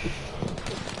meds.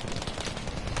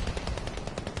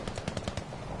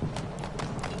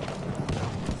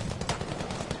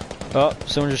 Oh,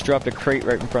 someone just dropped a crate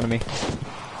right in front of me.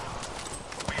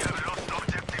 We have lost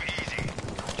objective easy.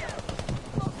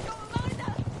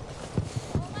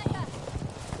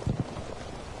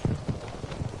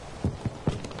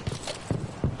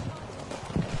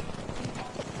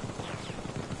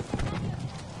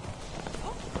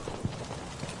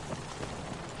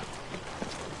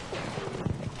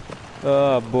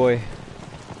 Oh boy.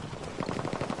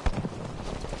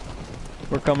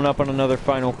 We're coming up on another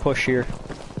final push here.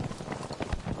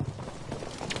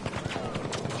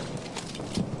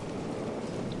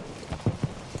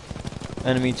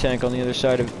 Enemy tank on the other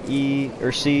side of E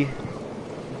or C.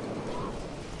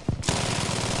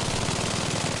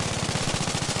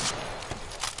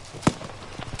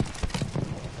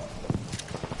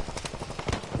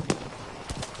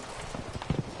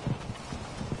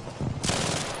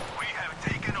 We have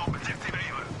taken objective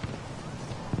Ava.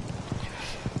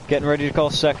 Getting ready to call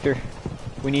sector.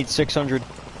 We need 600.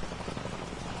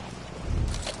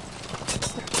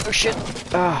 Oh shit!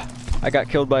 Ah, I got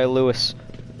killed by a Lewis.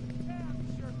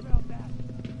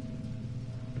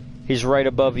 He's right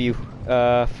above you.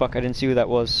 Fuck, I didn't see who that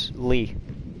was. Lee,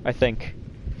 I think.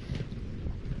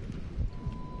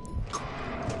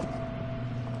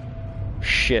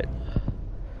 Shit.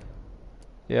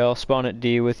 Yeah, I'll spawn at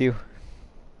D with you.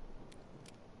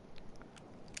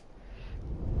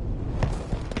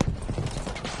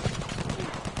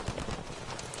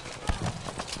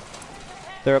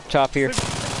 They're up top here.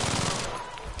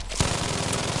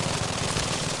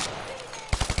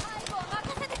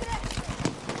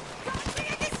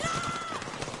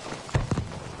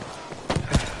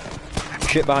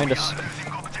 Shit behind us.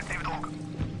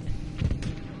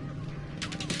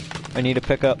 I need to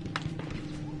pick up.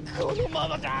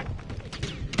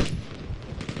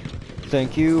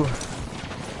 Thank you.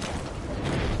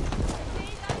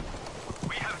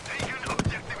 We have taken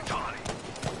objective Charlie.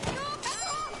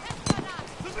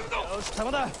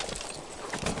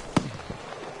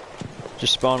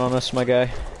 Just spawn on us, my guy,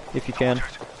 if you can.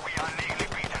 We are legally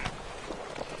beaten.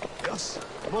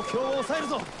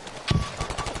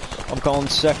 I'm calling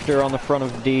sector on the front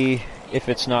of D if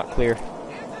it's not clear.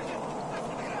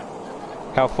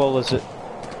 How full is it?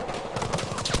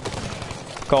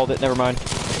 Called it, never mind.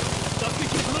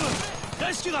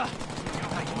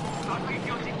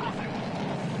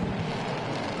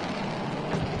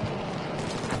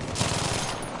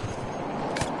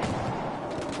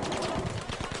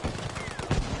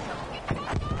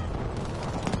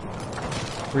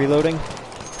 Reloading.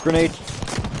 Grenade.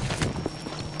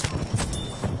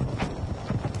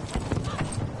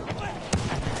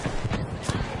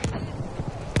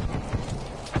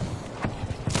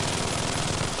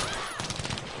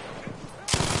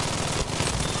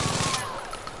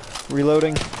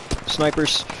 Reloading.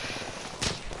 Snipers.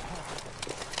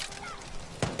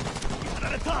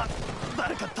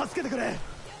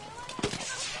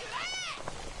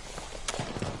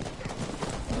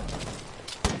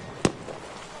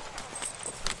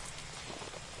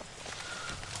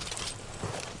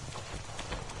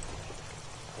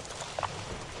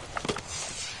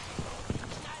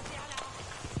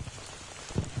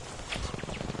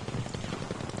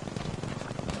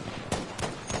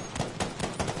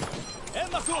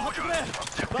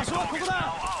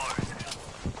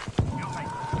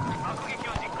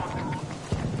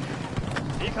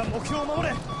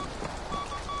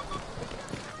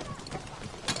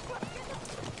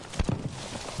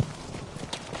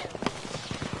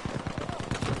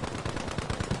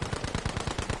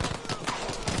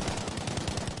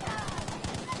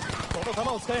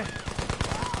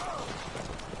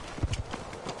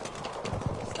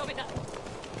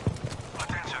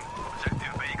 Attention,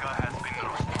 objective Baker has been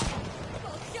lost.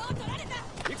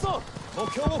 行くぞ。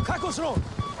目標を確保しろ。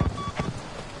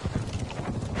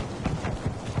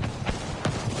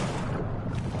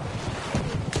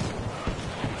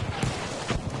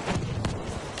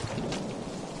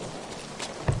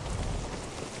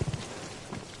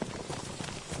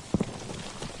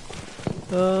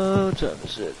What time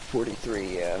is it?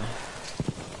 43, yeah.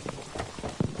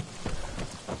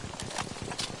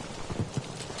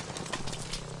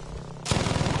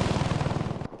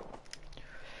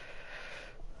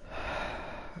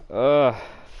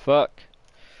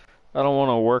 I don't want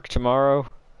to work tomorrow.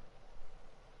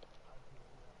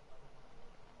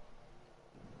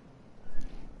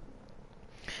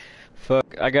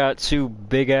 Fuck, I got 2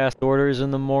 big ass orders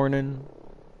in the morning.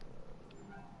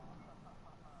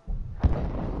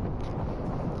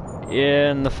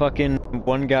 Yeah, and the fucking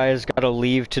one guy has got to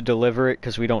leave to deliver it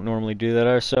because we don't normally do that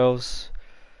ourselves.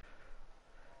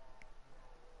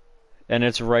 And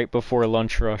it's right before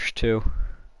lunch rush too.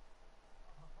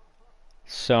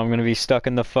 So I'm gonna be stuck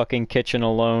in the fucking kitchen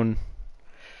alone.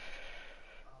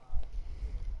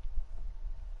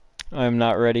 I'm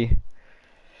not ready.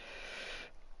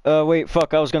 Wait,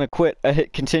 fuck, I was gonna quit. I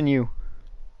hit continue.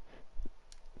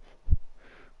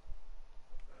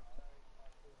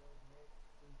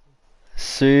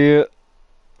 See ya.